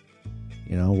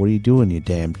 you know, what are you doing, you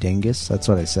damn dingus? That's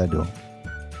what I said to him.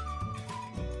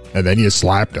 And then you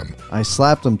slapped him. I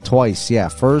slapped him twice, yeah.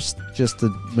 First, just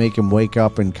to make him wake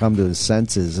up and come to his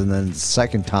senses, and then the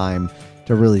second time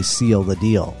to really seal the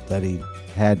deal that he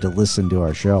had to listen to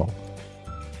our show.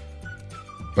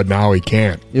 But now he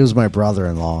can't. It was my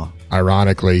brother-in-law.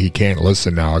 Ironically, he can't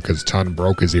listen now because Ton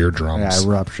broke his eardrums. Yeah, I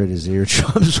ruptured his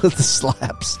eardrums with the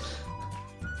slaps.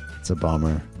 It's a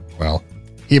bummer. Well,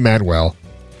 he meant well.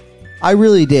 I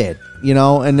really did, you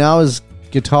know, and now his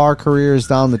guitar career is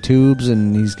down the tubes,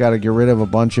 and he's got to get rid of a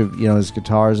bunch of, you know, his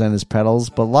guitars and his pedals.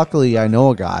 But luckily, I know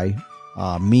a guy,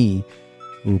 me,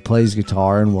 who plays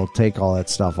guitar and will take all that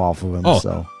stuff off of him. Oh.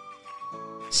 So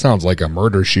Sounds like a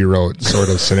Murder, She Wrote sort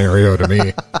of scenario to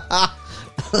me.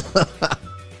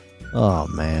 Oh,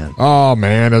 man. Oh,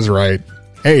 man is right.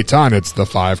 Hey, Ton, it's the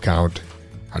 5 count.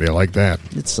 How do you like that?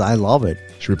 I love it.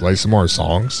 Should we play some more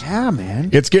songs? Yeah, man.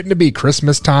 It's getting to be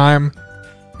Christmas time,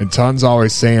 and Ton's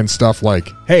always saying stuff like,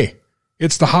 hey,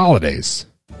 it's the holidays.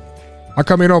 How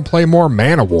come you don't play more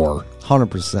Man-O-War?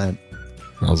 100%.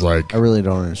 I was like, I really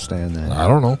don't understand that. I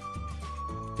don't know.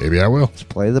 Maybe I will. Let's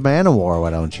play the Man-O-War, why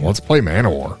don't you? Let's play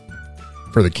Man-O-War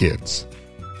for the kids.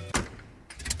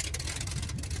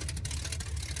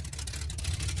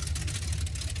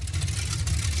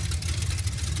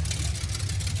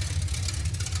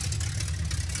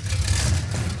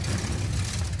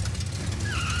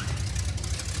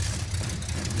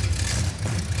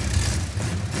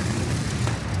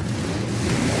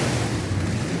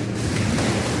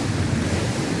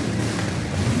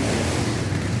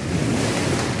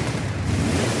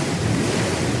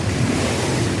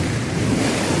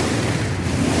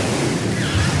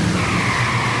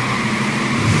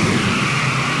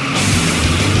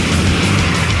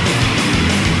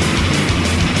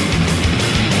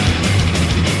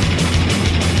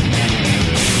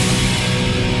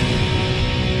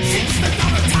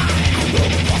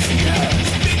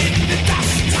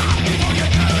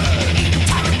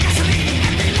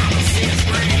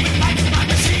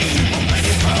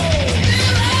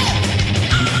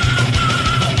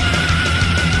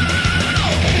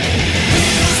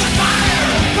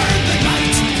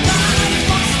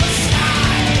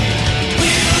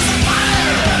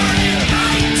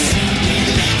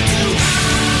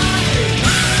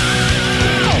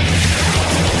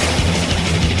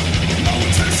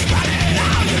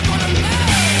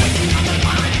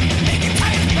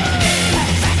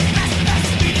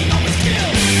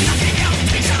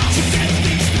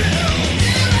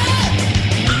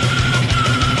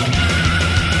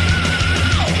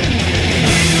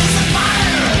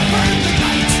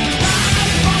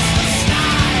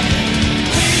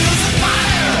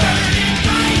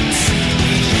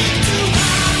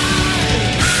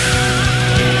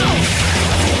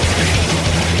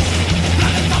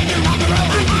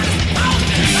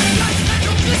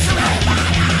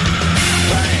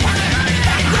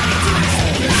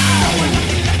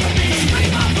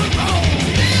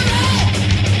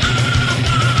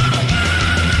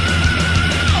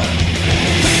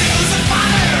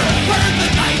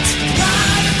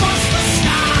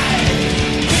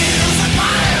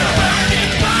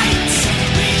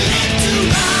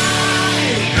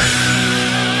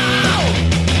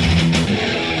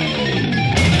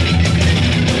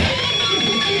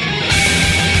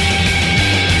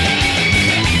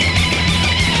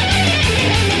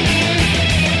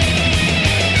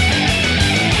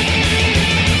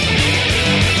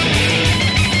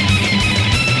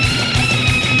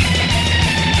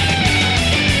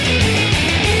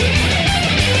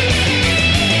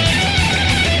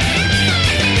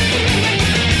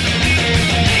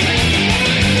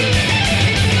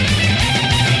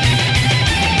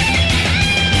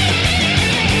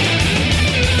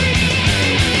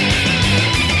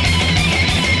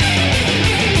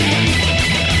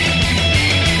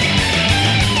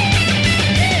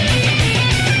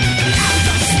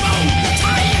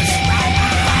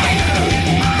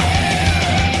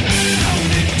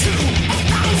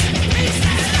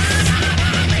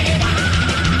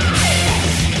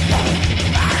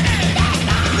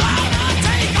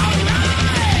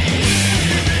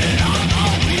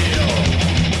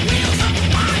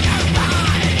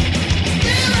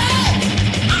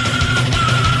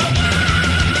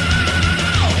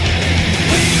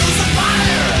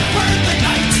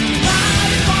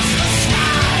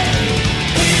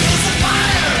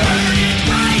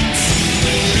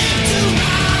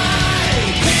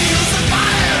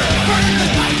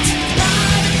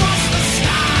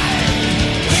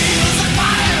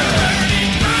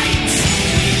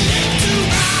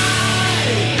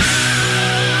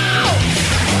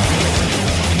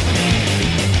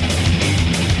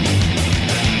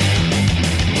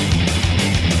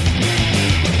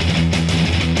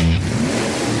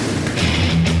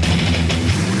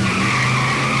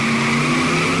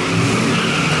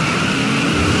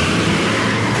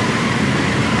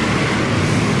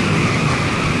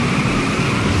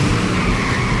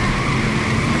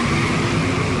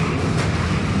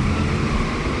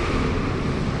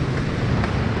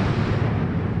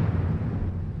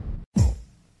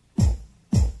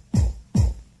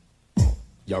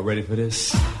 Y'all ready for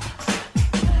this?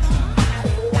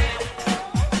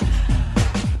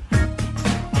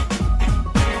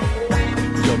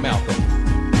 Yo, Malcolm,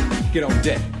 get on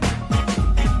deck.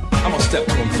 I'm gonna step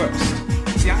to him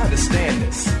first. See, I understand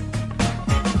this.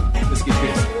 Let's get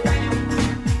busy.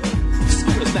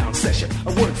 School is now in session.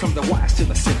 A word from the wise to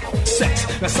the simple. Sex.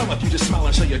 Now some of you just smile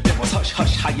and show your devils. Hush,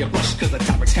 hush, how you blush, cause the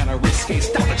topic's kinda risky.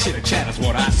 Stop the chitter chat is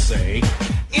what I say.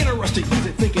 In a rush to use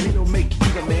it, thinking it'll make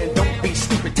you the man. Don't be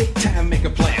stupid, take time, make a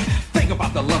plan. Think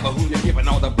about the lover who you're giving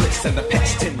all the bliss, and the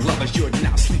past 10 lovers you're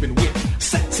now sleeping with.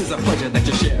 Sex is a pleasure that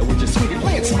you share with your sweetie.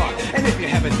 Play it smart, and if you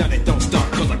haven't done it, don't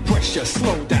start, cause the pressure.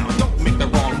 Slow down, don't make the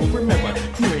wrong move. Remember,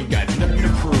 you ain't got nothing to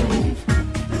prove.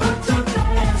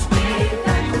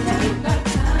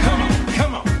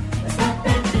 Come on.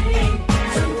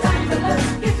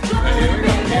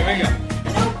 Here we go.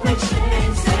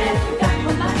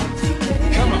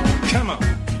 Come on.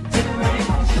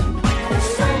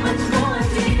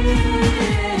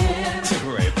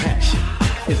 Temporary passion.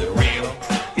 Is it real?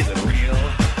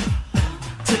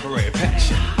 Temporary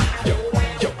passion. Yo,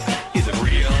 is it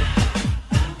real?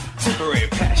 Temporary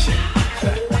passion.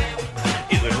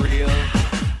 Is it real?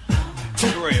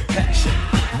 Temporary passion.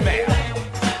 Man,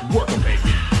 work 'em,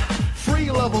 baby.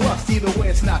 Free level up, either way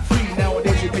it's not free.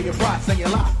 Nowadays you pay your price and your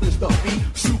life is the fee.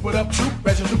 Soup it up, troop,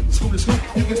 resolute, scoop to scoop.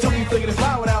 You can tell me thinking it's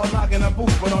fly without knocking a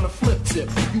boot. But on the flip tip,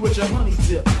 you with your honey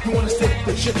tip. You wanna stick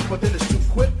the chip, but then it's too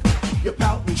quick. You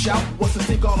pout and shout, what's the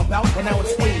think all about? But now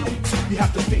it's AIDS, you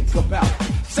have to think about.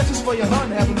 Sex is for your hun,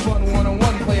 having fun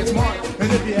one-on-one, play it smart.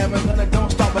 And if you haven't done it,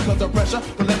 don't stop because of pressure.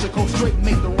 Don't let you go straight and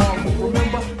make the wrong move.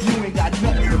 Remember, you ain't got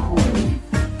nothing to prove.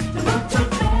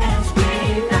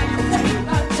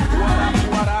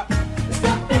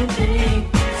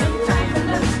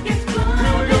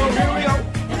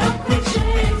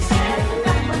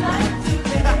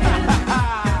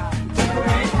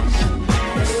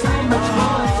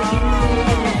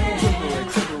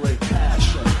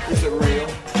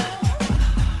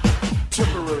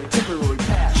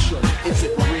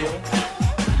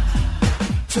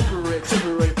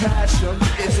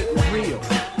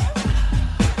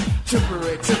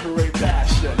 Temporary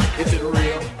passion, is it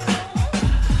real?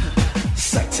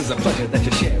 Sex is a pleasure that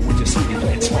you share with your sweetie.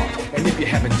 Play it smart, and if you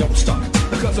haven't, don't start.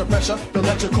 Because of pressure, don't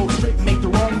let you go straight and make the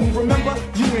wrong move. Remember,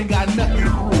 you ain't got nothing to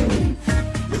prove.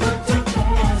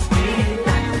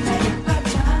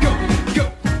 Go.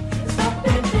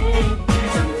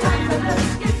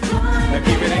 Now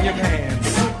keep it in your pants.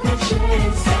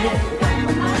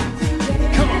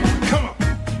 Come on.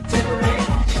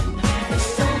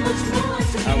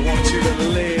 I want you to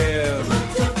live.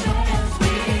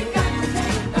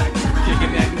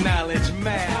 Kicking that knowledge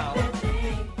mouth.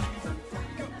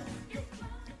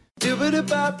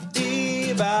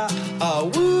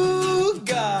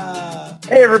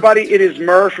 Hey everybody, it is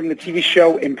Murr from the TV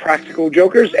show Impractical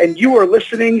Jokers, and you are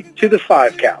listening to The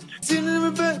 5 Count.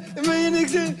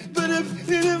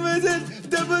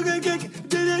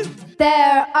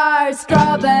 There are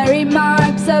strawberry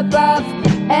marks above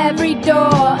every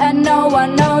door, and no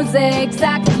one knows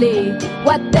exactly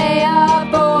what they are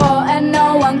for, and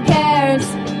no one cares.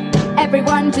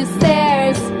 Everyone just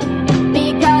stares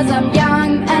because I'm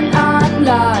young and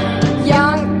online.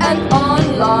 Young and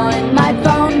online. My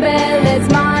phone bill is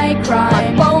my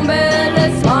crime. My phone bill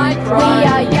is my crime. We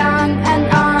are young and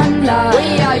online.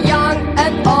 We are young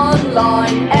and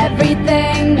online.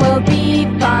 Everything will be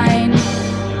fine.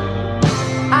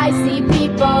 I see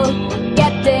people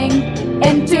getting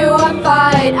into a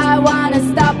fight. I wanna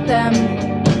stop them,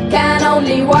 can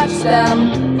only watch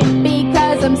them,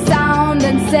 because I'm sound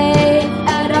and safe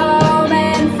at home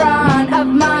in front of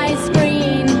my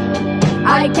screen.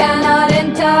 I cannot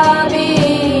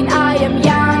intervene. I am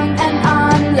young and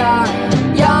online.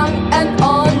 Young and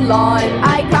online.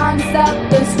 I can't stop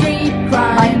the street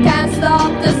crime. I can't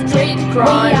stop the street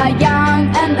crime. We are young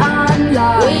and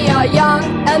online. We are young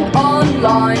and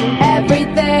online.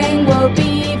 Everything will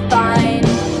be fine.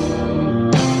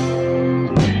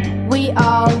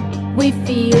 We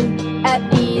feel at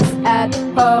ease at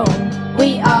home. We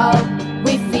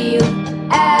feel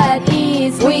at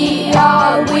ease. We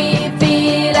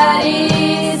feel at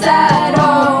ease at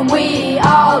home. We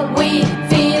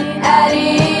feel at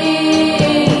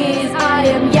ease. I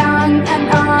am young and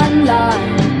online.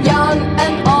 Young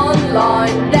and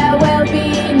online. There will be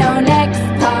no next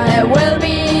time. There will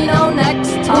be no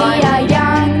next time. We are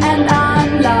young and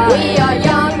online. We are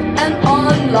young and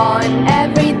online.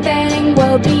 Everything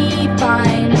will be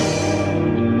fine.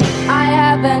 I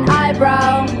have an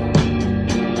eyebrow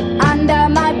under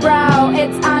my brow.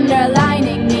 It's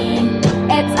underlining me.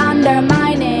 It's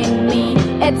undermining me.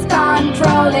 It's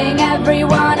controlling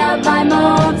everyone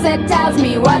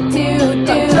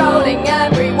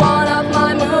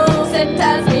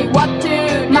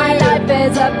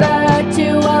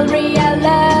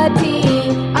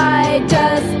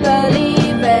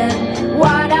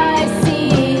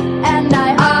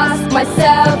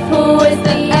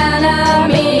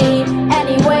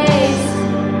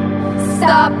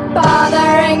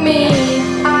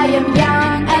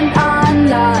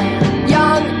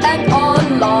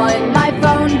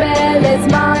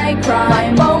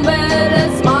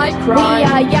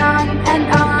are young and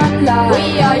online.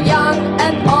 We are young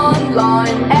and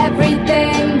online.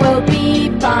 Everything will be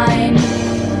fine.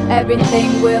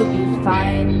 Everything will be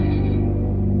fine.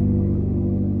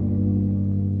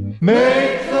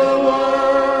 Make the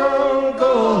world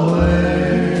go away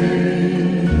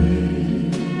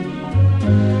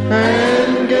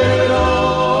and get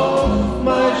off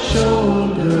my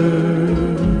shoulders.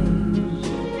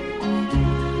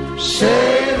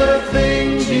 Say the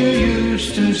things you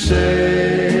used to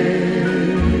say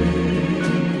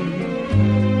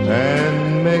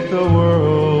and make the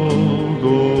world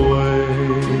go away.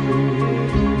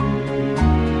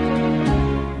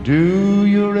 Do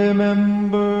you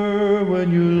remember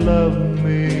when you loved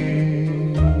me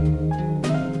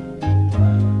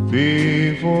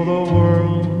before the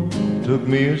world took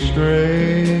me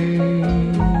astray?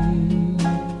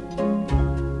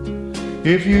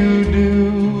 If you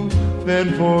do,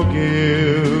 then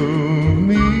forgive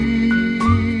me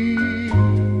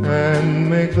and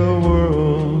make the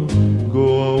world go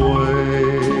away.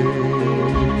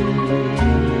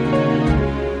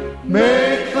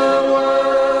 Make the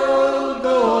world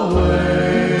go away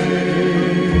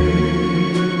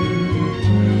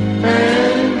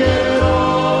and get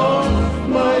off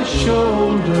my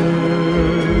shoulders.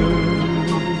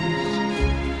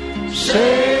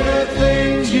 Say the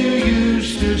things you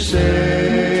used to say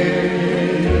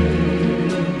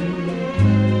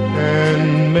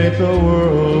and make the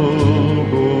world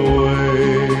go away.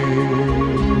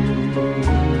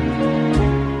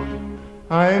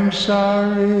 I'm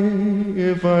sorry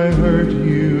if I hurt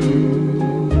you.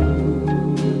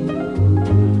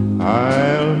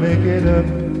 I'll make it up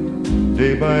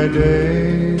day by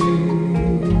day.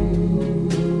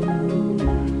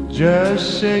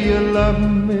 Just say you love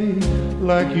me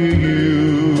like you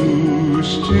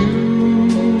used to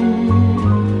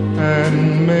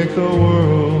and make the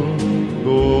world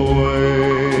go away.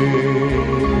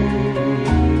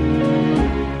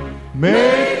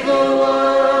 Make the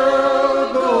world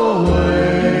go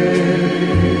away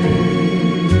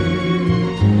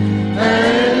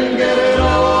and get it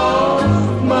off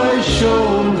my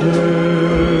shoulders.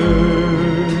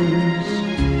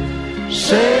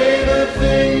 Say the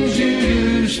things you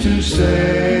used to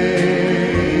say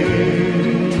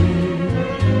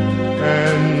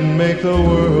and make the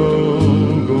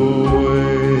world go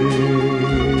away.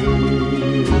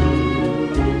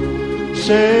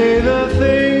 Say the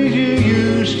things you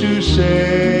used to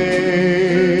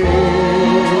say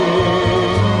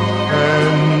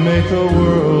and make the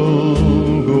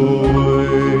world go away.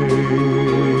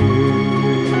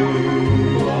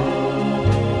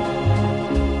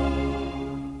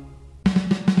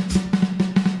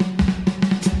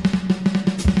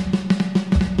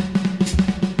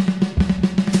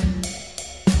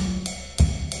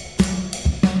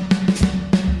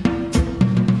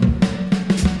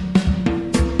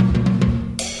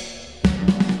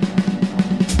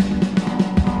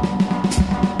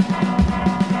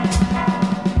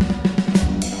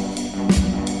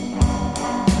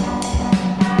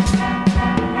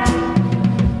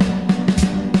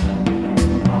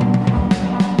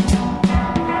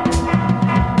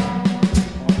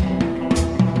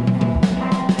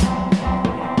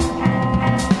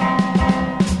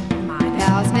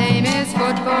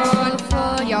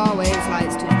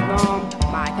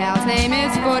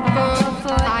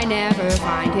 I never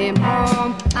find him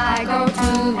home. I go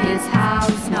to his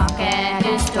house, knock at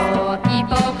his door.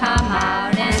 People come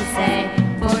out and say,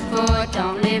 Foot, Foot,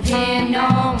 don't live here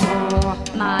no more.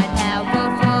 My pal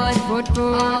Foot, Foot,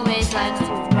 always likes to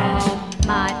roam.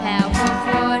 My pal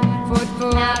Foot,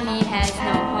 Foot, now he has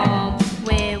no home.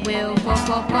 Where will Foot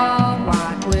go?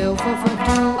 What will Foot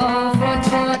do? Oh, Foot,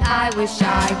 I wish I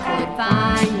could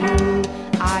find you.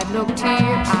 I've looked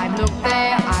here, I've looked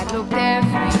there, I've looked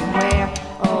everywhere.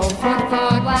 Oh, Foot,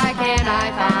 why can't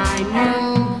I find you?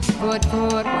 Foot,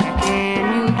 where can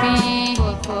you be?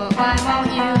 Foot, why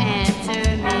won't you answer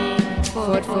me?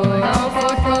 Foot, oh,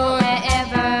 Foot,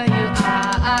 wherever you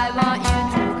are, I want you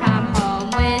to come home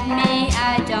with me. I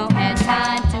don't have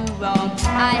time to roam,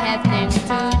 I have things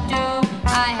to do, I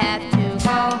have to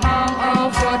go home. Oh,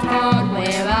 Foot,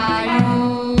 where are you?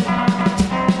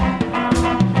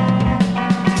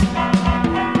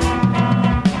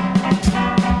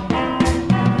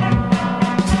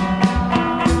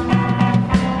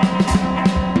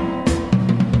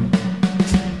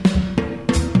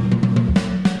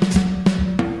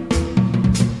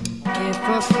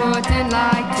 Foot didn't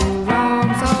like to roam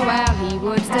so well, he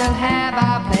would still have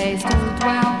a place to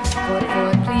dwell.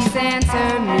 Foot, please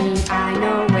answer me. I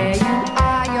know where you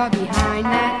are, you're behind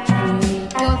that tree.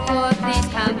 Foot, please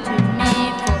come to me.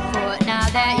 Foot, now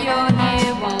that you're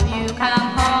here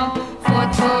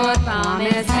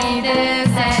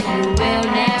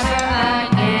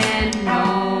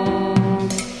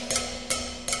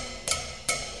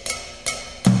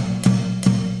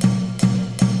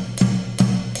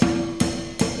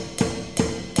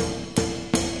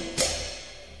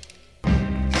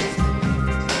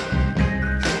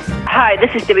Hi,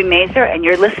 this is Debbie Mazer, and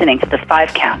you're listening to The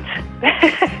 5 Count.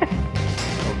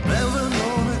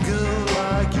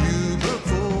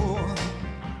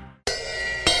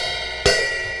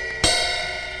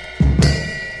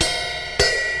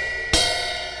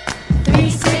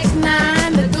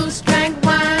 The goose drank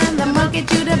wine, the monkey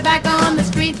chewed tobacco on the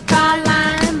streetcar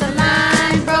line. The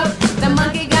line broke, the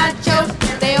monkey got choked.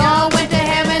 They all went to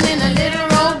heaven in a little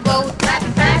rowboat.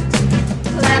 Clap back,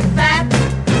 clap back,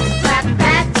 clap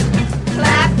back,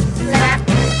 clap, clap,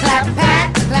 clap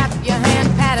back. Clap your hand,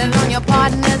 pat it on your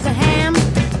partner's hand.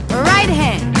 Right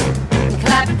hand,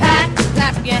 clap back,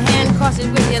 clap your hand, cross it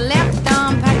with your left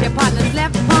arm, pat your partner's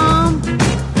left palm.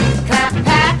 Clap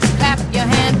back, clap your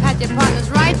hand, pat your partner's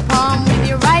right palm with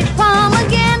your right palm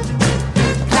again.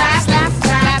 Clap, slap,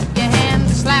 slap your hand,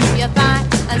 slap your thigh,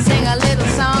 and sing a little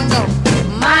song. Go.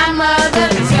 My mother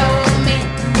told me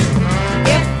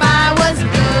if I was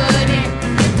good,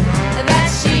 that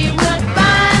she would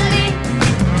buy me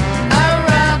a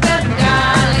rubber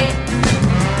dolly.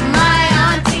 My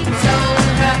auntie told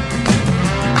her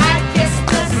I kissed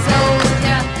the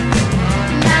soldier.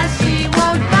 Now she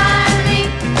won't buy me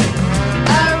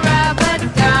a rubber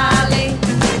dolly.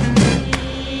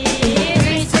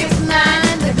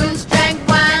 369, the goose drank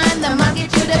wine, the monkey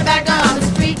chewed tobacco on the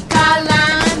streetcar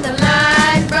line. The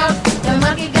line broke, the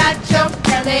monkey got choked,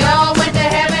 and they all went to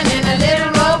heaven in a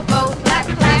little rowboat. Clap,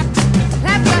 clap,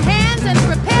 clap your hands and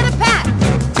prepare to pat.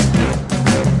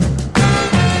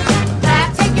 Clap,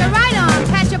 take your right arm,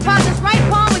 pat your partner's right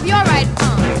palm with your right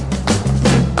palm.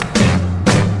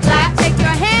 Clap, take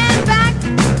your hand back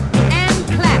and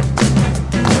clap.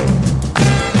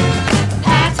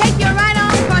 Take your right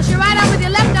arm, cross your right arm with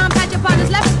your left arm, pat your partner's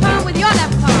left palm with your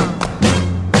left palm.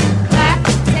 Clap,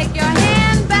 take your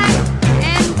hand back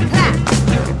and clap.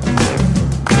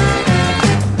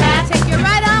 Clap, take your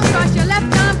right arm, cross your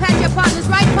left arm, pat your partner's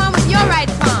right palm with your right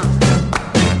palm.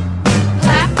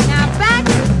 Clap, now back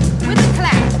with the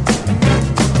clap.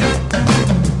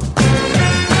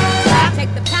 Clap,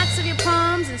 take the pats of your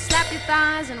palms and slap your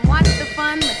thighs and watch the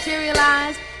fun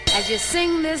materialize as you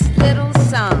sing this little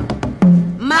song.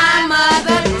 My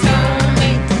mother told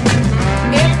me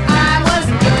if I was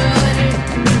good,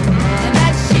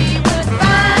 that she would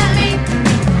buy me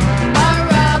a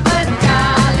rubber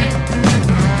dolly.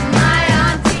 My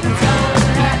auntie told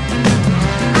her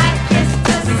I kissed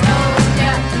the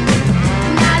soldier.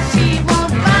 Now she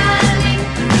won't buy me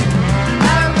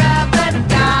a rubber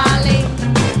dolly.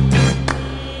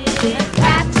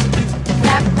 Pat,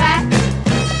 clap, pat,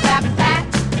 clap, pat,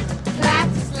 clap,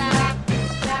 slap,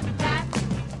 clap, pat,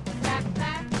 clap,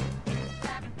 pat,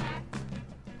 clap, pat.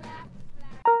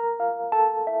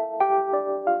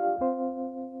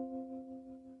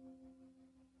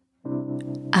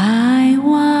 I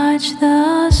watch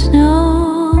the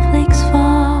snowflakes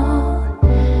fall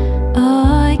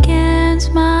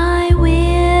against my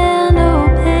window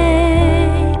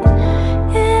pane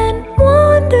and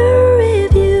wonder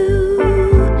if you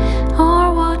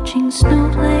are watching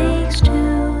snowflakes too.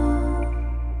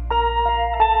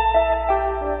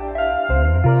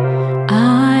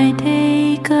 I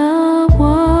take a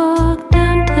walk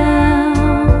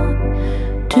downtown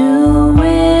to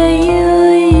where you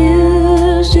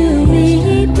used to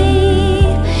meet me.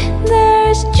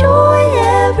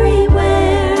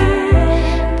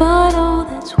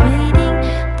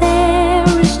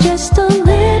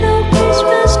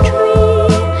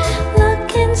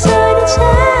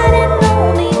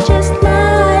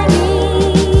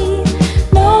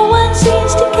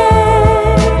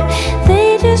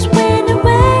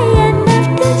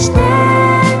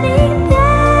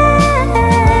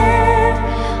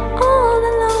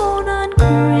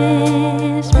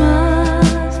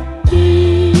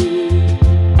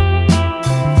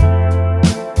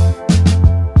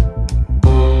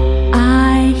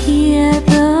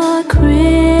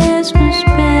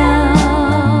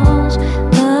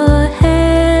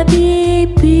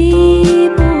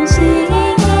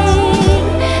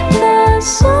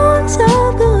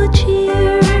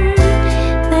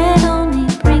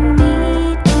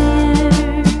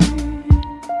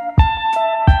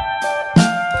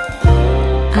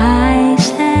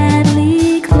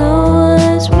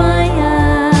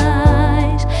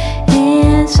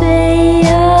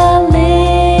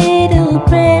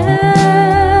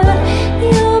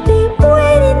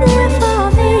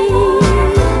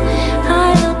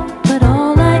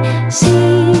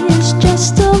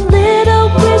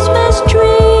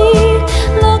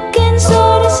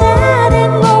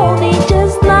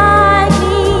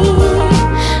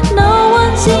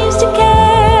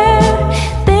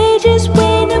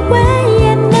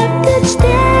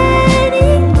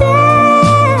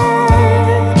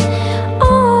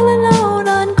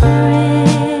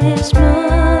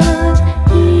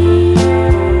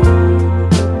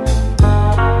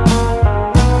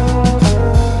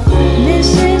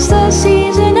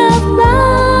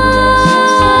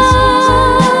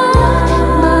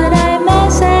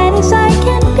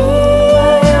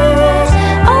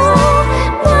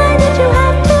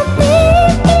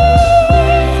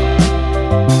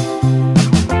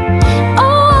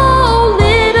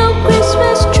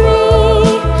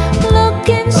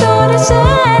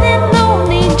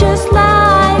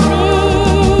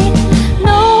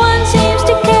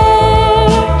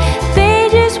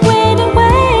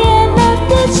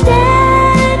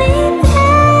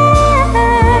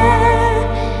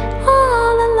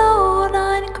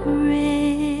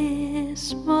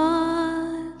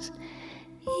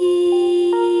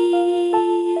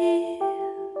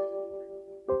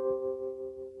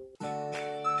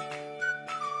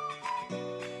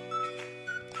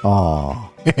 Oh.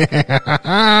 What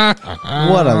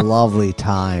a lovely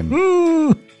time.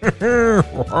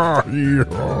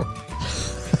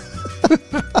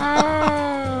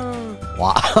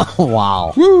 Wow.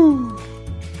 Wow. Woo.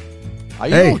 Are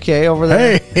you okay over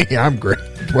there? Hey, I'm great.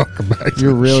 Welcome back to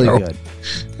You're the really show. good.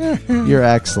 You're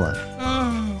excellent.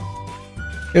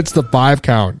 It's the 5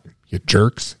 count, you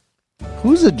jerks.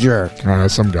 Who's a jerk?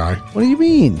 Some guy. What do you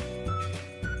mean?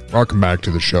 Welcome back to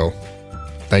the show.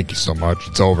 Thank you so much.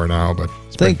 It's over now, but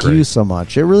it's been Thank great. you so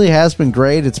much. It really has been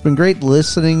great. It's been great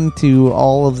listening to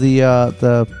all of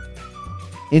the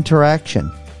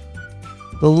interaction.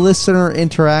 The listener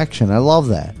interaction. I love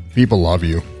that. People love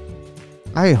you.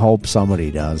 I hope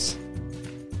somebody does.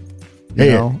 You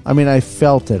Hey, know? I mean, I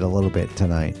felt it a little bit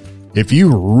tonight. if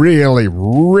you really,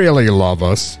 really love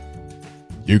us,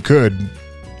 you could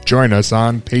join us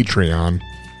on Patreon.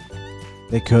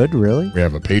 They could, really? We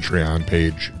have a Patreon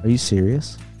page. Are you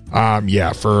serious?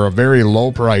 Yeah, for a very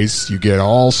low price, you get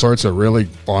all sorts of really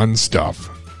fun stuff.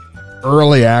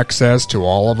 Early access to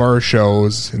all of our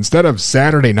shows. Instead of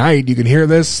Saturday night, you can hear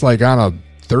this like on a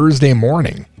Thursday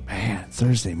morning. Man,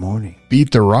 Thursday morning.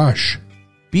 Beat the rush.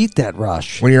 Beat that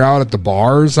rush. When you're out at the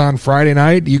bars on Friday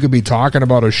night, you could be talking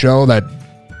about a show that,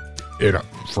 you know,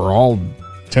 for all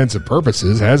intents and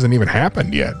purposes, hasn't even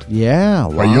happened yet. Yeah,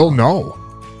 wow. But you'll know.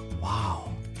 Wow.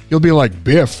 You'll be like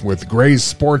Biff with Gray's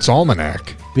Sports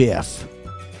Almanac. Biff.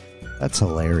 That's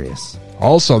hilarious.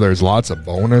 Also, there's lots of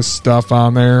bonus stuff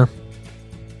on there.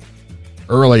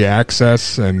 Early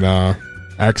access and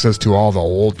access to all the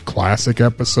old classic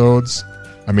episodes.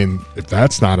 I mean, if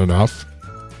that's not enough,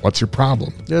 what's your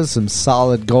problem? There's some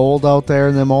solid gold out there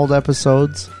in them old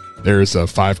episodes. There's a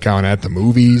 5 count at the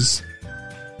movies.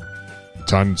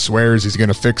 Ton swears he's going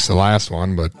to fix the last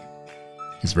one, but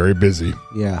he's very busy.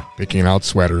 Yeah. Picking out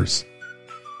sweaters.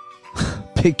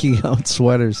 Picking out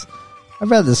sweaters. I've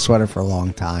had this sweater for a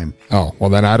long time. Oh, well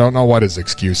then I don't know what his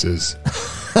excuse is.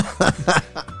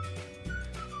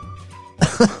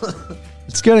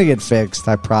 It's going to get fixed,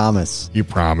 I promise. He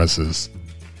promises.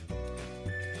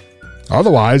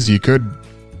 Otherwise, you could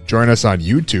join us on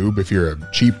YouTube if you're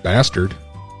a cheap bastard.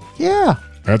 Yeah.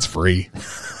 That's free.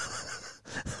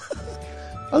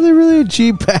 Are they really a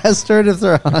cheap bastard if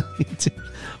they're on YouTube?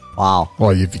 Wow.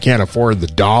 Well, if you can't afford the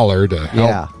dollar to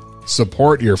help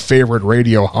support your favorite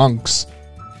radio hunks,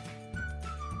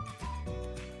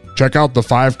 check out the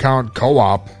 5 count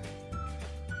co-op.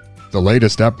 The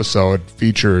latest episode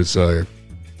features a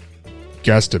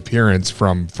guest appearance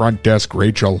from Front Desk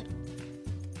Rachel.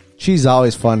 She's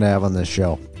always fun to have on this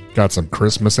show. Got some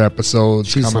Christmas episodes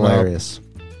She's coming hilarious.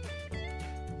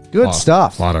 Good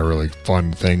stuff. A lot of really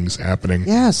fun things happening.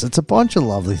 Yes, it's a bunch of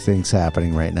lovely things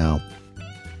happening right now.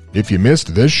 If you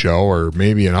missed this show or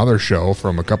maybe another show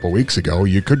from a couple weeks ago,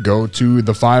 you could go to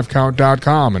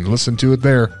the5count.com and listen to it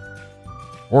there.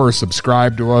 Or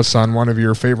subscribe to us on one of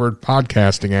your favorite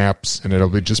podcasting apps, and it'll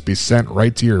just be sent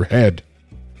right to your head.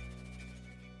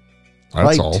 That's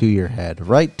right all. to your head.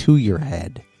 Right to your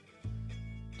head.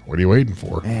 What are you waiting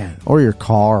for? Man. Or your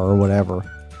car or whatever.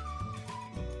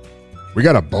 We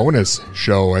got a bonus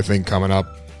show, I think, coming up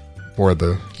for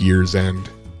the year's end.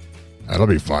 That'll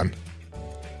be fun.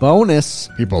 Bonus.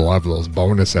 People love those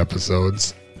bonus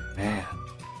episodes. Man.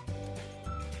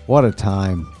 What a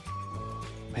time.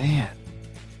 Man.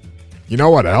 You know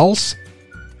what else?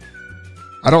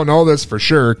 I don't know this for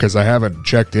sure because I haven't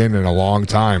checked in a long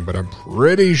time, but I'm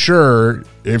pretty sure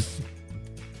if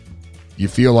you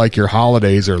feel like your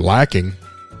holidays are lacking,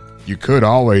 you could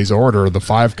always order the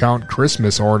 5 count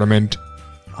Christmas ornament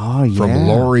from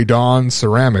Lori Dawn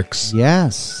Ceramics.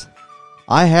 Yes.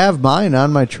 I have mine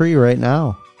on my tree right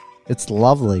now. It's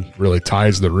lovely. Really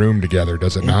ties the room together,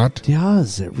 does it not? It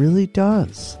does. It really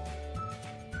does.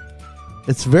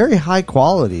 It's very high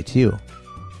quality, too.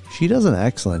 She does an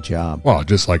excellent job. Well,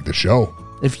 just like the show.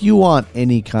 If you want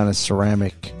any kind of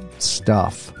ceramic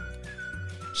stuff,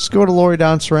 just go to Lori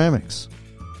Dawn Ceramics.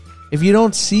 If you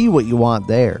don't see what you want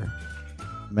there,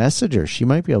 message her. She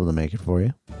might be able to make it for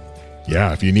you.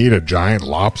 Yeah, if you need a giant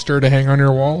lobster to hang on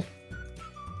your wall,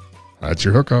 that's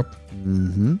your hookup.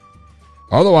 Mm-hmm.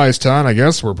 Otherwise, Ton, I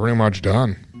guess we're pretty much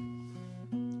done.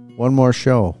 One more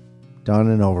show. Done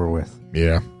and over with.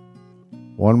 Yeah.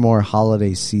 One more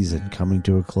holiday season coming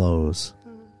to a close.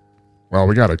 Well,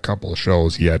 we got a couple of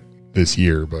shows yet this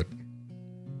year, but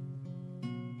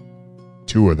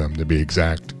 2 of them to be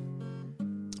exact.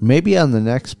 Maybe on the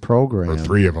next program. Or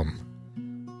 3 of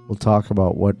them. We'll talk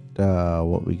about what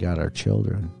we got our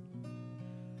children.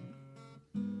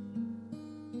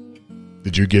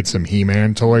 Did you get some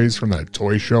He-Man toys from that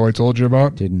toy show I told you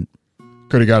about? Didn't.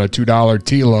 Could have got a $2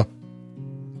 Tila.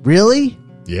 Really?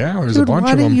 Yeah, there's Dude, a bunch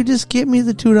why of them. didn't you just get me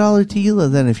the $2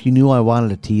 Tila then if you knew I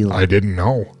wanted a Tila? I didn't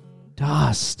know.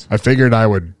 Dust. I figured I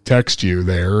would text you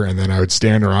there, and then I would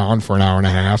stand around for an hour and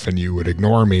a half, and you would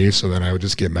ignore me, so then I would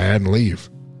just get mad and leave.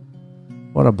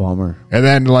 What a bummer. And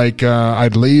then,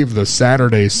 I'd leave the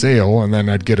Saturday sale, and then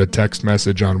I'd get a text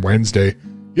message on Wednesday.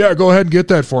 Yeah, go ahead and get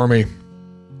that for me.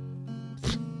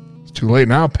 It's too late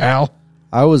now, pal.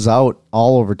 I was out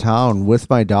all over town with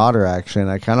my daughter, actually,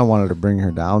 and I kind of wanted to bring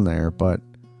her down there, but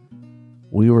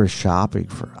we were shopping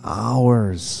for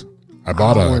hours. I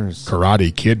bought a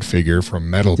Karate Kid figure from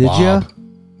Metal Did Bob. you?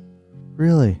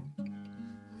 Really?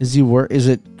 Is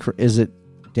it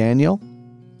Daniel?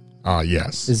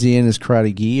 Yes. Is he in his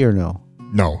karate gi or no?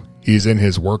 No, he's in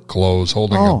his work clothes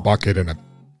holding a bucket and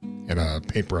a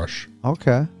paintbrush.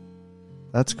 Okay.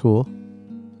 That's cool.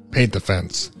 Paint the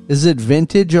fence. Is it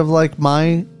vintage of like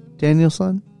my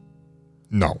Danielson?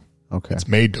 No. Okay. It's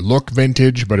made to look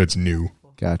vintage, but it's new.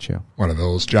 Gotcha. One of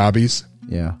those jobbies.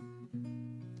 Yeah.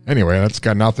 Anyway, that's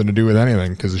got nothing to do with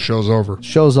anything because the show's over.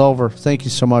 Show's over. Thank you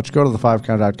so much. Go to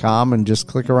the5count.com and just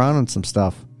click around on some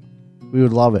stuff. We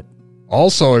would love it.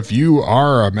 Also, if you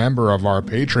are a member of our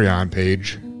Patreon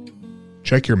page,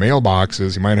 check your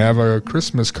mailboxes. You might have a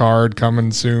Christmas card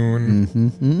coming soon.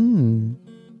 Mm-hmm.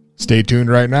 Stay tuned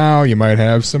right now. You might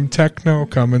have some techno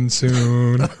coming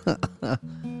soon.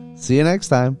 See you next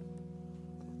time.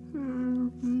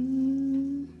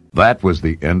 That was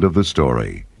the end of the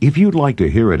story. If you'd like to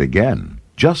hear it again,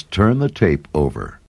 just turn the tape over.